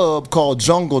club called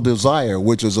Jungle Desire,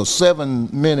 which is a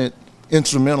 7-minute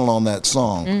instrumental on that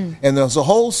song. And there's a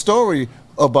whole story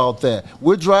about that.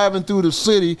 We're driving through the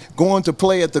city going to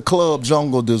play at the club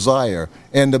Jungle Desire,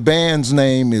 and the band's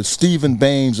name is Stephen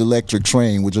Bain's Electric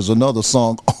Train, which is another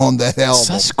song on that album.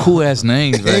 Such cool ass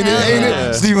names, right? Ain't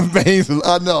it? Stephen Bain's,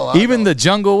 I know. Even the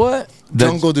Jungle what?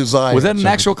 Jungle Desire. Was that an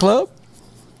actual club?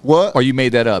 What? Or you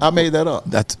made that up? I made that up.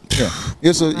 That's Yeah.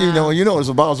 It's a it's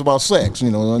about sex,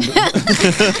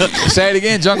 Say it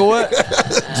again, Jungle what?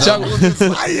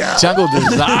 Jungle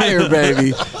Desire,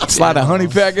 baby. Slide a honey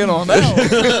pack in on that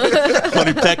one.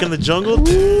 Honey pack in the jungle.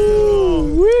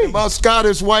 My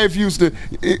Scottish wife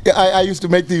I used to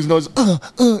make these noises,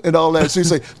 and all that. She'd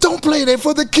say, "Don't play that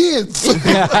for the kids."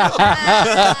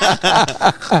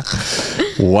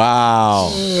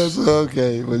 Wow. Yes,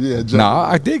 okay, but yeah, No,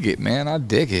 I dig it, man. I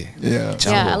dig it. Yeah.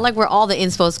 Yeah, I like where all the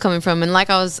info's coming from. And like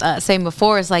I was saying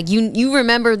before, it's like you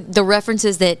remember the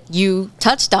references that you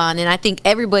touched on. And I think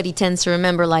everybody tends to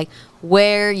remember like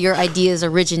where your ideas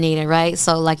originated, right?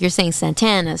 So like you're saying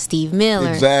Santana, Steve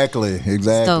Miller. Exactly.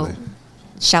 So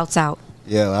shouts out.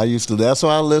 Yeah, that's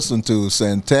what I listened to.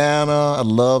 Santana, I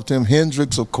loved him.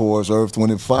 Hendrix, of course, Earth,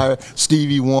 Wind and Fire,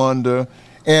 Stevie Wonder.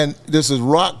 And this is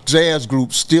rock jazz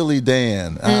group Steely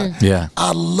Dan.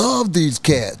 I love these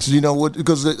cats,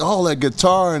 because all that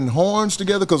guitar and horns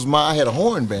together, because I had a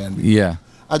horn band before. Yeah.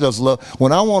 I just love,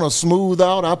 when I want to smooth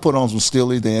out, I put on some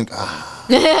Steely Dan.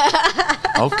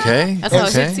 Okay. That's how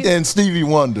it hits you. And Stevie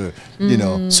Wonder,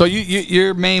 So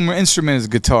your main instrument is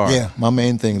guitar. Yeah, my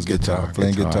main thing is guitar.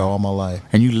 Playing guitar all my life.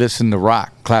 And you listen to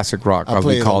rock, classic rock, I as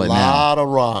we played call a it now. lot of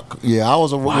rock. Yeah,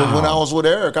 when I was with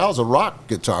Eric, I was a rock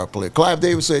guitar player. Clive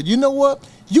Davis said, "You know what?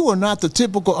 You are not the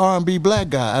typical R&B black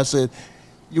guy." I said,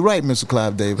 "You're right, Mr.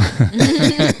 Clive Davis."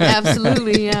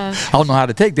 Absolutely, yeah. I don't know how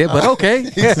to take that, but okay.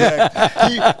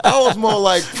 Exactly. I was more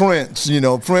like Prince.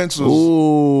 Prince was.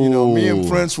 Me and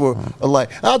Prince were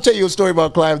alike. I'll tell you a story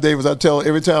about Clive Davis. I tell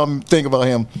every time I think about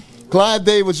him. Clive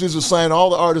Davis used to sign all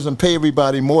the artists and pay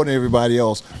everybody more than everybody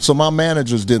else. So my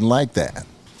managers didn't like that.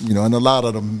 And a lot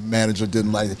of the managers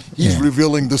didn't like it. He's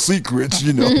revealing the secrets,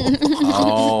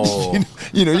 Oh.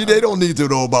 They don't need to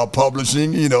know about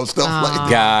publishing, stuff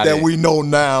like that we know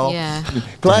now. Yeah.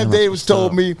 Clive Davis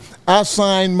told me I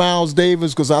signed Miles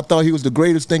Davis because I thought he was the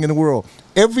greatest thing in the world.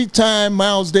 Every time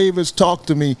Miles Davis talked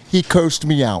to me, he cursed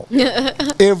me out.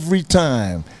 Every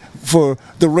time. For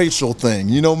the racial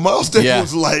thing, Miles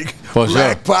Davis was like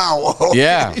black power.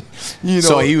 Yeah,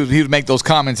 so he would make those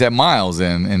comments at Miles,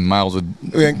 and Miles would.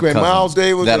 And Miles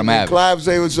Davis, and Clive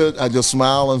Davis said, I just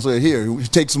smile and say, "Here,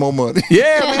 take some more money."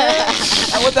 Yeah, man.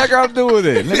 What that got to do with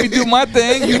it? Let me do my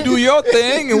thing, you do your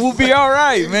thing, and we'll be all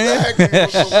right, man.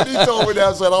 Exactly. So when he told me that,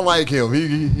 I said, "I like him.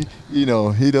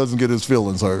 He doesn't get his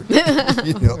feelings hurt."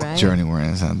 Right. Journey were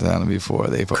in Santana before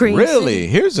they Cream really. City.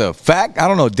 Here's a fact. I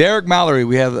don't know. Derek Mallory.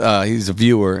 We have. He's a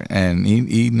viewer and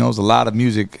he knows a lot of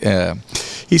music.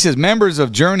 He says members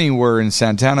of Journey were in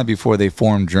Santana before they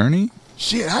formed Journey.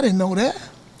 Shit, I didn't know that.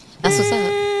 That's what's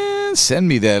up. Send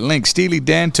me that link. Steely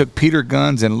Dan took Peter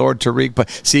Guns and Lord Tariq. But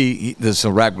see, there's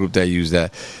a rap group that used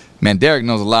that. Man, Derek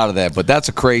knows a lot of that. But that's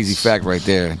a crazy fact right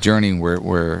there. Journey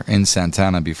were in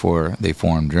Santana before they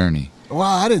formed Journey. Wow,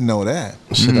 I didn't know that.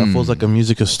 Shit, that feels like a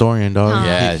music historian, dog.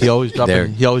 Yeah, he always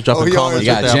dropping. He always dropping comments. He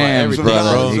got with that about jams, everything,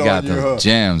 brother. bro. He got the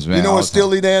jams, man. You know what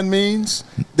Steely Dan means?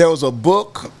 There was a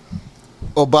book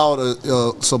about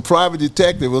some private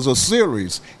detective. It was a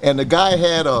series, and the guy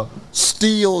had a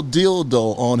steel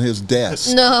dildo on his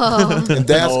desk. No.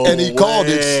 And he called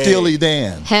it Steely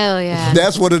Dan. Hell yeah.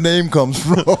 That's where the name comes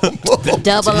from.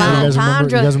 Double You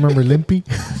guys remember Limpy?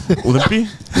 Limpy?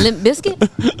 Limp Biscuit?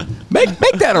 Make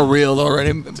that a reel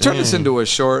already. Turn this into a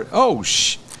short. Oh,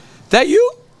 that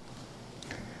you?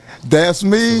 That's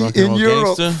me Rock and in roll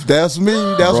Europe. gangster? That's me.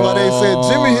 That's why they said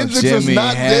Jimi Hendrix is Jimi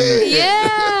not Hendrix. dead.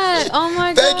 Yeah. Oh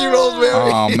my god. Thank you,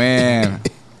 Rosemary. Oh man,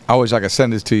 I wish I could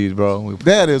send this to you, bro.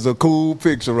 That is a cool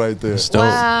picture right there. It's dope.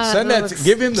 Wow. Send that.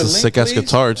 Give him the It's a link, sick ass please.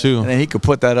 guitar too. And then he could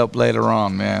put that up later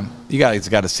on, man. You guys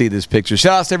got to see this picture.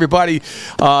 Shout out to everybody.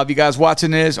 If you guys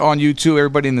watching this on YouTube,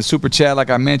 everybody in the super chat, like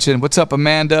I mentioned. What's up,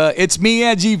 Amanda? It's me,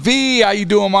 Angie V. How you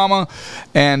doing, mama?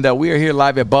 And we are here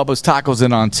live at Bubba's Tacos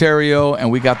in Ontario, and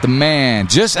we got the man,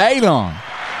 Just AALON.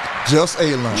 Just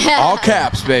AALON. All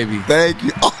caps, baby. Thank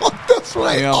you. Oh, that's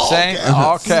right. You know what I'm saying?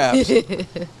 All caps.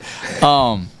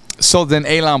 So then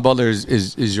AALON Butler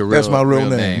is your real, That's my real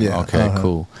name. Yeah. Okay,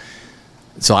 cool.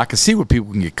 So I can see where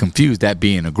people can get confused that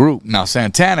being a group. Now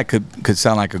Santana could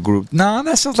sound like a group. Nah,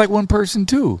 that sounds like one person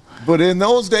too. But in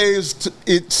those days,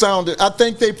 it sounded. I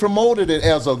think they promoted it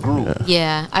as a group.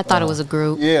 Yeah, I thought it was a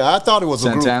group. Yeah, I thought it was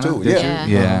Santana? a group too. Did Yeah.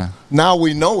 you? Yeah. Now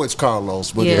we know it's Carlos,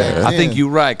 but Yeah. back I think then- you're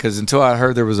right, because until I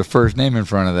heard there was a first name in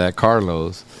front of that,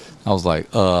 Carlos, I was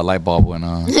like, light bulb went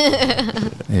on.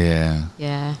 Yeah.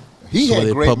 Yeah. He So had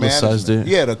they great publicized management. it?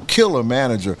 He had a killer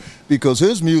manager because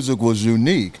his music was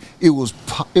unique. It was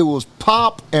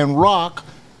pop and rock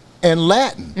and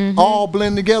Latin all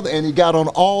blend together, and he got on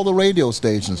all the radio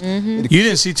stations. You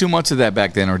didn't see too much of that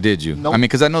back then, or did you? Nope. I mean,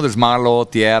 because I know there's Marlo,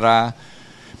 Tierra,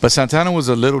 but Santana was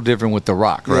a little different with the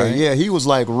rock, right? Yeah, he was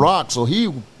like rock, so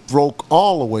he broke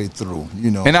all the way through,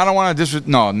 you know. And I don't want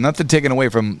to nothing taken away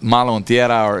from Marlo and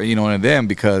Tierra or one of them,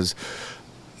 because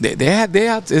they had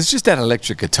it's just that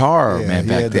electric guitar, Yeah, man, he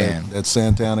back had then. that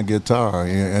Santana guitar,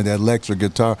 and that electric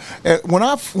guitar. When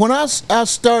I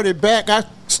started back, I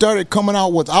started coming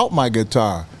out without my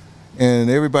guitar, and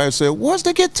everybody said, "What's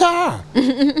the guitar?"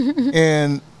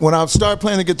 And when I start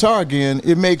playing the guitar again,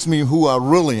 it makes me who I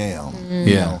really am.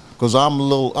 Yeah. Because I'm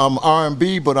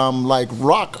R&B, but I'm like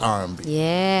rock R&B.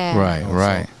 Yeah. Right,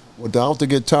 right. So without the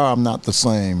guitar, I'm not the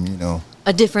same, you know.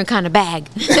 A different kind of bag.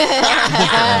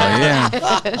 Yeah.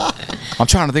 I'm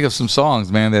trying to think of some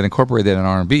songs, man, that incorporate that in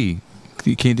R&B.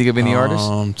 Can you think of any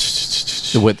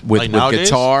artists with like nowadays?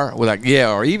 guitar, with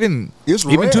or even It's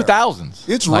even rare. 2000s?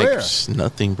 It's like, rare. It's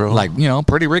nothing, bro. Like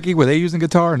Pretty Ricky, were they using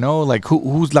guitar? No, like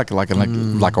who's like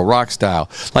a rock style?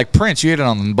 Like Prince, you hit it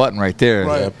on the button right there.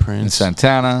 Right. Yeah, Prince. And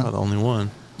Santana. Not the only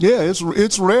one. Yeah,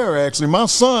 it's rare actually. My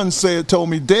son told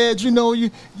me, Dad, you know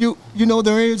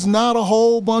there is not a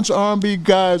whole bunch of R&B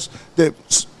guys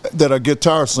that are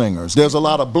guitar singers. There's a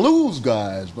lot of blues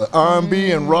guys, but R&B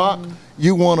and rock,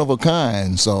 you one of a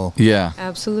kind. So Yeah.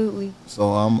 Absolutely.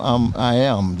 so I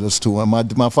am just to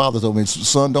my father told me,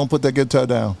 son, don't put that guitar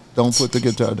down. Don't put the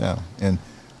guitar down. And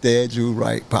Dad, you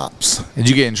right, pops. Did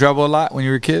you get in trouble a lot when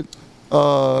you were a kid?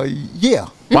 Yeah.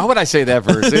 Why would I say that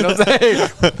first? You know what I'm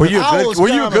saying? Were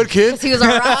you a good kid? He was a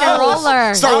rock and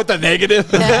roller. Start with the negative.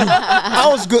 I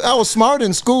was good. I was smart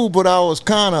in school, but I was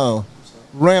kind of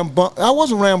I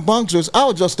wasn't rambunctious. I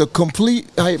was just a complete.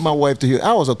 I hate my wife to hear.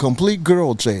 I was a complete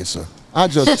girl chaser. I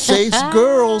just chased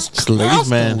girls Ladies'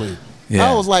 man. constantly.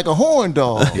 Yeah. I was like a horn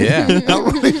dog. Yeah. I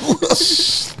really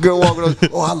was. Girl walking up,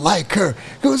 oh, I like her.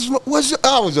 I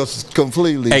was just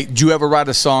completely. Hey, did you ever write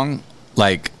a song?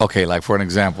 Like, okay, like for an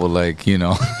example, like, here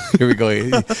we go.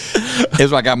 Here's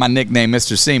where I got my nickname,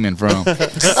 Mr. Seaman, from.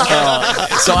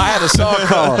 So I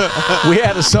had we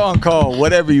had a song called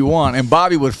Whatever You Want, and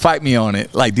Bobby would fight me on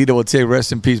it. Like, Dito would say,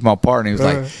 rest in peace, my partner. He was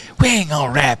like, we ain't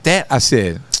gonna rap that. I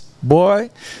said, boy,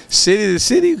 city to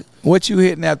city, what you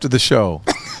hitting after the show?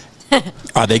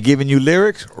 Are they giving you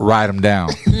lyrics? Write them down.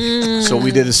 So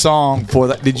we did a song for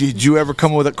that. Did you ever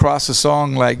come across a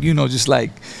song like, just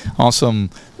like on some,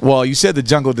 well, you said the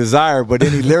Jungle Desire, but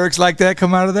any lyrics like that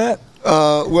come out of that?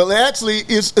 Well, actually,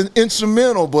 it's an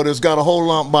instrumental, but it's got a whole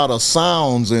lot about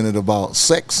sounds in it, about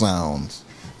sex sounds.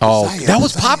 Oh, that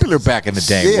was popular back in the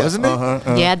day, Yeah, wasn't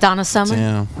it? Yeah, Donna Summer.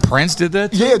 Damn. Prince did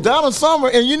that too? Yeah, Donna Summer,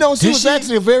 and she was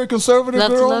actually a very conservative Love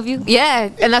girl. to Love You.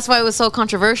 Yeah, and that's why it was so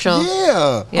controversial.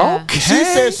 Yeah. Yeah. Okay. She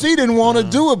said she didn't want to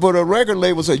do it, but her record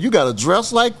label said, you got to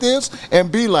dress like this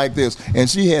and be like this. And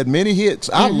she had many hits.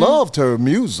 I loved her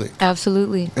music.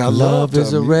 Absolutely. I Love loved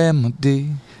is her a music. remedy.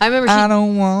 I remember I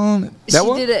don't want it. she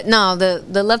did it. No,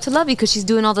 the Love to Love You, because she's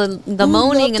doing all the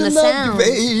moaning and the sound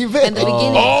baby. in the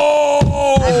beginning.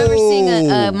 Oh! I remember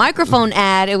seeing a microphone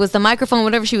ad. It was the microphone,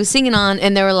 whatever she was singing on,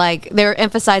 and they were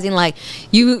emphasizing like,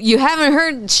 you haven't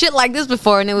heard shit like this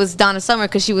before, and it was Donna Summer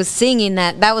because she was singing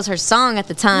that was her song at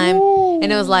the time,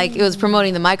 and it was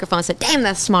promoting the microphone. I said, damn,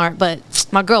 that's smart, but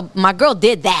my girl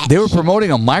did that. They were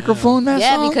promoting a microphone that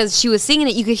Yeah, song? because she was singing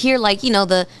it, you could hear like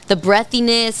the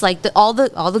breathiness, like all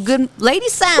the good lady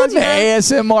sounds. What's the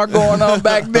ASMR going on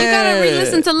back then? You gotta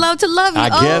re-listen to Love You. I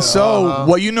guess so.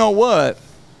 Well, you know what?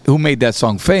 Who made that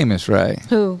song famous, right?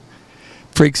 Who?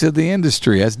 Freaks of the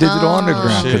Industry. That's Digital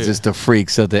Underground, because Shit. it's the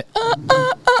freaks of the.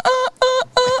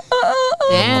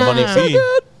 Damn. Money Fee.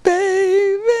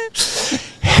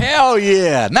 Hell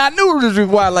yeah. Now, I knew it was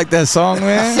required like that song,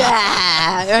 man.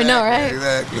 I know, right?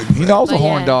 Exactly. You know, I was a But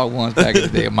horn yeah. dog once back in the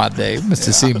day of my day.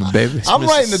 Mr. Seaman, baby. I'm Mr.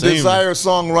 writing a Seaman. Desire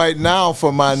song right now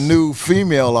for my new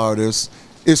female artist.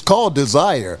 It's called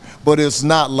Desire, but it's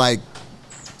not like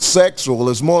sexual.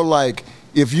 It's more like,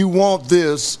 if you want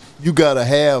this, you gotta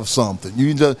have something.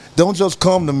 You just don't just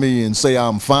come to me and say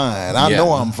I'm fine. I Yeah.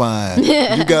 know I'm fine.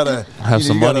 You gotta Have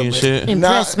some money and shit.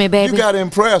 Impress me, baby. You gotta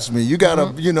impress me. You gotta,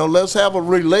 let's have a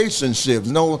relationship.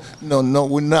 No,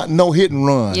 we're not no hit and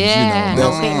runs. Yeah,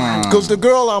 no hit and runs. Because the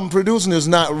girl I'm producing is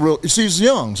not real. She's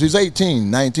young. She's 18,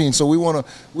 19. So we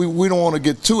don't want to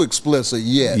get too explicit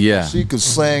yet. Yeah. She could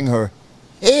sing her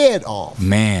head off.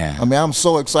 Man. I mean, I'm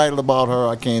so excited about her.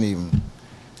 I can't even.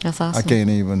 That's awesome. I can't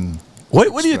even.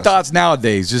 What are your thoughts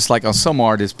nowadays, just like on some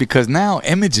artists? Because now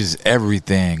image is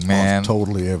everything, man.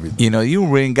 Totally everything. You know, you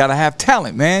really got to have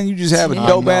talent, man. You just have a I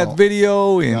dope-ass know.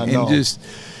 video I and know. just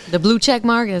The blue check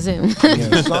mark is him.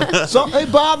 Yeah,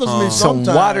 it bothers me some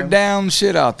sometimes. watered-down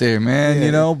shit out there, man, Yeah.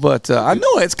 you know. But I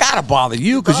know it's got to bother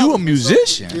you because you're a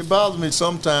musician. It bothers me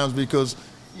sometimes because,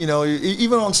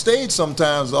 even on stage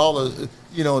sometimes all the,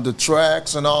 the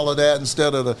tracks and all of that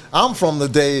instead of I'm from the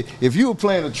day, if you were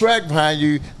playing a track behind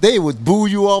you, they would boo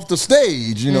you off the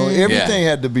stage. Everything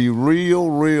had to be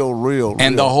real.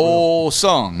 And the whole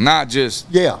song, not just,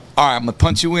 Yeah. all right, I'm going to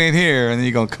punch you in here, and then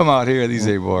you're going to come out here, these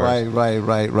 8 bars.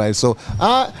 Right. So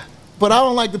but I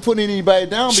don't like to put anybody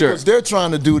down Sure. because they're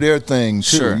trying to do their thing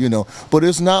too, Sure. But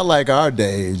it's not like our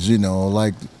days,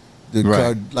 like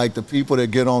Right. like the people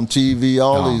that get on TV,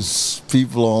 all Oh. these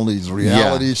people on these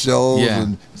reality shows, Yeah.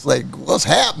 and it's like, what's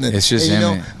happening? It's just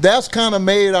and, that's kind of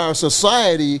made our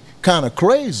society kind of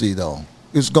crazy, though.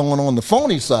 It's going on the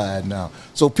phony side now.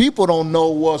 So people don't know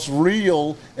what's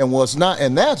real and what's not,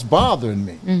 and that's bothering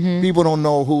me. People don't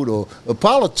know who the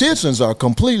politicians are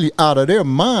completely out of their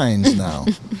minds now.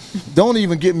 Don't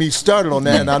even get me started on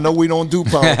that. And I know we don't do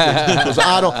politics because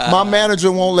my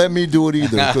manager won't let me do it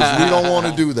either because we don't want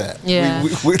to do that. Yeah.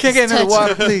 We Can't get into the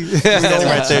water, please.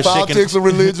 Right there politics and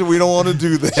religion, we don't want to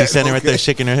do that. She's standing right there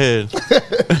shaking her head.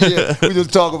 Yeah, we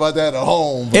just talk about that at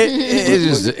home. But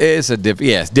It's a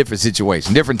different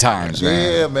situation, different times,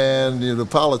 man. yeah, man, the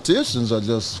politicians are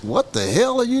just, what the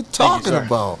hell are you talking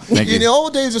about? Thank you. In the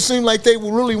old days, it seemed like they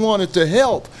really wanted to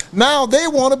help. Now they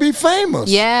want to be famous.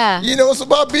 Yeah. It's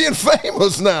about being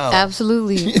famous now.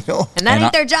 Absolutely. You know? And that And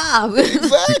ain't their job.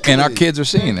 Exactly. And our kids are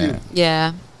seeing that.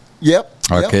 Yeah. Yep.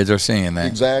 Our yep. kids are seeing that.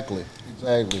 Exactly.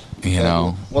 You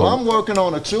know. Well, I'm working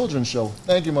on a children's show.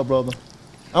 Thank you, my brother.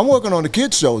 I'm working on a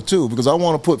kids show too because I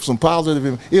want to put some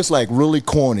positive. It's like really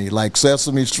corny, like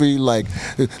Sesame Street, like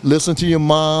listen to your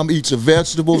mom, eat your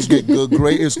vegetables, get good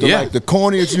grades. It's like the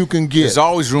corniest you can get. There's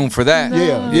always room for that.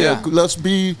 Yeah. Let's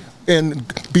be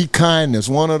kindness.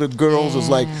 One of the girls is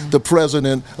like the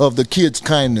president of the Kids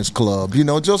Kindness Club.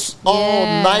 Just all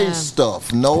nice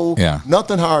stuff.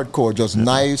 Nothing hardcore. Just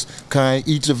nice, kind.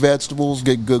 Eat your vegetables.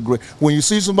 Get good grades. When you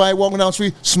see somebody walking down the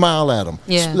street, smile at them.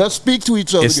 Yeah. Let's speak to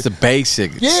each other. It's the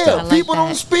basic Yeah, stuff. people that.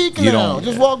 don't speak You now. don't-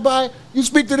 Just walk by, you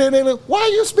speak to them, and they're like, why are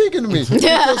you speaking to me?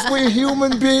 Because we're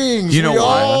human beings. You know we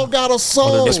why? all got a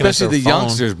soul. Especially the their phone.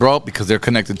 youngsters, bro, because they're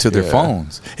connected to their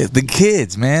phones. It's the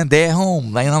kids, man. They're at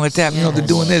home, laying on their tap. They're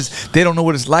doing this. They don't know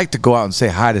what it's like to go out and say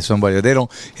hi to somebody. Or they don't.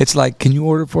 It's like, can you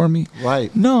order for me?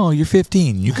 Right. No, you're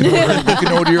 15. You can order. You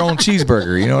can order your own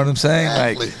cheeseburger. You know what I'm saying?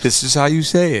 Exactly. Like this is how you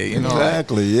say it. You know.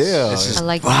 Exactly, yeah. It's just, I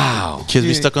like that. wow. Kids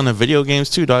be stuck on the video games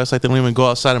too, dog. It's like they don't even go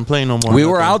outside and play no more. We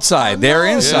were outside. They're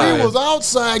No, inside. We was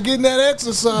outside getting that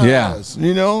exercise. Yeah.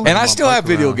 And I still have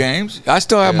video games. I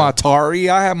still have my Atari.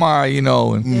 I have my,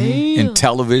 in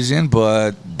television,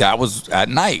 but that was at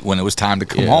night when it was time to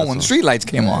come home when the streetlights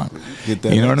came on. Get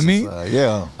that You know what I mean? exercise,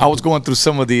 yeah. I was going through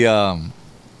some of the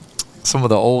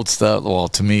old stuff. Well,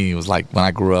 to me, it was like when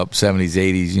I grew up, 70s,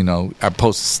 80s, I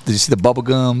posted, did you see the bubble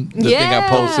gum? The thing I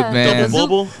posted, man. Double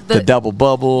bubble? The double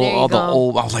bubble, There you all the go.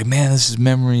 old, I was like, man, this is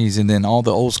memories. And then all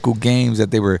the old school games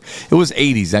that it was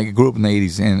 80s. I grew up in the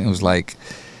 80s, and it was like,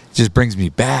 just brings me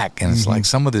back. And it's like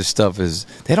some of this stuff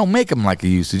they don't make them like it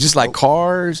used to. Just like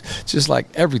cars, just like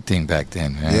everything back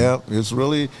then, man. Yeah, it's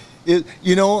really,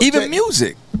 Even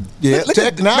music. Yeah, Look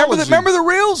at- technology. remember the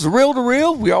reels? Reel to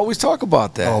reel? We always talk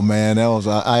about that. Oh man, that was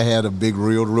I had a big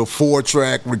reel-to-reel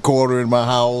 4-track recorder in my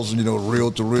house,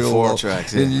 reel-to-reel. 4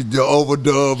 tracks, And you do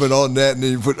overdub and on that, and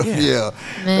then you put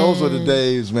those were the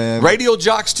days, man. Radio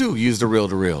jocks, too, used the reel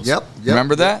to reels. Yep.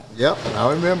 Remember that? Yep,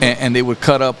 I remember. And they would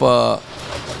cut up,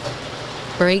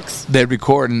 Breaks. they'd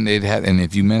record, and and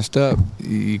if you messed up,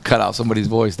 you cut out somebody's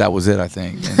voice. That was it, I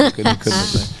think. And you couldn't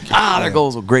say, there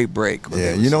goes a great break.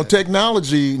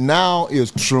 Technology now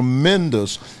is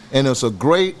tremendous, and it's a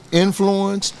great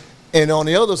influence, and on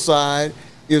the other side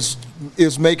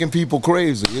is making people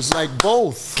crazy. It's like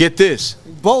both. Get this.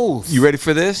 Both. You ready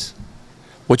for this?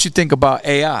 What you think about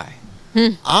AI?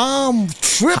 I'm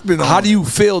tripping on How do you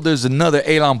feel there's another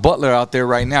AALON Butler out there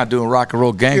right now doing Rock and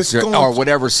Roll Gangster or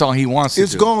whatever song he wants to do?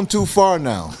 It's gone too far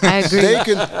now. I agree.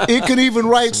 It can even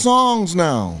write songs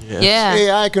now. Yeah.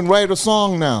 AI can write a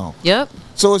song now. Yep.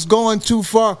 So it's going too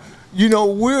far. You know,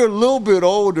 we're a little bit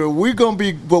older. We're going to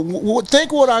be, but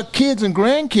think what our kids and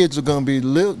grandkids are going to be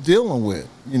dealing with.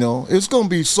 You know, it's going to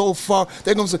be so far.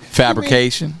 They're going to say,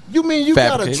 fabrication. You mean you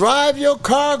got to drive your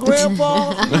car,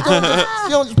 Grandpa? They going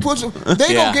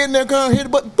to get in their car and hit the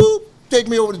button, boop, take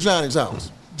me over to Johnny's house.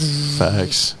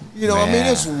 Facts. You know, I mean,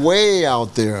 it's way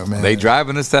out there, man. They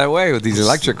driving us that way with these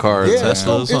electric cars. Yeah, it's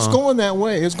going that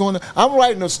way. I'm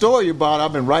writing a story about,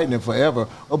 I've been writing it forever,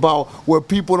 about where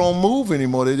people don't move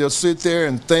anymore. They just sit there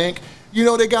and think. You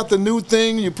know, they got the new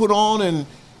thing you put on, and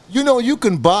you know, you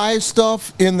can buy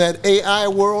stuff in that AI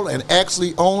world and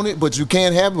actually own it, but you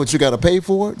can't have it, but you got to pay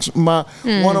for it. My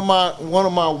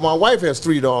wife has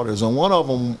 3 daughters,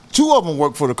 and two of them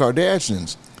work for the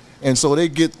Kardashians, and so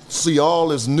they see all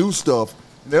this new stuff.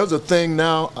 There's a thing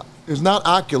now, it's not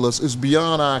Oculus, it's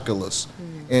beyond Oculus.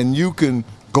 And you can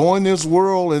go in this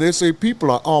world, and they say people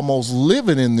are almost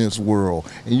living in this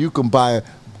world. And you can buy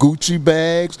Gucci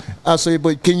bags. I say,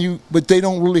 but they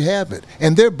don't really have it.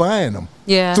 And they're buying them.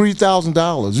 Yeah.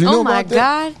 $3,000. You know my about that?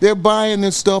 God. They're buying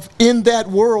this stuff in that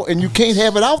world, and you can't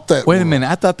have it out that Wait world. a minute.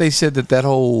 I thought they said that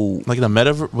whole... Like the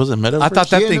metaverse? Was it metaverse? I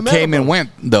thought that thing came and went,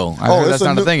 though. I heard that's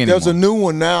not a thing anymore. There's a new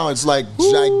one now. It's like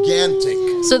gigantic.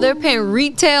 So they're paying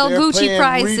retail Gucci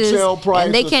prices,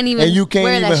 and they can't even and you can't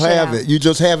wear even that shit have out. it. You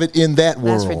just have it in that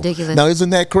world. That's ridiculous. Now, isn't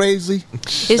that crazy?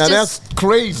 That's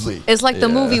crazy. It's like the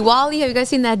movie WALL-E. Have you guys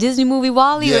seen that Disney movie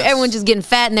WALL-E? Yes. Where everyone's just getting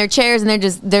fat in their chairs, and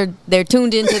they're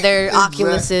tuned into their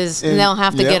Oculuses, and they don't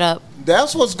have to get up.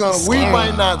 That's what's going to... We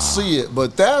might not see it,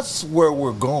 but that's where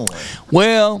we're going.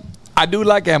 Well, I do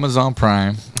like Amazon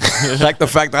Prime. Like the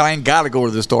fact that I ain't got to go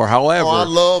to the store. However, I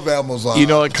love Amazon. You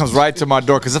know, it comes right to my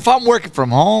door. Because if I'm working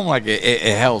from home, like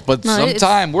it helps. But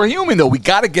sometimes we're human, though. We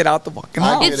got to get out the fucking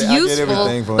house. It's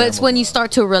useful, but it's when you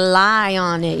start to rely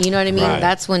on it. You know what I mean? Right.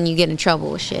 That's when you get in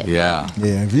trouble with shit. Yeah.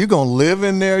 Yeah. If you're gonna live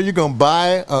in there, you're gonna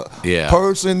buy a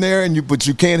purse in there, but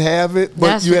you can't have it. But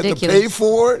that's you ridiculous. have to pay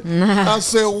for it. I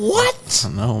said, what?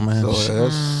 No, man. So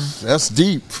that's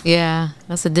deep. Yeah,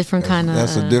 that's a different kind of.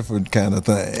 That's a different kind of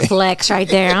thing. Flex right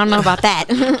there. I don't know about that.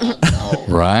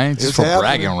 Right? Just for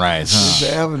bragging rights. Huh?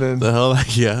 It's happening. The hell,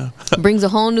 yeah. Brings a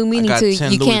whole new meaning to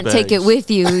you can't take it with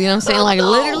you. You know what I'm saying? Like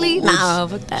literally? Nah,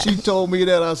 fuck that. She told me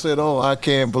that. I said, oh, I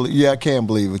can't believe. Yeah, I can't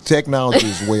believe it. Technology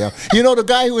is way out. You know, the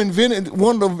guy who invented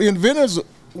one of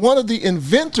the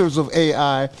inventors of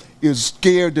AI is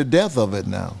scared to death of it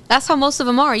now. That's how most of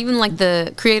them are. Even like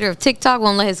the creator of TikTok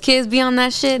won't let his kids be on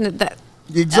that shit. And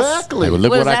Exactly. Like,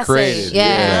 look what I created.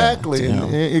 Yeah. Exactly. Yeah.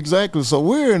 Exactly. So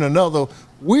we're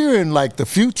in like the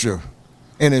future,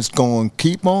 and it's going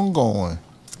keep on going.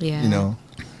 Yeah. You know.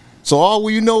 So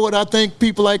you know what I think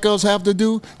people like us have to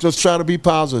do? Just try to be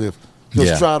positive.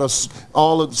 Just try to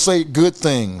say good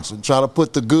things and try to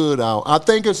put the good out. I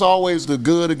think it's always the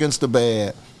good against the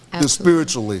bad,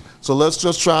 spiritually. So let's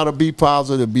just try to be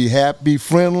positive, be happy, be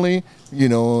friendly, you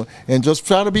know, and just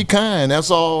try to be kind.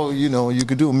 That's all, you know, you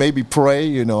could do. Maybe pray,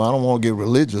 you know. I don't want to get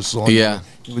religious on you.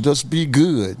 Just be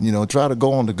good, you know. Try to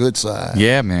go on the good side.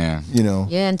 Yeah, man. You know.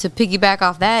 Yeah, and to piggyback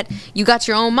off that, you got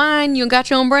your own mind, you got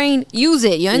your own brain. Use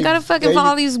it. You ain't got to fucking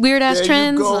follow these weird ass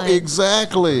trends.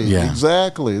 Exactly. Yeah.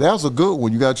 Exactly. That's a good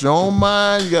one. You got your own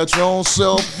mind. You got your own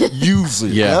self. Use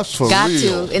it. Yeah. That's for real. Got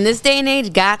to. In this day and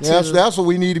age, got to. That's what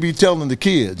we need to be telling the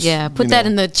kids. Yeah. Put that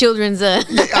in the children's.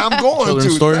 I'm going to.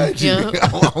 Story? Thank you.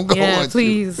 I'm going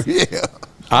please. to. Yeah.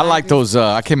 I like those.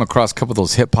 I came across a couple of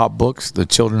those hip hop books, the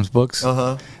children's books,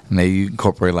 and they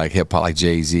incorporate like hip hop, like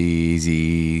Jay-Z,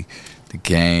 Eazy, The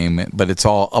Game, but it's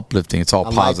all uplifting. It's all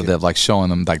positive, like showing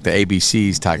them like the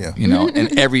ABCs type, you know.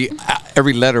 And every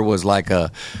letter was like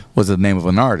was the name of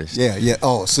an artist. Yeah, yeah.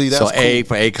 Oh, see, that's so A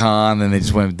for Akon, and they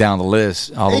just went down the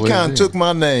list. All the way Akon took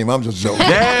my name. I'm just joking.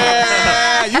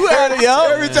 Yeah, you heard it,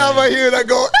 yo. Every time I hear it, I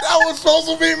go, that was supposed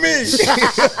to be me.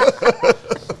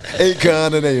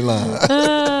 Akon and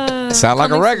AALON. Sound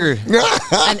like a record.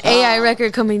 An AI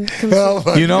record coming.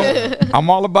 You know, I'm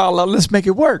all about let's make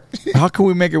it work. How can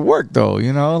we make it work, though?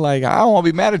 You know, like I don't want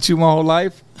to be mad at you my whole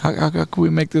life. How can we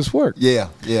make this work? Yeah,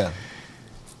 yeah.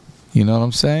 You know what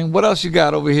I'm saying? What else you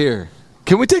got over here?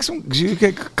 Can we take you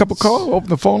get a couple calls? Open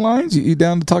the phone lines? You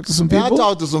down to talk to some people? Yeah, I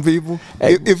talk to some people.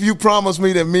 Hey. If you promise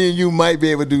me that me and you might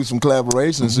be able to do some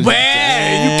collaborations.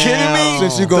 Man, you kidding me?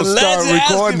 Since you're going to start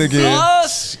recording again.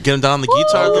 Get him down on the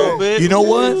guitar a little bit. You know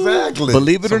what? Exactly.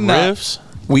 Believe it or Some not, riffs.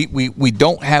 we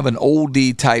don't have an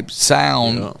oldie type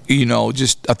sound. You know,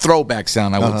 just a throwback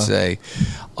sound, I would say.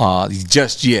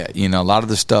 Just yet, you know, a lot of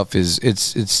the stuff is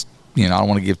it's. You know, I don't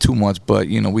want to give too much, but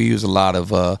you know, we use a lot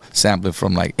of sampling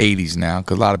from like '80s now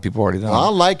because a lot of people already done. I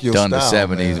like your done style,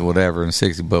 the '70s man. or whatever and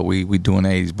 '60s, but we doing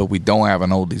 '80s, but we don't have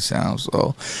an oldie sound.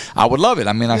 So I would love it.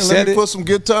 I mean, I Let said me it. put some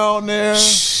guitar on there,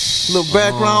 little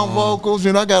background vocals.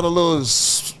 You know, I got a little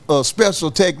special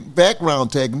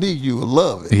background technique. You would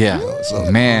love it. Yeah, you know,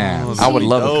 so. man, I would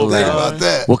love dope, a Think collab. about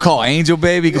that. We'll call Angel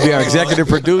Baby. He could be our executive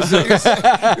producer.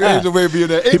 Angel Baby in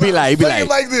there. He'd be like, Sing it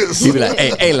like this. He'd be like,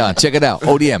 hey, AALON, check it out.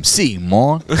 ODM, see,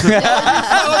 more. Sound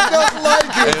just like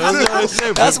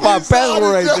it. That's my passport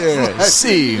right there.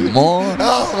 See, more.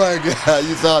 Oh my God,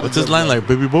 you thought. What's his line like,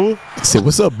 baby boo? Say,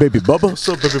 what's up, baby Bubba? What's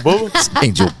up, baby boo? It's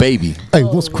Angel Baby. Hey,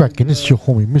 what's cracking? It's your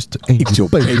homie, Mr. Angel,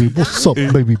 baby. What's up,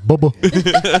 baby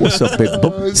Bubba? What's up, baby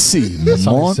Bubba? See, That's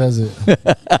how more. he says it.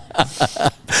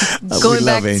 Going We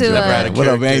back love Angel. to Never out of What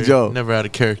up, character. Angel? Never out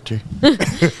of character.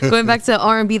 going back to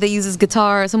R&B that uses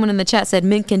guitar. Someone in the chat said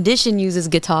Mint Condition uses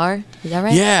guitar. Is that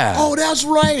right? Yeah. Oh, that's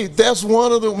right. That's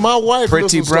one of my wife Pretty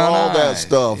listens Brown to all that Eyes.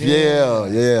 stuff.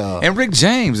 Yeah. And Rick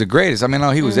James, the greatest. I mean,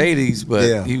 he was '80s, but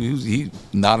Yeah. he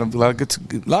not a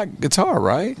like guitar,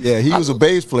 right? Yeah, he was a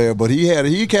bass player, but he had a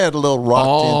little rock.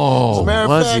 Oh, As a matter of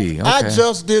was fact, he? I Okay.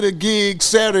 just did a gig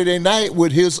Saturday night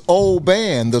with his old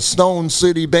band, the Stone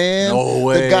City Band. No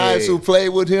way. The guys who played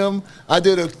with him. I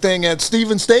did a thing at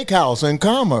Stevens Steakhouse in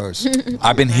Commerce.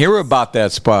 I've been hearing about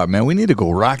that spot, man. We need to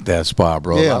go rock that spot,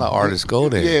 bro. A lot of artists go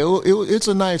there. Yeah, it's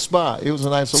a nice spot. It was a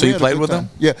nice. So we you had a played good with time.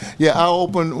 them? Yeah. I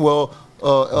opened. Well,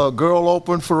 a girl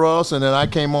opened for us, and then I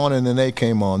came on, and then they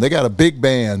came on. They got a big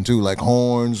band too, like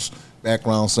horns,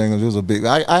 background singers. It was a big.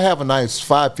 I have a nice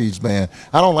 5-piece band.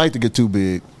 I don't like to get too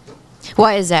big.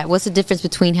 Why is that? What's the difference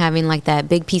between having like that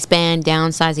big piece band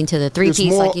downsizing to the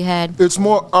 3-piece like you had? It's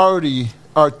more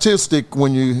artistic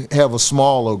when you have a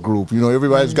smaller group. You know,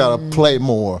 everybody's got to play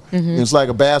more. It's like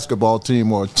a basketball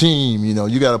team or a team. You know,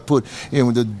 you got to put in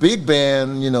with the big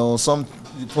band. You know, some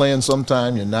you're playing,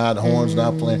 sometime you're not. Horns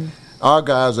not playing. Our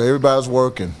guys, everybody's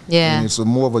working. Yeah. And it's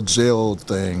more of a gel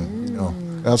thing. You know,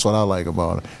 that's what I like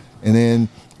about it. And then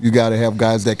you got to have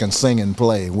guys that can sing and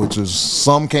play, which is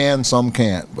some can, some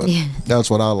can't. But that's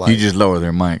what I like. You just lower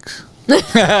their mics. We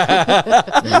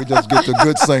just get the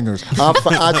good singers.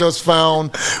 I just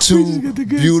found two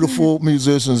beautiful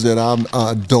musicians that I'm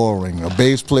adoring. A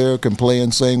bass player can play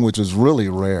and sing, which is really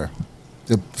rare.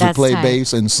 To That's play tight.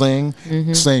 bass and sing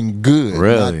good,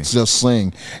 Really? not just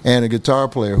sing. And a guitar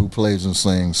player who plays and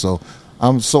sings. So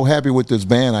I'm so happy with this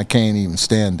band, I can't even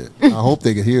stand it. I hope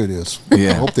they can hear this.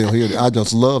 Yeah. I hope they'll hear it. I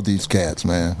just love these cats,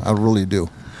 man. I really do.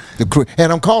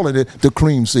 And I'm calling it the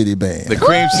Cream City Band. The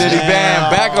Cream City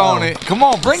Band, back on it. Come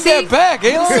on, bring that back,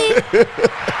 AALON.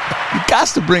 You got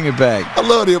to bring it back. I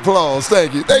love the applause.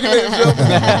 Thank you. Thank you, ladies and gentlemen.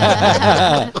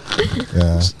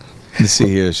 Yeah. Let's see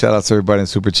here. Shout out to everybody in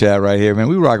Super Chat right here, man.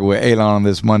 We rocking with AALON on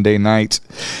this Monday night.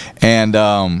 And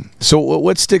so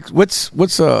what's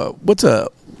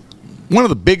one of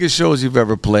the biggest shows you've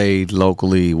ever played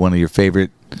locally, one of your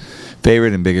favorite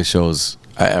and biggest shows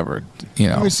I ever,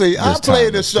 Let me see. I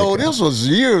played a show. This was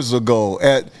years ago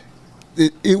at.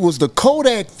 It was the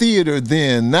Kodak Theater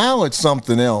then. Now it's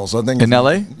something else. I think in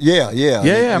L.A. Yeah.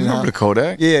 I remember the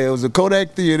Kodak. Yeah, it was the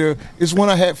Kodak Theater. It's when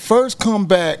I had first come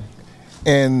back,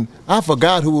 and I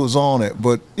forgot who was on it,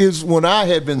 but it's when I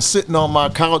had been sitting on my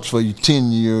couch for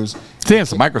 10 years. I think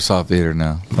it's the Microsoft Theater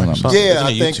now. Microsoft. Yeah, Isn't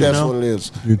I it think YouTube that's now? what it is.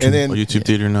 YouTube. And then YouTube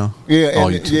theater now. yeah,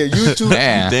 and YouTube. YouTube.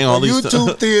 Man. Dang, all these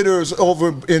YouTube theaters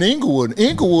over in Inglewood.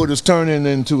 Inglewood is turning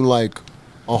into like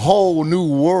a whole new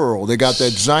world. They got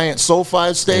that giant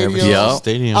SoFi Stadium. Yeah.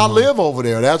 Stadium. I live over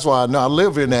there. That's why I know. I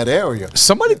live in that area.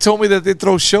 Somebody told me that they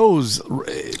throw shows.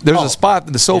 There's a spot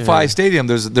in the SoFi Stadium.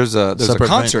 There's a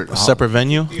concert. Separate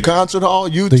venue. Concert hall,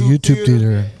 YouTube The YouTube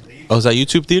theater. Oh, is that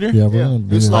YouTube theater? Yeah, we're gonna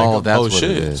be It's there. like That's Oh, what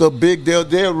shit. it is. It's a big deal.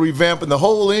 They're revamping. The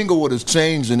whole Inglewood is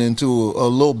changing into a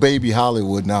little baby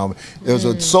Hollywood now. There's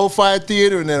a SoFi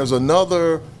Theater, and there's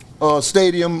another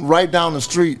stadium right down the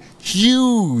street.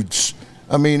 Huge.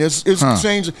 I mean, it's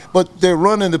changing. But they're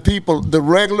running the people, the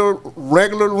regular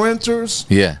renters.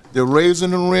 Yeah. They're raising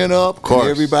the rent up. Of course.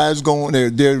 Everybody's going.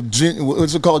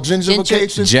 What's it called?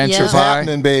 Gentrification. Gentrify. It's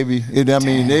happening, baby. I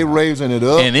mean, they raising it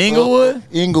up. In Inglewood?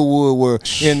 Inglewood, where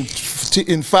in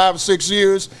 5 or 6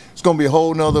 years, it's going to be a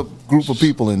whole nother group of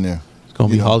people in there. It's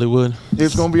Gonna be Hollywood.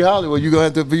 It's gonna be Hollywood. You're gonna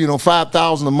have to be,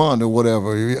 $5,000 a month or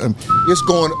whatever. It's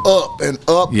going up and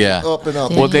up, and up and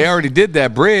up. Well, they already did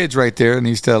that bridge right there in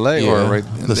East LA, or right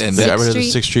in the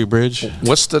 6th Street Bridge.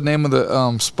 What's the name of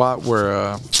the spot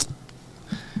where?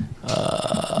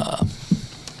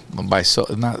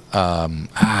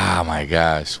 My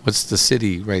gosh, what's the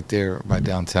city right there by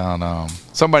downtown?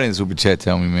 Somebody in the super chat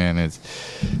tell me, man. I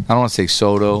don't want to say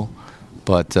Soto,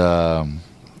 but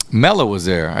Mello was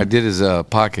there. I did his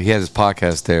podcast. He had his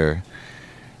podcast there.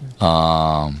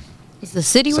 Is the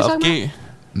city we're talking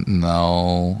about?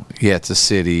 No, yeah, it's a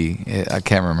city. I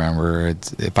can't remember.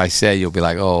 If I say, you'll be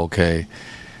like, oh, okay.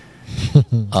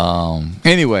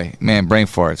 Anyway, man, brain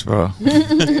farts, bro.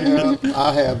 Yeah,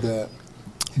 I have that.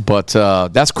 But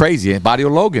that's crazy. Barrio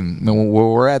Logan, where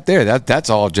we're at there, that's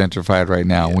all gentrified right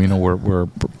now. Yeah. We know we're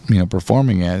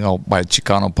performing at by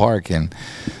Chicano Park, and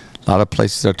a lot of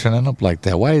places are turning up like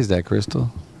that. Why is that, Crystal?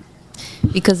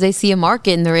 Because they see a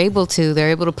market and they're able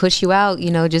to push you out.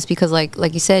 Just because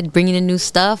like you said, bringing in new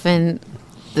stuff, and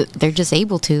they're just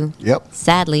able to. Yep.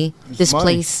 Sadly, this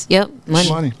place. Yep.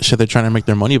 Money. Shit, they're trying to make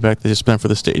their money back. They just spent for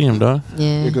the stadium, dog.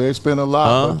 Yeah. Because they spend a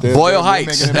lot. Boyle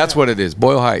Heights. That's what it is.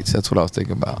 Boyle Heights. That's what I was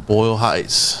thinking about. Boyle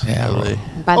Heights. Yeah.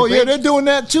 Yeah, they're doing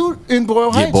that too in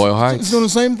Boyle Heights. Yeah, Boyle Heights. It's doing the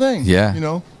same thing.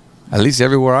 Yeah. At least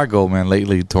everywhere I go, man,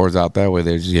 lately towards out that way,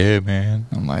 they're just, man.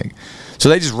 I'm like, so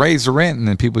they just raise the rent and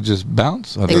then people just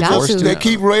bounce? They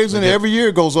keep raising it. Every year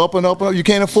it goes up and up and up. You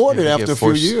can't afford it after a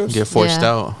few years. You get forced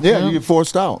out. Yeah, you get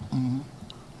forced out. Mm-hmm.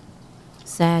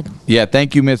 Sad. Yeah,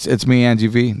 thank you, Mitch. It's me, Angie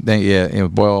V.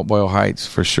 Boyle Heights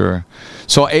for sure.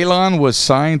 So AALON was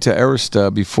signed to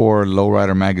Arista before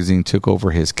Lowrider Magazine took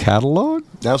over his catalog?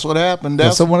 That's what happened.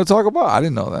 That's someone to talk about? I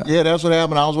didn't know that. Yeah, that's what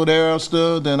happened. I was with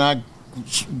Arista, then I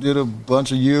did a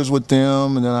bunch of years with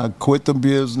them, and then I quit the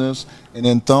business, and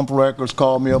then Thump Records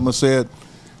called me up and said,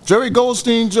 Jerry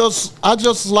Goldstein, I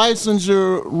just licensed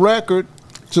your record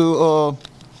to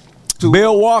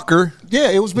Bill Walker. Yeah,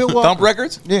 it was Bill Walker. Thump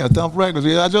Records? Yeah, Thump Records.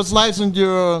 Yeah, I just licensed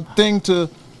your thing to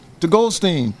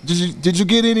Goldstein. Did you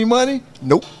get any money?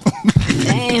 Nope.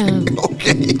 Damn.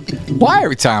 Okay. Why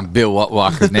every time Bill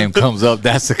Walker's name comes up,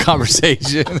 that's the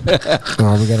conversation?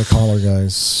 Oh, we got a caller,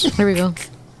 guys. Here we go.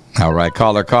 All right,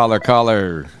 caller. You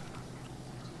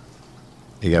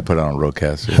got to put it on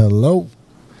Roadcaster. Hello.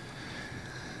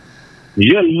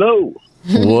 Hello.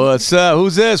 What's up?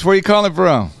 Who's this? Where you calling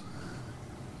from?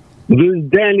 This is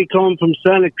Danny calling from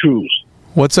Santa Cruz.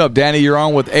 What's up, Danny? You're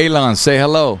on with AALON. Say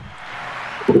hello.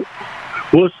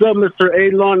 What's up, Mr.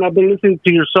 AALON? I've been listening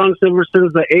to your songs ever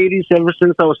since the 80s, ever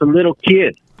since I was a little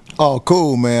kid. Oh,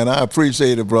 cool, man. I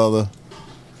appreciate it, brother.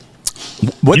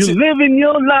 Living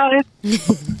your life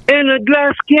in a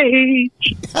glass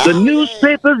cage. The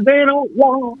newspapers, they don't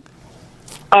want.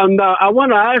 I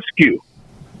want to ask you,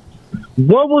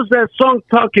 what was that song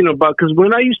talking about? Because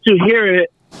when I used to hear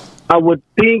it, I would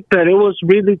think that it was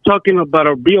really talking about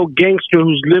a real gangster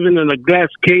who's living in a glass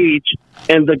cage,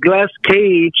 and the glass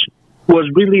cage was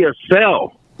really a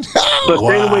cell. But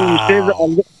then when you say that,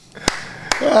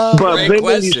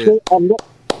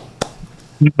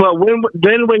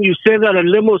 when you say that a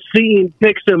limousine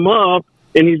picks him up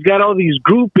and he's got all these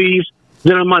groupies,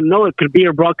 then I might know it could be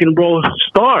a rock and roll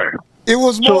star. It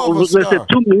was more of a star. It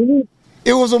two meanings?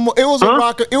 It was a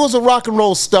rock and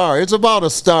roll star. It's about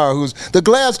a star who's the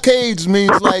glass cage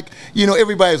means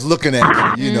everybody's looking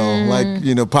at you,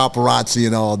 paparazzi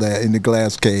and all that in the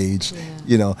glass cage.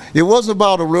 Yeah. It wasn't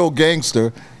about a real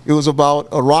gangster. It was about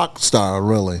a rock star,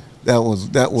 really. That was.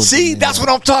 See, that's what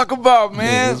I'm talking about, man.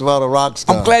 Yeah, it's about a rock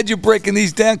star. I'm glad you're breaking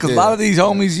these down because a lot of these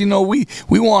homies,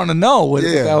 we want to know what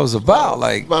that was about.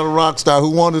 Like about a rock star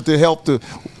who wanted to help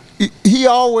He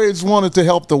always wanted to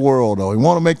help the world, though. He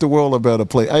wanted to make the world a better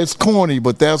place. It's corny,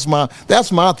 but that's my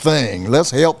thing.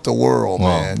 Let's help the world,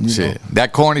 man. Shit.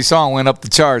 That corny song went up the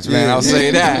charts, man. I'll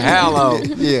say that. Hello.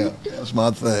 Yeah, that's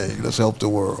my thing. Let's help the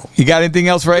world. You got anything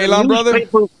else for AALON, brother?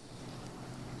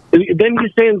 Then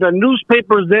he's saying the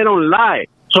newspapers, they don't lie.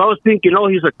 So I was thinking,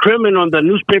 he's a criminal. The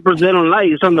newspapers, they don't lie.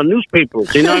 He's on the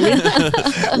newspapers. You know what I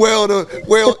mean?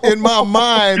 well, in my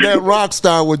mind, that rock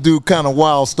star would do kind of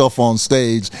wild stuff on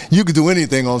stage. You could do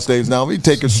anything on stage now. He'd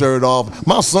take his shirt off.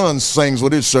 My son sings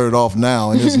with his shirt off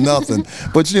now, and it's nothing.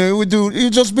 But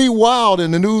you'd just be wild,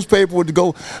 and the newspaper would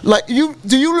go like you.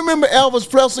 Do you remember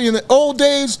Elvis Presley in the old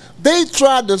days? They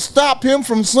tried to stop him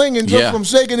from singing just from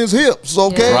shaking his hips.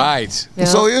 Okay, yeah. Right. Yeah.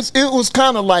 So it was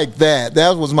kind of like that.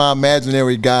 That was my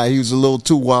imaginary guy. He was a little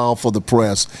too wild for the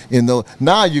press.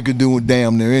 Now you can do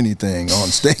damn near anything on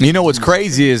stage. You know what's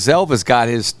crazy is Elvis got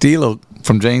his steal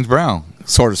from James Brown,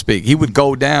 so to speak. He would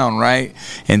go down, right,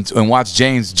 and watch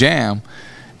James jam,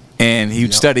 and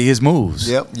he'd study his moves.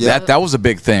 Yep. That was a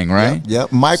big thing, right?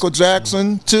 Yep. Michael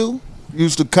Jackson too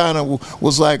used to kind of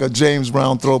was like a James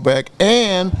Brown throwback.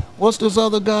 And what's this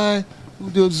other guy who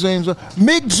did James?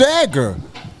 Mick Jagger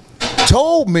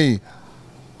told me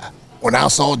when I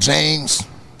saw James,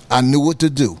 I knew what to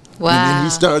do. Wow. And then he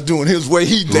started doing his way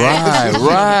he danced.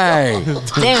 Right.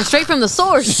 Damn, straight from the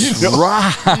source.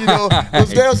 Right. 'Cause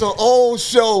there's an old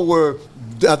show where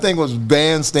I think it was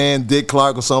Bandstand Dick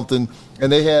Clark or something,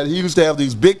 and he used to have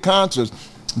these big concerts.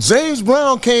 James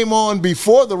Brown came on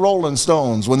before the Rolling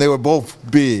Stones when they were both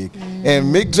big.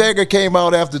 And Mick Jagger came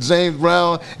out after James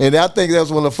Brown, and I think that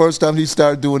was one of the first times he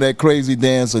started doing that crazy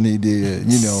dancing he did,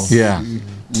 Yeah.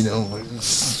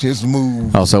 His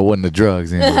move. Also, it wasn't the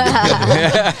drugs.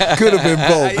 Could have been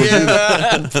both.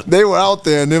 But they were out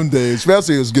there in them days,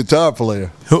 especially as guitar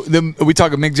player. Are we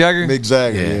talking Mick Jagger? Mick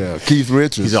Jagger, yeah. Keith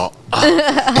Richards. He's all,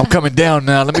 I'm coming down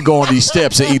now. Let me go on these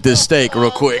steps and eat this steak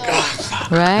real quick.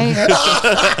 Right?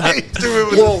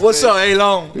 Whoa, what's up,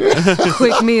 AALON?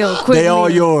 Quick meal. They all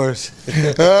yours.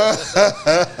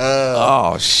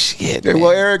 Oh, shit. Yeah,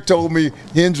 well, Eric told me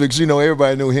Hendrix,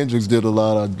 everybody knew Hendrix did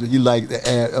he liked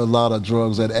a lot of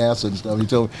drugs, that acid and stuff. He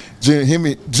told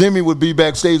me, Jimmy would be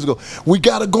backstage and go, we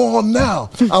got to go on now.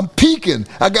 I'm peaking.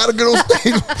 I got to get on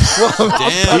stage.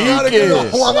 I got to get on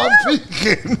while I'm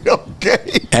peaking.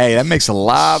 Okay. Hey, that makes a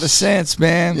lot of sense,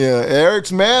 man. Yeah,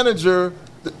 Eric's manager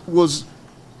was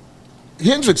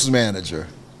Hendrix's manager.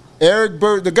 Eric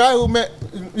Bird, the guy who met,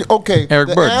 Eric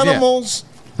the Bird, Animals. Yeah.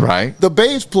 Right. The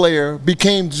bass player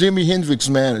became Jimi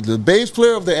Hendrix's manager. The bass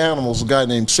player of the Animals, a guy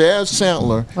named Chaz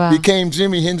Chandler, became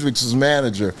Jimi Hendrix's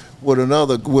manager with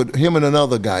him and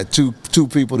another guy, two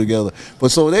people together. But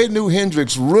so they knew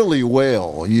Hendrix really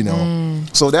well,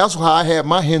 So that's how I had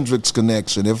my Hendrix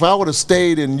connection. If I would have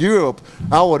stayed in Europe,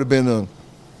 I would have been a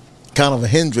kind of a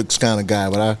Hendrix kind of guy.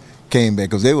 But I came back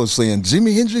because they were saying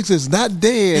Jimi Hendrix is not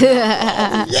dead.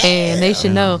 And they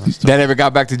should know. That ever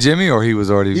got back to Jimmy, or he was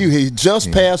already? He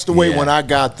just passed away when I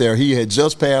got there. He had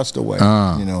just passed away.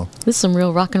 This is some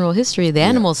real rock and roll history. The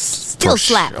Animals still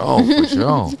slap. Oh, for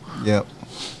sure. Yep.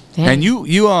 Damn.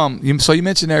 And so you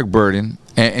mentioned Eric Burden,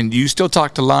 and you still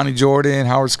talk to Lonnie Jordan,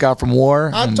 Howard Scott from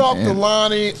War. I talk to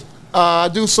Lonnie. I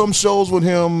do some shows with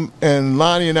him, and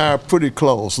Lonnie and I are pretty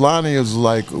close. Lonnie is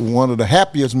like one of the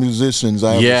happiest musicians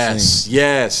I've ever seen.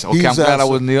 Yes. Okay, I'm glad I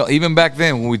wasn't even back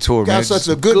then when we toured. Got man, such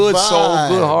a good vibe, soul,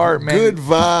 good heart, man. Good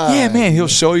vibe. Yeah, man, he'll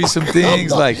show you some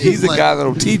things. Like he's the guy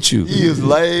that'll teach you. He is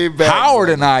laid back. Howard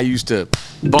and I used to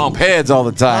bump heads all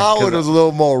the time. Howard is a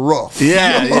little more rough.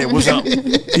 Yeah, what's up?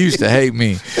 He used to hate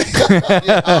me.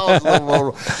 Howard's a little more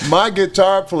rough. My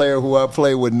guitar player, who I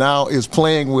play with now, is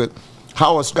playing with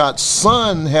Howard Scott's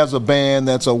son. Has a band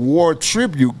that's a war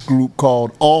tribute group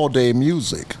called All Day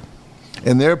Music,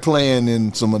 and they're playing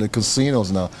in some of the casinos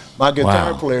now. My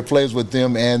guitar player plays with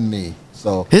them and me.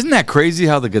 So isn't that crazy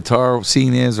how the guitar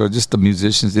scene is, or just the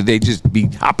musicians? They just be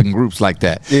hopping groups like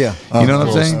that. Yeah, you know what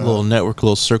I'm saying? A little network, a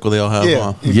little circle they all have.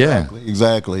 Yeah,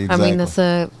 exactly. I mean, that's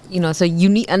it's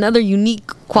another unique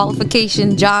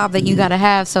qualification job that you got to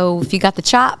have. So if you got the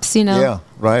chops, Yeah,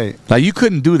 right. Like you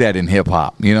couldn't do that in hip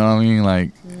hop. You know what I mean?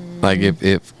 Like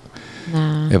if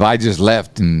I just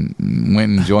left and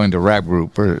went and joined a rap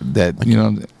group or that,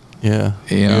 Yeah.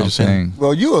 You know what I'm saying?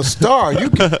 Well, you a star.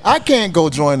 I can't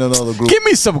go join another group. Give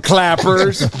me some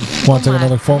clappers. Want to take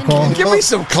another phone call? Give me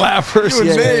some clappers.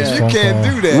 You can't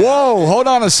do that. Whoa, hold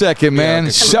on a second,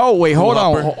 man.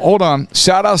 Hold on.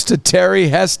 Shout outs to Terry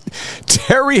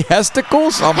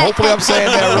Hesticles. Hopefully I'm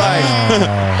saying that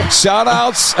right. Shout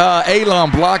outs, AALON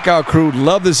Blockout Crew.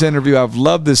 Love this interview. I've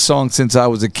loved this song since I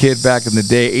was a kid back in the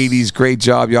day. 80s. Great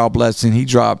job, y'all blessing. He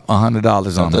dropped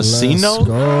 $100 on us. Casino?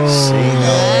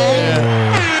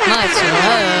 Much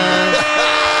love.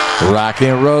 Rock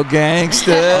and roll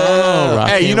gangster.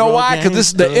 Hey, you know why? Because this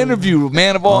is the interview,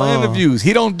 man of all interviews.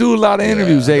 He don't do a lot of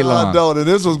interviews, AALON. I don't, and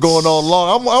this was going on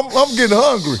long. I'm getting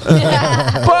hungry.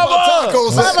 Bubba!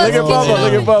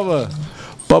 Look at Bubba.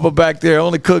 Bubba back there.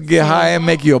 Only cook, get high, and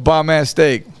make you a bomb-ass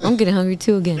steak. I'm getting hungry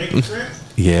too again.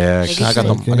 Yeah. I got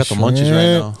the munchies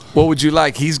right now. What would you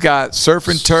like? He's got surf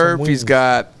and turf. He's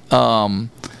got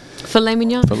Filet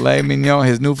mignon.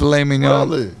 His new filet mignon.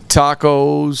 Really?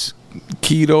 Tacos,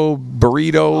 keto,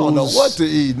 burritos. I don't know what to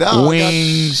eat now.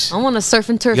 Wings. I want a surf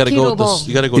and turf You gotta keto go bowl.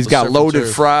 He's got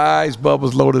loaded fries.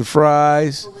 Bubba's loaded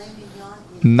fries.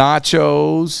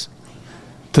 Nachos.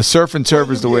 The surf and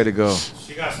turf is the way to go.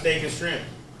 She got steak and shrimp.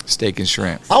 Steak and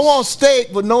shrimp. I want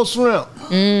steak, but no shrimp.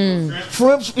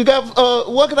 Shrimp. You got?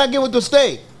 What can I get with the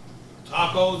steak?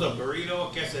 Tacos, a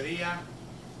burrito, a quesadilla.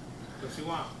 What you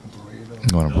want?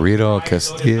 You want a burrito, Loaded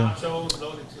quesadilla? nachos,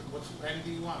 loaded. What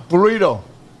anything you want? Burrito.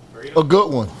 A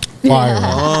good one.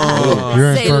 Fire.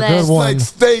 You're in Say for a less. good one. Like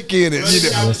steak in it.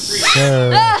 You know? Yes,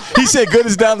 sir. He said good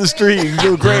is down the street. You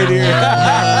do great here.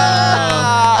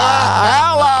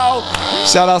 Hello.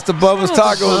 Shout outs to Bubba's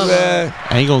Tacos, man.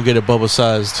 I ain't gonna get it bubble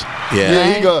sized.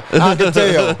 Yeah, he go. I can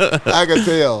tell. I can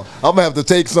tell. I'm gonna have to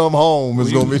take some home.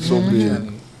 It's gonna be so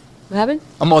big. What happened?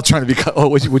 I'm all trying to be. Oh,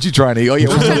 what you trying to eat? Oh yeah,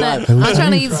 I'm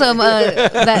trying to eat some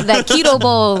that keto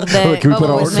bowl that Can we put Bubba on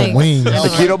always some makes. wings? the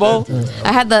keto bowl.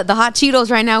 I had the hot Cheetos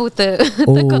right now with the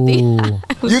Ooh.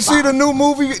 You see the new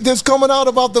movie that's coming out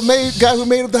about the guy who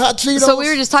made up the hot Cheetos? So we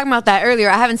were just talking about that earlier.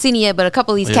 I haven't seen it yet, but a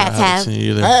couple of these cats have.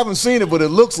 I haven't seen it, but it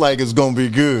looks like it's gonna be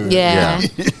good. Yeah.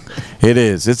 It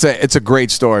is. It's a great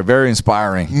story. Very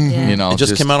inspiring. You know, It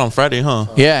just came out on Friday, huh?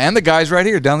 Yeah, and the guy's right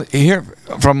here down here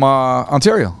from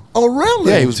Ontario. Oh,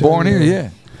 really? Yeah, he was born here. Yeah.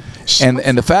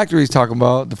 And the factory he's talking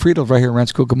about, the Fritos right here in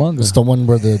Rancho Cucamonga. It's the one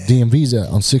where the DMV's at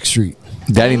on 6th Street.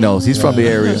 Daddy knows. He's from the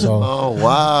area. So, Oh,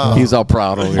 wow. He's all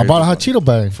proud over I here. bought a hot Cheeto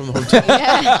bag from the hotel. Look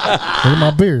at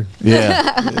my beard.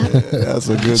 Yeah. That's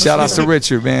a good Shout outs to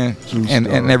Richard, man,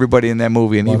 and everybody in that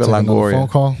movie, and Wanna Eva take another Longoria. phone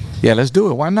call? Yeah, let's do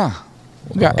it. Why not?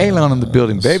 We got AALON in the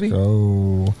building, baby.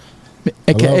 Oh,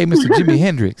 AKA Hello? Mr. Jimi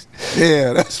Hendrix.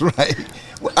 Yeah, that's right.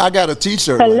 Well, I got a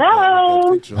T-shirt.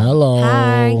 Hello. hello.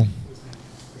 Hi.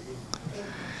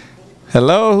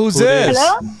 Hello, who's this?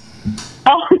 Hello?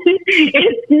 Oh,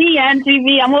 it's me, Angie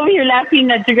V. I'm over here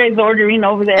laughing at you guys ordering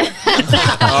over there.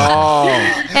 Oh,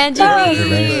 Angie.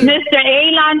 Mr.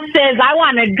 AALON says, I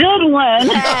want a good one.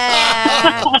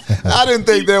 I didn't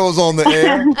think that was on the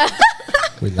air.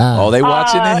 We live. oh, they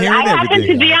watching and hearing I happened to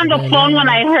everything. be on the phone when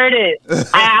I heard it.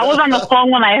 I was on the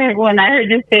phone when I heard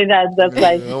you say that. That's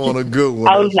like I want a good one.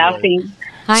 I was That's right. laughing.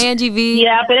 Hi, Angie V.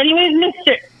 Yeah, but anyways,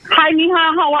 Hi,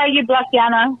 Mija. How are you,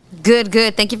 Blasiana? Good,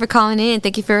 good. Thank you for calling in.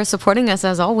 Thank you for supporting us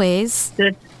as always.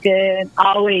 That's good.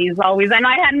 Always, always. I know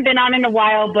I hadn't been on in a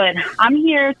while, but I'm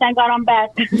here. Thank God I'm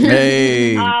back.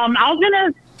 Hey. I was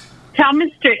gonna tell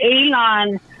Mr.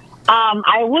 AALON.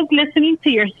 I was listening to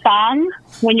your song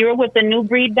when you were with the New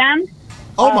Breed band.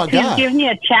 Oh my Please God! give me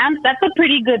a chance. That's a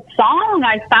pretty good song.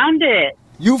 I found it.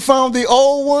 You found the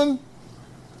old one?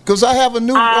 Because I have a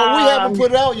new. we haven't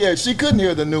put it out yet. She couldn't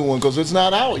hear the new one because it's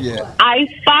not out yet. I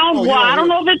found. Oh, well, yeah, I don't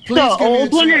know if it's please the give me a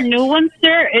old one or chance. new one,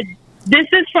 sir. This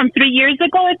is from 3 years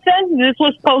ago. It says this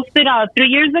was posted 3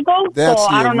 years ago. That's so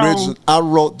I don't the original.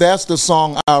 know. That's the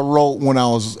song I wrote when I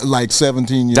was like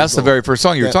 17 years. That's the old. very first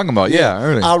song you were talking about. Yeah,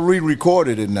 earlier. I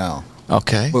re-recorded it now.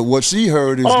 Okay. But what she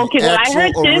heard is Okay, the well, I actual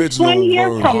heard this original one here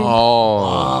version. from,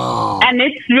 Oh. and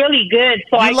it's really good.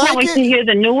 So I like can't wait it? to hear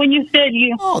the new one you said.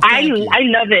 I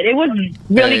love it. It was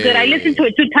really good. I listened to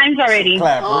it 2 times already,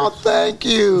 Oh, thank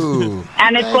you.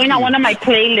 and it's going on one of my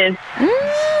playlists.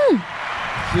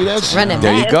 See, that's Run it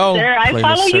There you back. go. Sir, I Playlist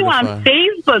follow you on certified.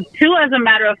 Facebook too, as a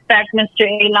matter of fact, Mr.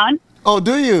 AALON. Oh,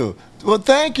 do you? Well,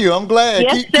 thank you. I'm glad.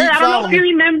 Yes, keep sir. I don't know following if you me.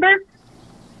 remember.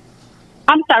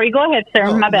 I'm sorry. Go ahead,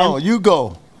 sir. My bad. No, you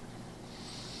go.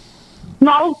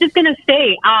 No, I was just gonna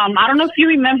say, I don't know if you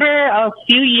remember a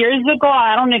few years ago.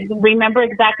 I don't remember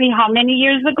exactly how many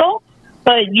years ago,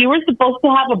 but you were supposed to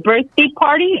have a birthday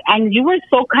party, and you were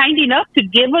so kind enough to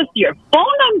give us your phone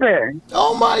number.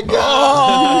 Oh my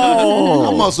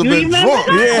God! I must have You been remember drunk.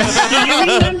 that? Do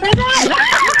you remember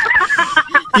that?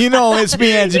 You know, it's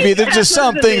me, Angie B. There's just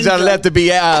some things that are left to be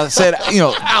said,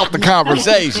 out the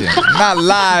conversation, not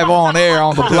live on air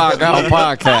on the Block Out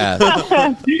podcast.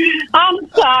 I'm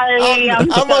sorry. I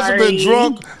must have been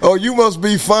drunk, or you must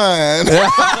be fine. No.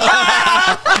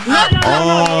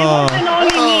 It wasn't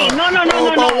only me.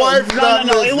 No. My wife's not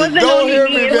No. It listening. wasn't Don't only hear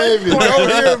me. me, It was baby. for- Don't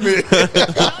hear me.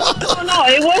 No,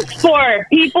 it was for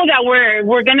people that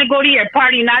were gonna go to your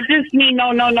party, not just me. No,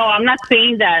 I'm not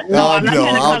saying that. No, I'm not no,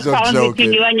 gonna I was cause just problems between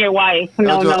joking. you and your wife.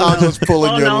 No. I was just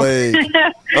pulling Oh, your no. leg.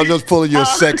 I was just pulling your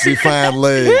sexy, fine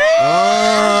leg.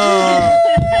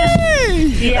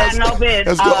 Yeah, no, but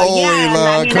that's the only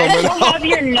line I coming still have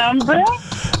your number.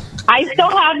 I still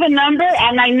have the number,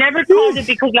 and I never called it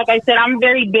because, like I said, I'm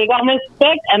very big on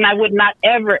respect, and I would not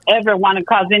ever want to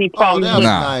cause any problems that's with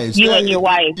nice. you and your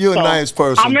wife. You're a nice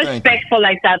person. I'm Thank you. respectful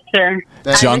like that, sir.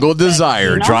 Jungle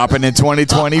Desire dropping in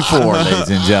 2024, ladies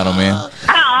and gentlemen.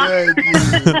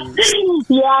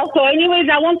 Yeah, so anyways,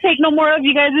 I won't take no more of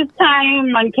you guys'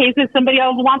 time in case if somebody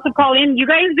else wants to call in. You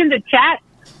guys in the chat,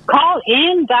 call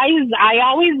in, guys. I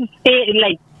always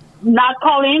say, not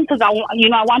call in because I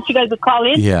want you guys to call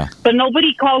in. Yeah. But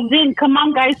nobody calls in. Come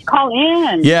on, guys, call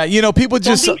in. Yeah, people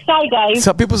just Don't be shy, guys.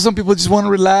 some people just want to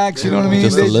relax. You know what I mean?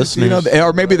 Just the They listeners.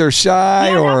 or maybe they're shy,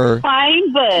 Yeah, or that's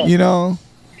fine, but you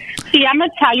see, I'm gonna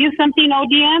tell you something,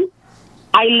 ODM.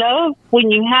 I love when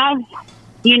you have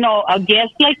a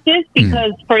guest like this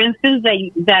because, for instance,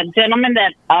 that gentleman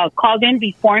that called in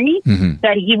before me,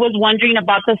 that he was wondering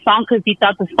about the song because he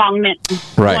thought the song meant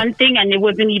one thing and it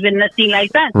wasn't even nothing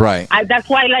like that. Right. That's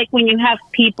why I like when you have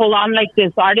people on like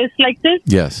this, artists like this.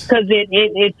 Yes. Because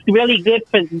it's really good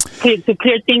to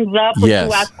clear things up or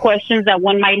to ask questions that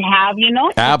one might have,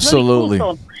 Absolutely. Really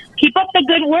cool. So keep up the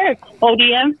good work,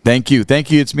 ODM. Thank you.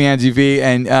 It's me, Angie V.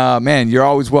 And, man, you're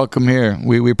always welcome here.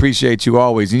 We appreciate you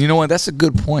always. And you know what? That's a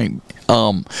good point.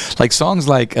 Like songs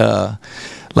like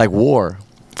War,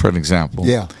 for an example.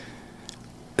 Yeah.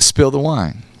 Spill the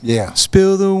Wine. Yeah.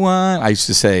 Spill the wine. I used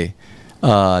to say,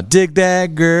 dig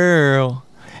that girl.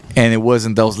 And it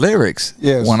wasn't those lyrics.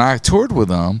 Yes. When I toured with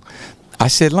them, I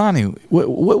said, Lonnie,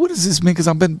 what does this mean? Because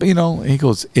I've been, he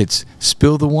goes, it's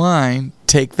spill the wine,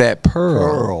 take that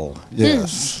pearl.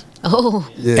 Yes. Oh.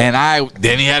 Yeah. And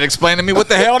then he had to explain to me what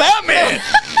the hell that meant.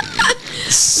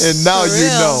 And now you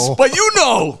know. But you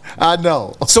know. I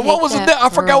know. So what was I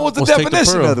forgot what the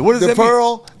definition of it. What does that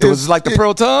pearl mean? It was like the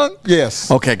pearl tongue?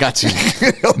 Yes. Okay, got you.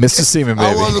 Mr. Seaman, baby.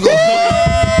 I wasn't going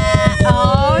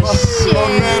Oh, shit.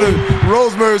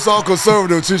 Rosemary's all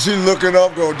conservative. She's looking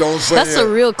up, go, don't say That's it. a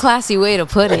real classy way to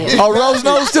put it. Oh, Rose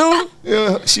knows too?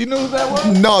 Yeah. She knew that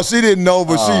one? No, she didn't know,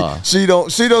 but she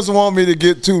doesn't want me to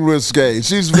get too risque.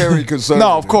 She's very conservative.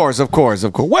 No, of course.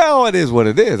 Well, it is what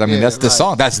it is. I mean, that's the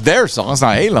song. That's their song. It's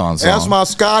not AALON's song. That's my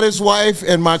Scottish wife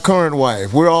and my current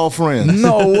wife. We're all friends.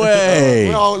 No way.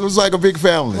 It was like a big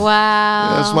family.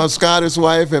 Wow. That's my Scottish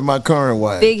wife and my current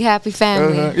wife. Big happy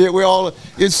family. Yeah,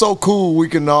 it's so cool we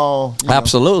can all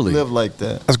Absolutely live like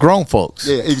that. That's grown folks.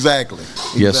 Yeah, exactly.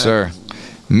 Yes, sir.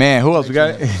 Man, who else? We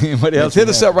got anybody else? Hit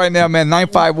us up right now, man.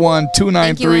 951-293.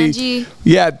 Thank you, Angie.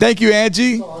 Yeah, thank you,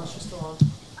 Angie. All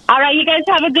right, you guys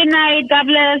have a good night. God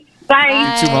bless.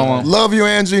 Bye. You too, Mama. Love you,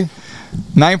 Angie.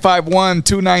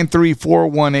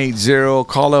 951-293-4180.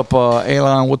 Call up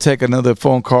AALON. We'll take another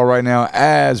phone call right now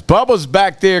as Bubba's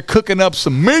back there cooking up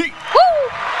some meat. Woo!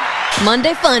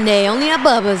 Monday fun day, only at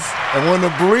Bubba's. And when the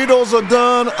burritos are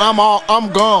done,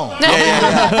 I'm gone.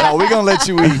 Yeah. No, we're going to let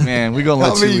you eat, man. We're going to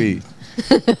let you eat.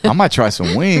 I might try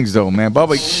some wings, though, man.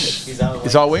 Bubba,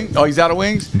 he's all wings? Oh, he's out of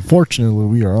wings? Unfortunately,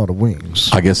 we are out of wings.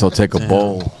 I guess I'll take a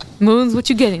bowl. Moons, what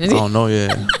you getting? Oh, no,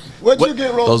 yeah. What'd you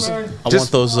get, Rosemary? I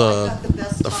want those,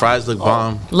 the fries look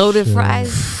bomb. Loaded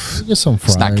fries. Get some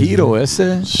fries. Snaquito, ese.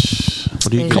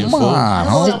 What are you getting? Come on,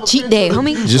 It's huh? a cheat day,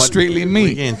 homie. Just strictly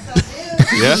meat. Yeah?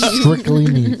 Strictly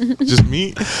meat. Just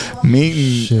meat?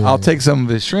 Meat. And I'll take some of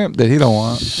his shrimp that he don't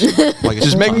want.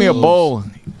 Just make me a bowl.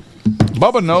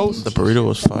 Bubba knows. The burrito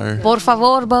was fire. Por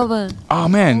favor, Bubba. Oh,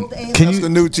 man. That's the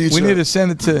new teacher. We need to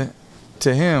send it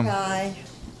to him.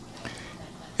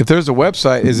 If there's a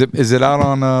website, is it out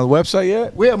on the website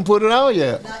yet? We haven't put it out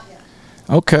yet.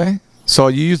 Okay. So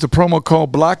you use the promo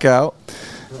code Blockout,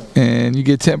 and you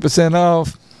get 10%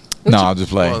 off. No, I'm just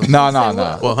playing. No.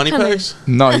 Well, honey packs?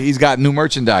 No, he's got new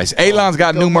merchandise. AALON's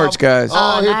got new merch, guys.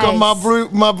 Oh, here come my burrito.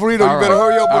 All You better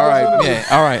hurry up. All right, yeah.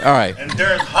 All right. And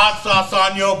there's hot sauce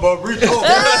on your burrito.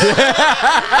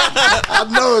 I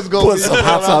know it's going to Put some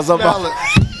hot sauce up on it.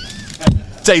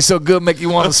 Tastes so good, make you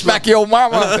want to smack your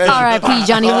mama. R.I.P.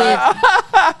 Johnny Whip.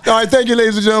 All right, thank you,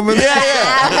 ladies and gentlemen.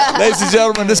 Yeah. Ladies and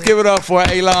gentlemen, let's give it up for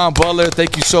AALON Butler.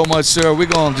 Thank you so much, sir. We're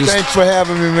going to just... Thanks for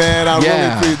having me, man. I really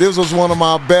appreciate it. This was one of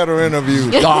my better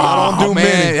interviews. I don't do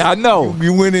many. I know.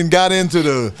 You went and got into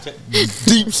the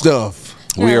deep stuff.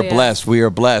 We are blessed. We are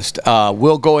blessed.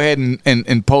 We'll go ahead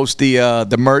and post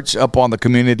the merch up on the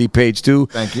community page too.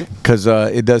 Thank you. Because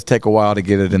it does take a while to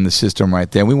get it in the system right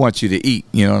there. We want you to eat.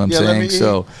 You know what I'm saying?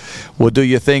 So we'll do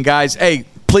your thing, guys. Hey,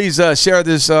 please share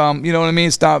this. You know what I mean?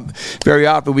 It's not very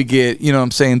often we get, you know what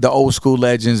I'm saying, the old school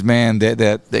legends, man,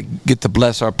 that get to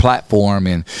bless our platform.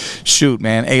 And shoot,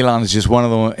 man, AALON is just one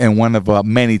of them and one of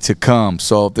many to come.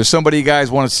 So if there's somebody you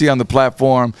guys want to see on the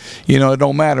platform, you know, it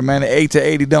don't matter, man. 8 to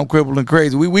 80, Dumb, Crippled, and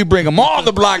Crazy. We bring them on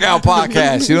the Blockout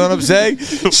podcast. You know what I'm saying?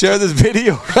 Share this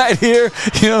video right here.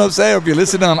 You know what I'm saying? Or if you're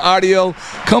listening on audio,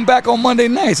 come back on Monday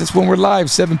nights. That's when we're live,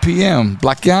 7 p.m.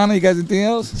 Blockiana, you guys anything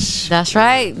else? That's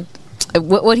right.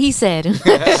 What he said.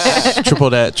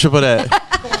 Triple that.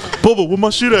 Bubba, where my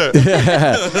shit at?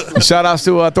 Shout outs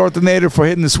to Thorntonator for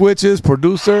hitting the switches,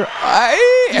 producer.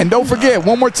 And don't forget,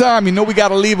 one more time, you know we got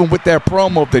to leave them with that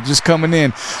promo if they're just coming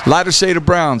in. Lighter Shade of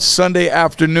Brown, Sunday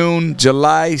afternoon,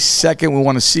 July 2nd. We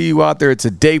want to see you out there. It's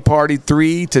a day party,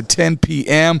 3 to 10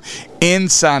 p.m. in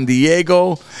San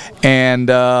Diego. And,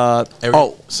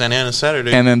 Santa Ana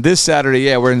Saturday. And then this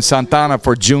Saturday, we're in Santana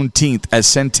for Juneteenth at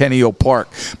Centennial Park.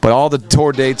 But all the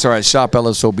tour dates are at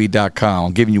shoplsob.com.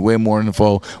 I'm giving you way more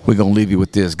info. We're going to leave you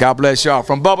with this. God bless y'all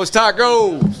from Bubba's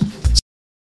Tacos.